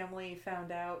broke family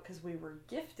found out, because we were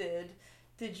gifted.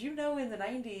 Did you know in the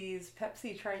 90s,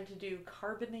 Pepsi tried to do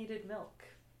carbonated milk?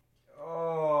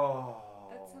 Oh.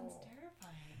 That sounds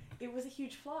terrifying. It was a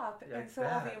huge flop, Yeah, and so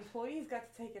all the that. employees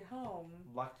got to take it home.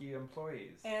 Lucky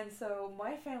employees. And so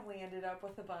my family ended up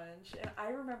with a bunch, and I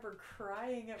remember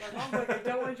crying at my mom, like, I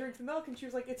don't want to drink the milk, and she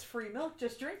was like, it's free milk,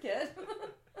 just drink it.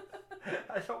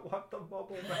 I don't want the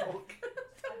bubble milk.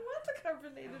 I don't want the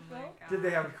carbonated milk. Did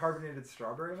they have carbonated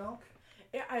strawberry milk?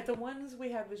 Yeah, the ones we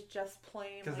had was just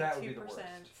plain, 'Cause like that would be 2%. the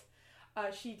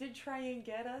worst. She did try and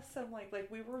get us some, like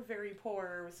we were very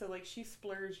poor, so like she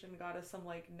splurged and got us some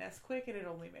like Nesquik, and it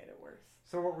only made it worse.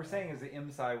 So what we're saying is the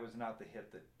IMSI was not the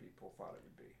hit that people thought it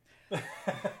would be.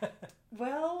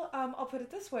 Well, I'll put it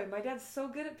this way: my dad's so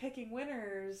good at picking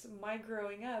winners. My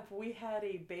growing up, we had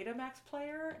a Betamax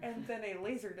player and then a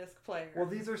Laserdisc player. Well,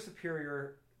 these are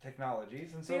superior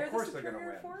technologies, and so They're of course the they're going to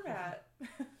superior win. format.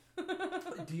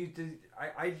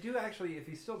 I do actually, if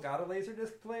he's still got a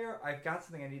Laserdisc player, I've got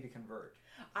something I need to convert.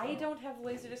 I don't have a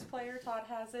Laserdisc player. Todd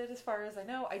has it, as far as I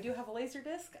know. I do have a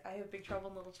Laserdisc. I have Big Trouble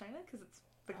in Little China because it's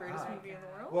the greatest movie in the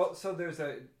world. Well, so there's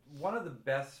one of the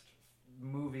best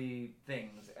movie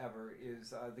things ever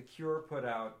is The Cure put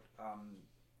out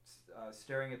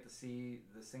Staring at the Sea,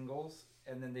 the singles,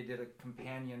 and then they did a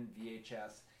companion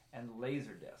VHS and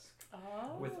Laserdisc.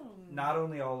 With not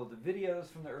only all of the videos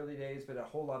from the early days, but a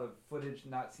whole lot of footage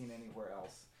not seen anywhere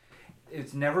else.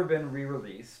 It's never been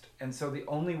re-released, and so the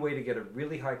only way to get a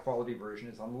really high quality version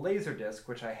is on Laserdisc,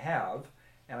 which I have,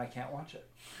 and I can't watch it.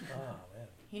 Oh man!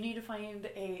 You need to find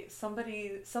some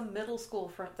middle school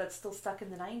front that's still stuck in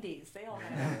the 90s. They all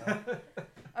have it.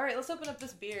 All right, let's open up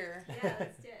this beer. Yeah,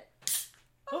 let's do it.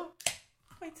 Oh,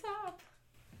 my top.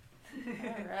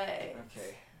 All right.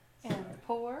 Okay. And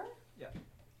pour. Yeah.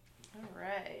 All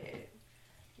right.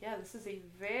 Yeah, this is a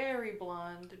very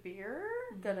blonde beer.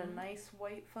 Got a nice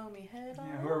white foamy head on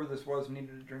Yeah, it. whoever this was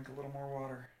needed to drink a little more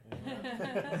water.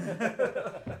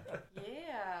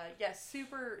 Yeah,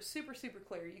 super, super, super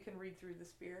clear. You can read through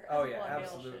this beer. Oh, as yeah, blonde ale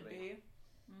absolutely. should be.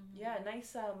 Yeah,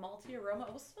 nice malty aroma.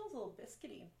 It also smells a little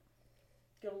biscuity.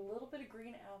 Got a little bit of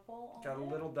green apple on Got a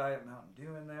it. little Diet Mountain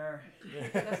Dew in there.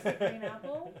 That's the green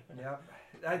apple? Yep.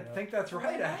 I think that's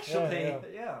right, actually.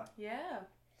 Yeah.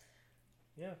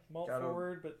 Yeah, malt Got a-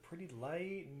 forward, but pretty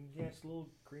light, and yeah, it's a little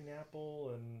green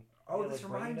apple and. Oh, yeah, this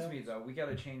like reminds rainbow. me, though. We got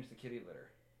to change the kitty litter.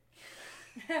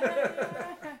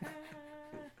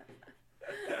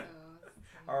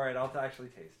 All right, I'll actually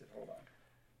taste it. Hold on.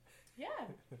 Yeah,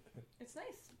 it's nice.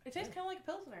 It tastes kind of like a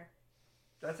Pilsner.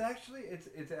 That's actually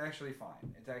it's actually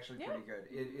fine. It's actually Yeah. pretty good.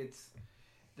 It's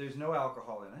there's no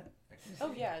alcohol in it.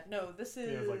 Oh yeah, no, this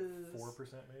is Yeah, it's like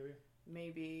 4% maybe.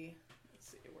 maybe. Let's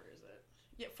see, where is it?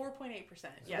 Yeah, 4.8%. So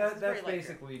Yeah, that, this is very that's light beer.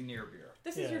 basically near beer.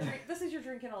 This is your drink. This is your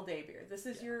drinking all day beer. This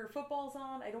is your football's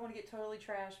on. I don't want to get totally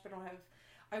trashed, but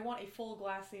I want a full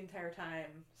glass the entire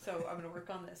time. So I'm going to work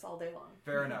on this all day long.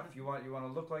 Fair enough. You want to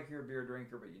look like you're a beer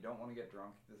drinker, but you don't want to get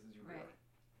drunk. This is your beer.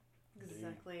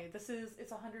 Exactly.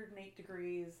 It's 108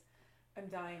 degrees. I'm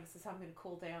dying. This is how I'm going to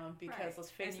cool down because Right. let's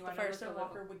face And it, you the wanna look Firestone a little-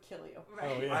 Walker would kill you. Right.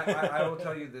 Oh, yeah. I will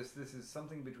tell you this. This is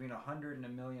something between 100 and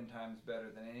 1,000,000 times better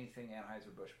than anything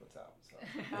Anheuser-Busch puts out. So.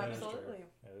 Absolutely.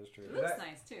 That is true. It looks That-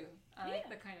 nice too. I like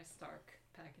the kind of stark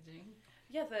packaging.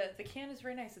 Yeah, the can is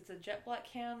very nice. It's a jet black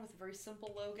can with a very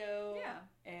simple logo. Yeah.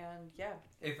 And yeah.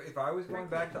 If I was going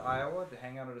back to Iowa to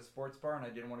hang out at a sports bar and I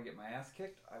didn't want to get my ass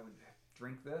kicked, I would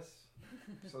drink this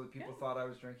so that people thought I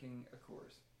was drinking a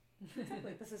Coors.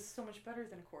 Exactly. This is so much better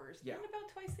than Coors. Yeah. And about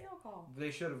twice the alcohol.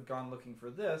 They should have gone looking for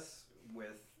this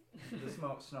with the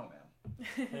snowman.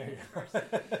 There you go.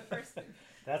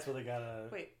 That's what they gotta.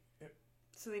 Wait.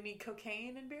 So they need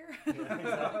cocaine and beer?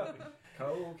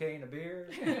 Cocaine and beer.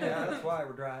 Yeah, that's why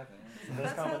we're driving. It's the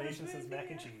best combination since mac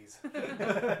and cheese.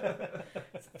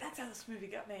 That's how this movie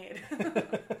got made.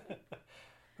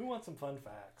 Who wants some fun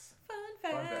facts?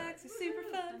 Fun facts. Super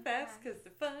fun facts because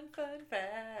they're fun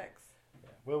facts.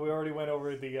 Well, we already went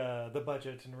over the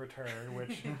budget and return,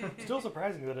 which still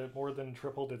surprising that it more than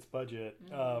tripled its budget.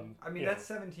 I mean, that's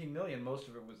 $17 million. Most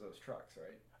of it was those trucks,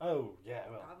 right? Oh yeah,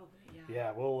 well, probably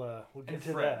yeah. We'll get And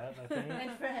to Fred. that. I think.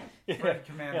 And Fred. Yeah. Fred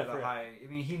commanded Fred. a high.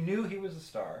 I mean, he knew he was a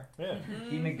star. Yeah.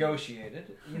 He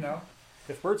negotiated. You know.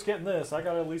 If Bert's getting this, I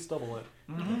got to at least double it.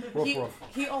 Woof, woof.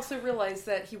 He also realized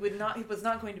that he was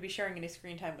not going to be sharing any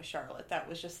screen time with Charlotte. That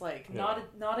was just like not a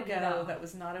go. No. That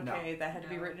was not okay. No. That had to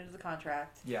be written into the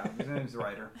contract. Yeah, his name's the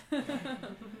writer.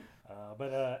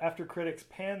 But after critics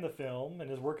panned the film and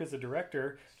his work as a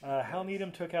director, Hal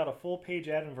Needham took out a full-page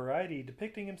ad in Variety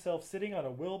depicting himself sitting on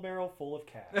a wheelbarrow full of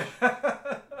cash.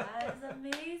 That is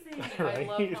amazing. I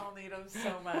love Hal Needham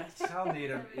so much. Hal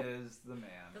Needham is the man.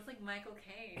 That's like Michael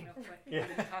Caine of what Yeah.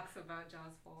 he talks about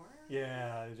Jaws 4.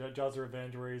 Yeah, Jaws of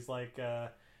Revenge, where he's like,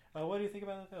 what do you think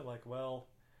about the film? Like, well,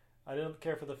 I didn't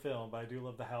care for the film, but I do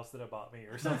love the house that it bought me,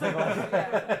 or something like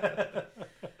that.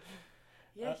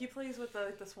 Yeah, he plays with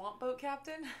the swamp boat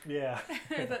captain. Yeah.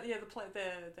 the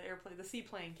airplane, the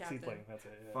seaplane captain. Seaplane, that's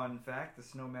it. Yeah. Fun fact: the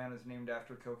snowman is named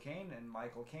after cocaine, and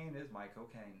Michael Caine is my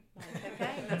cocaine. Mike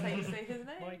Cocaine, that's how you say his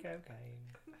name. Mike Cocaine.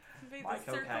 May My the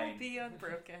circle cocaine. be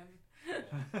unbroken.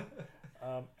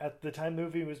 At the time the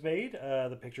movie was made,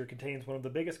 the picture contains one of the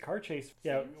biggest car chases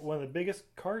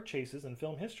in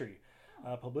film history.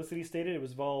 Publicity stated it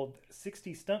was involved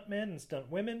 60 stuntmen and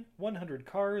stuntwomen, 100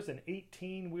 cars, and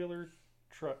 18-wheeler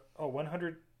truck. Oh,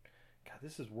 100. God,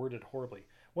 this is worded horribly.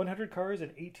 100 cars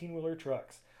and 18-wheeler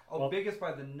trucks. Oh, biggest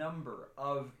by the number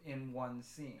of in one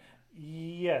scene.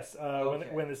 Yes. Okay.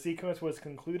 When the sequence was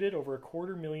concluded, over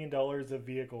 $250,000 of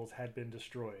vehicles had been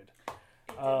destroyed.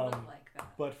 It did look like that.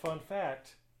 But fun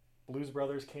fact, Blues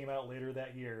Brothers came out later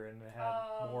that year and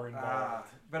had more involved.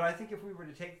 But I think if we were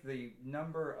to take the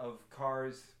number of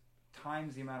cars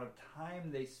times the amount of time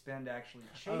they spend actually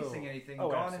chasing anything,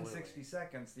 Gone absolutely. in 60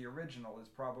 Seconds, the original is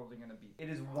probably going to be... It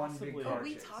is one big Possibly. car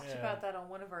We chase. talked about that on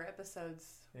one of our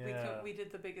episodes. Yeah. We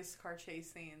did the biggest car chase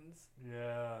scenes.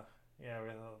 Yeah. Yeah,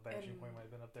 the Vanishing Point might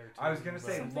have been up there too. I was going to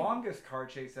say, but- longest car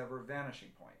chase ever,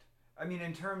 Vanishing Point. I mean,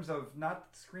 in terms of not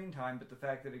screen time, but the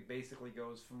fact that it basically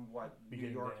goes from, New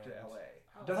York to LA.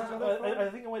 Does it go that far? I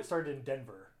think it started in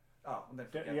Denver. Oh, then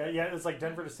Yeah, it was like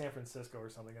Denver to San Francisco or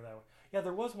something in that way. Yeah,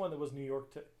 there was one that was New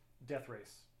York to Death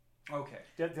Race. Okay.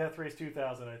 Death Race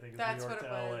 2000, I think, is That's New York what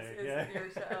to it LA. was, is Yeah. New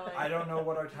York to LA. I don't know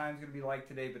what our time's going to be like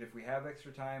today, but if we have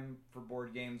extra time for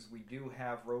board games, we do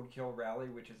have Roadkill Rally,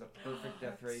 which is a perfect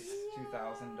Death Race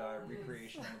 2000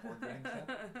 recreation of the board game set.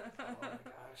 Oh my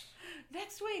gosh.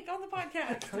 Next week on the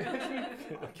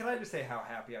podcast. Can I just say how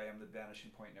happy I am that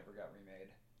Vanishing Point never got remade?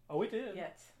 Oh, we did.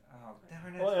 Yet. Oh,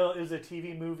 darn it. Well, it was a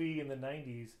TV movie in the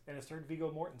 90s, and it starred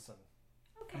Viggo Mortensen.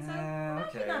 Okay, so that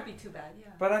okay. would not be too bad, yeah.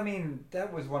 But I mean,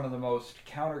 that was one of the most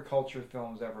counterculture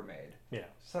films ever made. Yeah.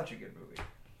 Such a good movie.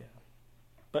 Yeah.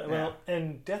 But, well,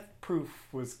 and Death Proof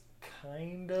was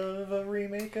kind of a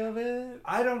remake of it.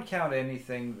 I don't count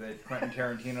anything that Quentin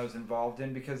Tarantino's involved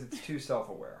in because it's too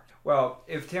self-aware. Well,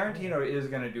 if Tarantino is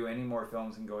going to do any more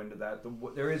films and go into that,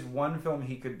 there is one film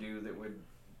he could do that would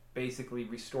basically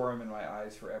restore him in my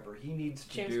eyes forever. He needs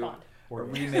to James do Bond. a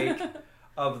remake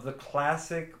of the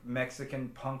classic Mexican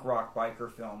punk rock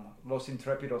biker film, Los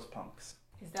Intrépidos Punks.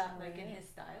 Is that like in his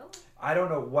style? I don't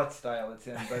know what style it's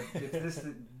in, but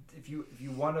if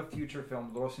you want a future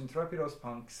film, Los Intrépidos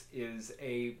Punks is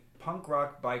a punk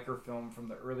rock biker film from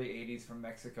the early 80s from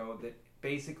Mexico that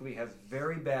basically has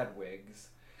very bad wigs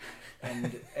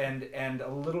and a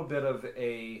little bit of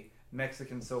a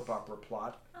Mexican soap opera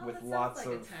plot with that lots sounds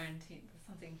like of a Tarantino,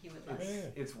 something he would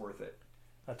like. it's worth it.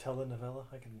 A telenovela?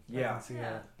 I can see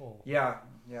Yeah.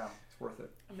 It's worth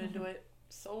it. I'm into it.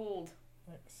 Sold.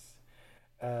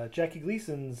 Nice. Jackie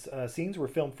Gleason's scenes were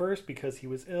filmed first because he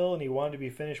was ill and he wanted to be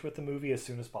finished with the movie as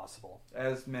soon as possible.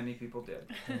 As many people did.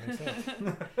 That makes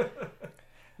sense.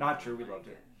 Not true, we loved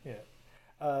it.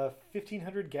 Yeah.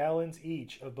 1,500 gallons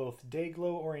each of both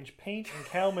Day-Glo orange paint and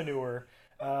cow manure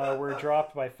were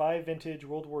dropped by 5 vintage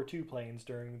World War II planes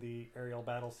during the aerial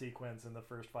battle sequence in the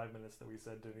first 5 minutes that we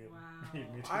said to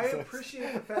need me to I say.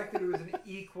 appreciate the fact that it was an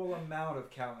equal amount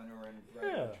of cow manure and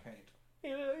orange paint.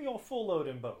 Full load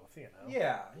in both, you know.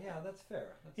 Yeah, that's fair.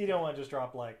 You don't want to just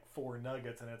drop like 4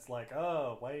 nuggets and it's like,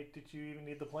 oh, why did you even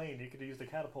need the plane? You could have used a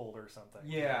catapult or something.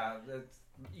 Yeah,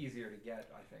 easier to get,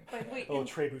 I think. But wait, Oh,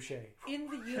 trebuchet.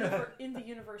 in the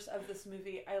universe of this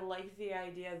movie, I like the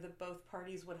idea that both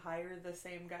parties would hire the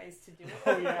same guys to do it.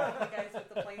 Oh, yeah. The guys with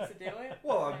the planes to do it.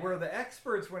 Well, we're the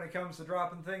experts when it comes to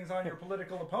dropping things on your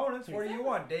political opponents. What do you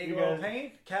want? You Dago guys-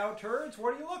 paint? Cow turds?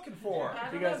 What are you looking for?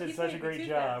 You guys did such a great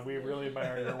job. We really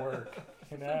admire your work.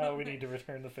 And now we need to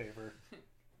return the favor.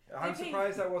 I'm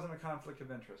surprised that wasn't a conflict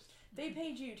of interest. They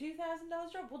paid you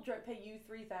 $2,000 drop. We'll pay you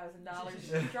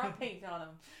 $3,000 to drop paint on them.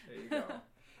 There you go.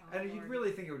 And you'd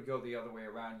really think it would go the other way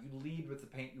around. You lead with the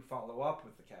paint, you follow up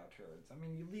with the cow turds. I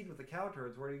mean, you lead with the cow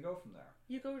turds, where do you go from there?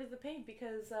 You go to the paint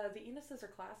because the Enuses are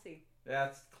classy.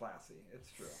 That's classy. It's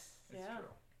true. It's true.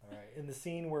 All right. In the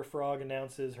scene where Frog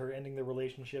announces her ending the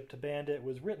relationship to Bandit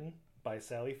was written by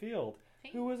Sally Field,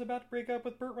 who was about to break up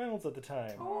with Burt Reynolds at the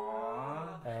time.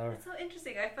 It's so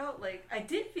interesting. I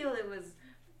did feel it was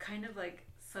kind of like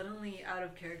suddenly out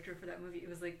of character for that movie. It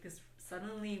was like this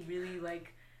suddenly really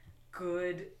like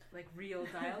good, like real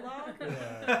dialogue.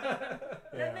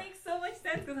 That makes so much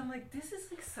sense because I'm like, this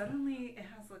is like suddenly it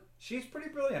has like. She's pretty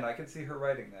brilliant. I could see her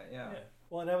writing that. Yeah.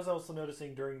 Well, and I was also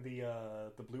noticing during the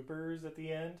bloopers at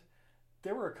the end,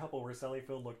 there were a couple where Sally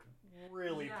Field looked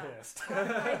really pissed. I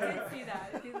did see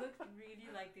that. They looked really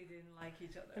like they didn't like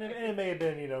each other. And it may have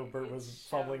been, Burt was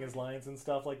fumbling his lines and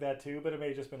stuff like that too, but it may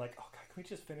have just been like, oh God, can we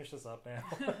just finish this up now?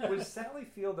 Was Sally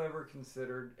Field ever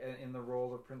considered in the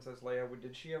role of Princess Leia?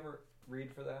 Did she ever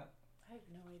read for that? I have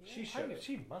no idea. She should have.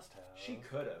 She must have. She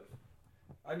could have.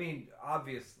 I mean,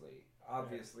 obviously,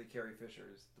 Carrie Fisher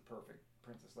is the perfect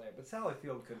Princess Leia, but Sally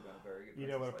Field could have been a very good Princess You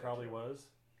know what it Leia probably too. was?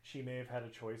 She may have had a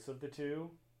choice of the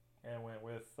two and went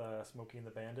with Smokey and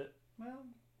the Bandit. Well,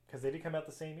 because they did come out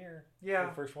the same year. Yeah.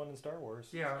 The first one in Star Wars.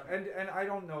 Yeah, and I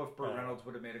don't know if Burt Reynolds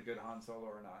would have made a good Han Solo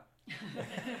or not.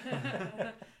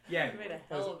 He made a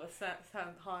hell of a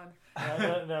Han.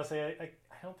 I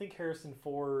don't think Harrison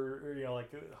Ford,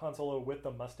 like Han Solo with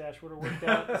the mustache would have worked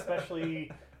out.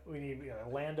 Especially we need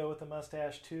Lando with the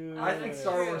mustache too. I think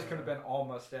Star Wars could have been all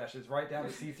mustaches, right down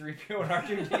to C-3PO and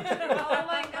R2-D2. Oh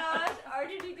my gosh,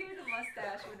 R2-D2 with a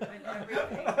mustache would have been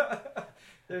everything.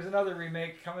 There's another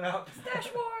remake coming up.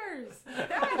 Stash Wars!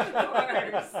 Stash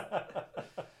Wars!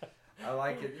 I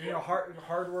like it.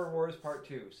 Hardware Wars Part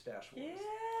 2, Stash Wars. Yes,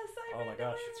 oh my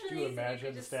gosh, could you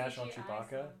imagine the stash on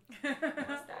Chewbacca?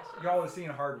 Y'all have seen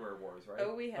Hardware Wars, right?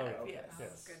 Oh, we have, okay. yes.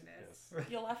 Yes. Oh, goodness. Yes.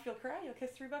 You'll laugh, you'll cry, you'll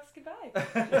kiss $3 goodbye.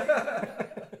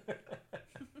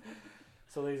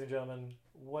 So, ladies and gentlemen,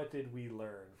 what did we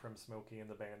learn from Smokey and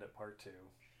the Bandit Part 2?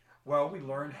 Well, we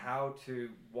learned how to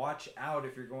watch out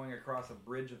if you're going across a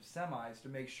bridge of semis to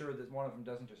make sure that one of them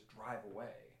doesn't just drive away.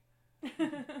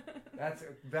 That's a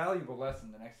valuable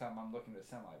lesson the next time I'm looking at a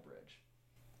semi bridge.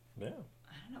 Yeah.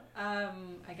 I don't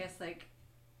know. I guess like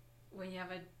when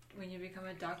you become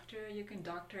a doctor, you can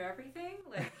doctor everything.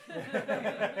 Like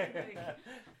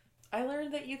I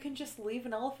learned that you can just leave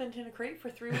an elephant in a crate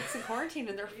for 3 weeks in quarantine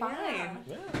and they're fine.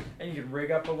 Yeah. And you can rig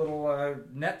up a little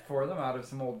net for them out of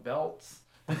some old belts.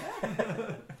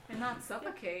 And not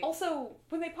suffocate. Also,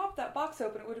 when they popped that box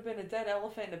open, it would have been a dead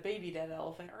elephant and a baby dead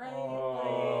elephant, right?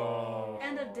 Oh.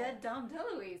 And a dead Dom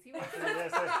DeLuise. He would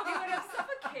have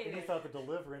suffocated. And he thought the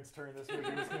deliverance turn this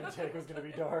movie was going to take was going to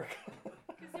be dark.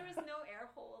 Because there was no air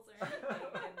holes or anything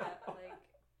in that, like...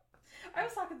 I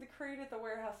was talking the crate at the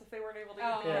warehouse if they weren't able to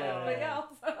Oh, get it. But yeah,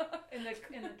 also, in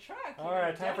the truck. All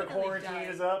right, time for quarantine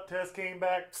is up. Test came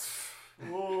back.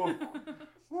 Whoa.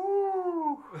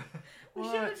 Woo. We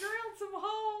should have drilled some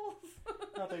holes.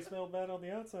 Thought they smelled bad on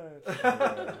the outside.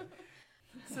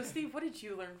 So, Steve, what did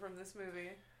you learn from this movie?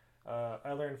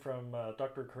 I learned from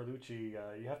Dr. Carlucci,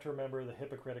 you have to remember the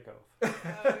Hippocratic Oath.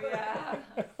 Oh, yeah.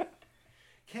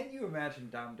 Can you imagine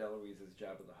Dom DeLuise as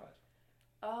Jabba the Hutt?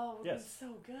 Oh, it would Yes. be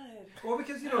so good. Well,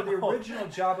 because the original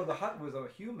Jabba the Hutt was a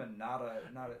human, not a.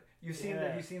 You've seen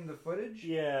the footage?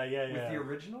 Yeah. With the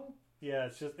original? Yeah,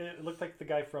 it looked like the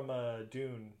guy from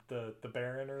Dune, the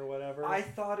Baron or whatever. I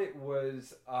thought it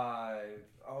was.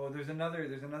 There's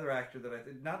another actor that I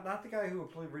think not the guy who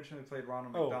originally played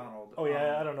Ronald McDonald. Oh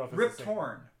yeah, I don't know if it's Rip the same.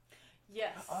 Torn.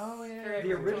 Yes. Oh yeah.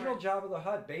 The original Jabba the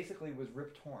Hutt basically was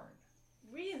Rip Torn.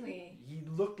 Really? He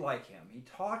looked like him. He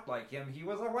talked like him. He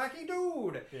was a wacky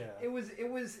dude. Yeah. It was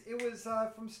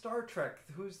from Star Trek.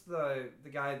 Who's the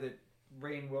guy that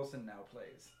Rainn Wilson now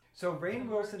plays? So Rainn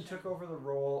Wilson took over the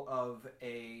role of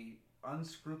a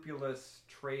unscrupulous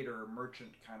trader,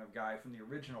 merchant kind of guy from the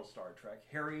original Star Trek,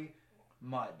 Harry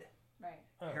Mudd. Right.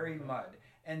 Harry Mudd.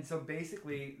 And so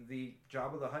basically the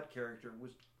Jabba the Hutt character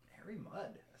was Harry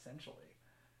Mudd, essentially.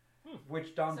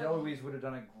 Which Dom DeLuise would have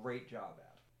done a great job at.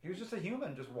 He was just a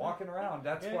human, just walking around.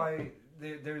 That's why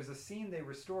there's a scene they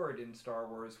restored in Star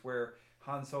Wars where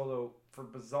Han Solo, for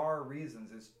bizarre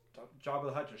reasons, is Jabba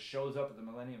the Hutt just shows up at the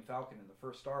Millennium Falcon in the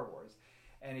first Star Wars,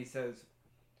 and he says,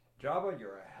 "Jabba,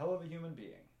 you're a hell of a human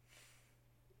being."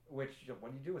 Which,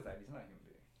 what do you do with that? He's not a human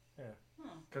being. Yeah.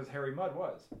 Because Harry Mudd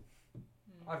was.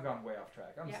 I've gone way off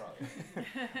track. I'm sorry.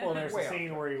 Well, there's Way a off scene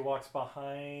track. where he walks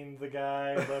behind the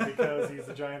guy, but because he's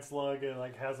a giant slug and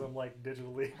like has him like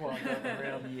digitally walk up and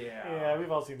around. Yeah,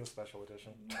 we've all seen the special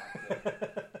edition.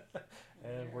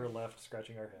 And we're left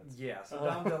scratching our heads. Yeah, so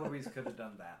Dom DeLuise could have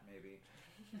done that, maybe.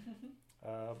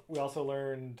 We also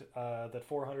learned that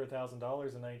 $400,000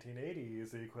 in 1980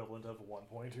 is the equivalent of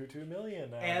 $1.22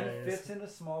 million nowadays. And fits in a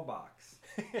small box.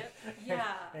 Yeah.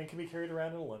 And can be carried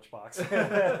around in a lunchbox.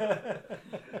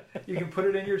 You can put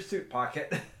it in your suit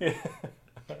pocket.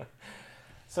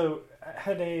 So,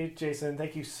 Hene, Jason,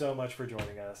 thank you so much for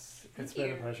joining us. It's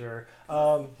been a pleasure.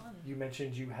 You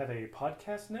mentioned you have a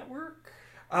podcast network?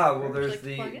 Well, there's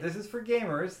this is for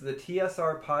gamers, the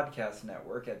TSR Podcast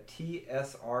Network at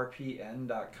tsrpn.com,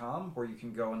 where you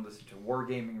can go and listen to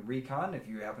Wargaming Recon. If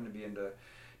you happen to be into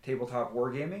tabletop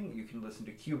wargaming, you can listen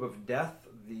to Cube of Death,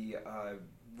 the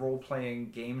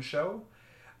role-playing game show.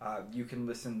 You can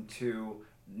listen to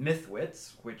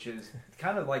Mythwits, which is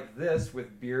kind of like this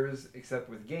with beers, except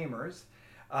with gamers.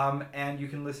 And you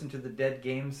can listen to the Dead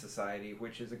Games Society,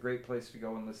 which is a great place to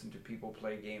go and listen to people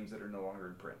play games that are no longer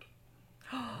in print.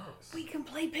 We can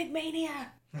play Pigmania.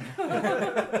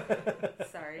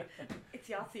 Sorry, it's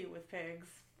Yahtzee with pigs.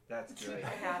 That's good.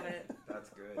 I have it. That's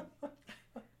good.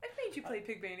 I've made you play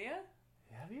Pigmania.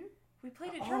 Have you? We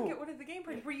played it drunk at one of the game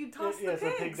parties where you toss the pigs.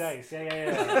 Yeah, pig dice. Yeah.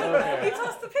 Okay. You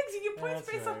toss the pigs and you get points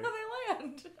That's based on right. how they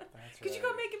land. Because you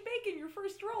got making bacon your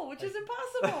first roll, which is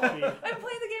impossible. Yeah. I've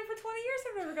played the game for 20 years.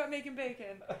 I've never got making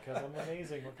bacon. Because I'm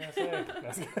amazing. What can I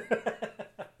say?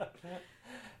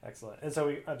 Excellent. And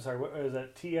so I'm sorry, what is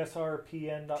that?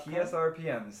 TSRPN.com?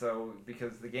 TSRPN. So,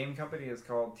 because the game company is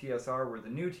called TSR, we're the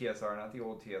new TSR, not the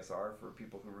old TSR, for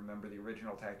people who remember the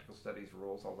original Tactical Studies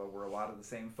rules, although we're a lot of the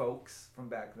same folks from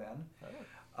back then.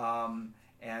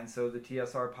 And so the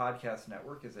TSR Podcast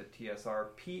Network is at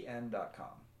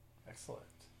tsrpn.com. Excellent.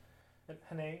 And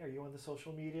Hene, are you on the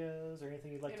social medias or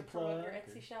anything you'd like to promote plug? your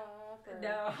Etsy shop? Or...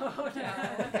 No,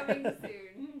 coming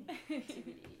soon.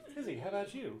 Izzy, how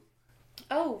about you?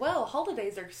 Oh, well,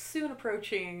 holidays are soon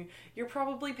approaching. You're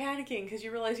probably panicking because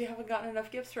you realize you haven't gotten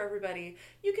enough gifts for everybody.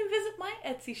 You can visit my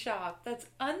Etsy shop. That's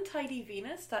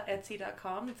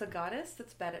untidyvenus.etsy.com. It's a goddess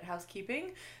that's bad at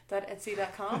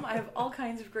housekeeping.etsy.com. I have all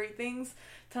kinds of great things.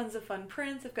 Tons of fun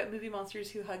prints. I've got movie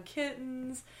monsters who hug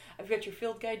kittens. I've got your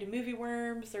field guide to movie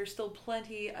worms. There's still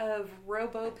plenty of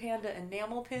Robo Panda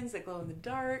enamel pins that glow in the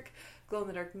dark.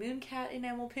 Glow-in-the-dark Mooncat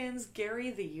enamel pins.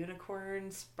 Gary the Unicorn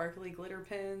sparkly glitter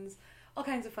pins. All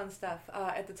kinds of fun stuff.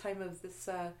 At the time of this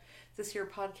year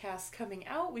podcast coming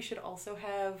out, we should also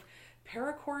have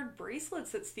paracord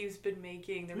bracelets that Steve's been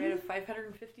making. They're made of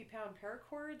 550-pound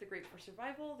paracord. They're great for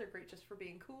survival. They're great just for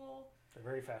being cool. They're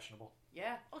very fashionable.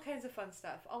 Yeah, all kinds of fun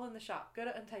stuff. All in the shop. Go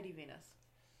to Untidy Venus.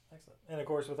 Excellent. And of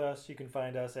course, with us, you can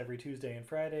find us every Tuesday and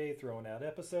Friday throwing out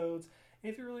episodes.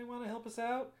 If you really want to help us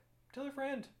out, tell your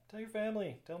friend, tell your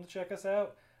family, tell them to check us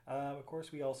out. Of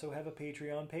course, we also have a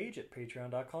Patreon page at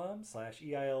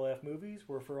patreon.com/EILFmovies,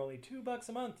 where for only $2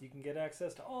 a month, you can get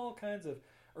access to all kinds of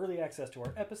early access to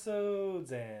our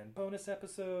episodes and bonus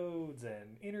episodes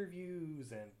and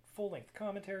interviews and full-length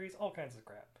commentaries, all kinds of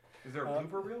crap. Is there a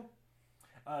blooper reel?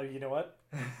 You know what?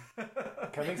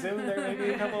 Coming soon, there may be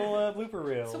a couple blooper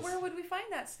reels. So where would we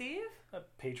find that, Steve?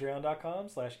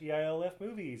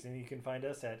 Patreon.com/EILFmovies, and you can find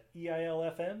us at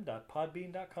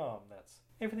EILFM.podbean.com. That's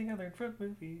everything I learned from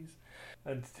movies.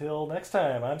 Until next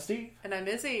time, I'm Steve. And I'm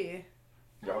Izzy.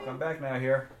 Y'all come back now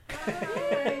here.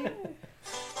 Can't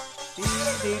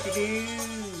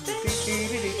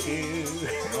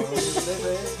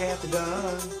be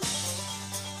done.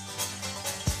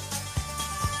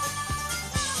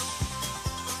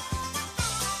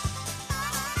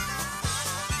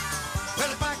 Well,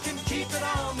 if I can keep it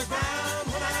on the ground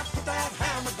when I put that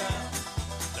hammer down,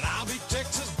 then I'll be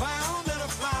Texas bound and a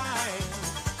flying.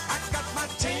 I got my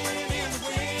 10 in the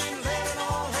wind, let it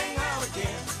all hang out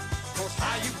again. 'Cause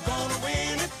how you gonna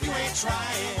win if you ain't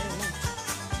trying?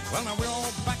 Well, now we're all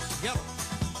back together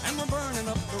and we're burning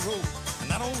up the road,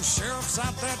 and that old sheriff's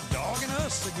out there dogging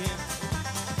us again.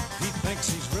 He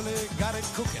thinks he's really got it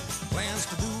cooking, plans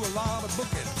to do a lot of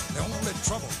booking. The only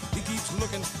trouble, he keeps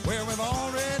looking where we've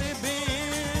already been.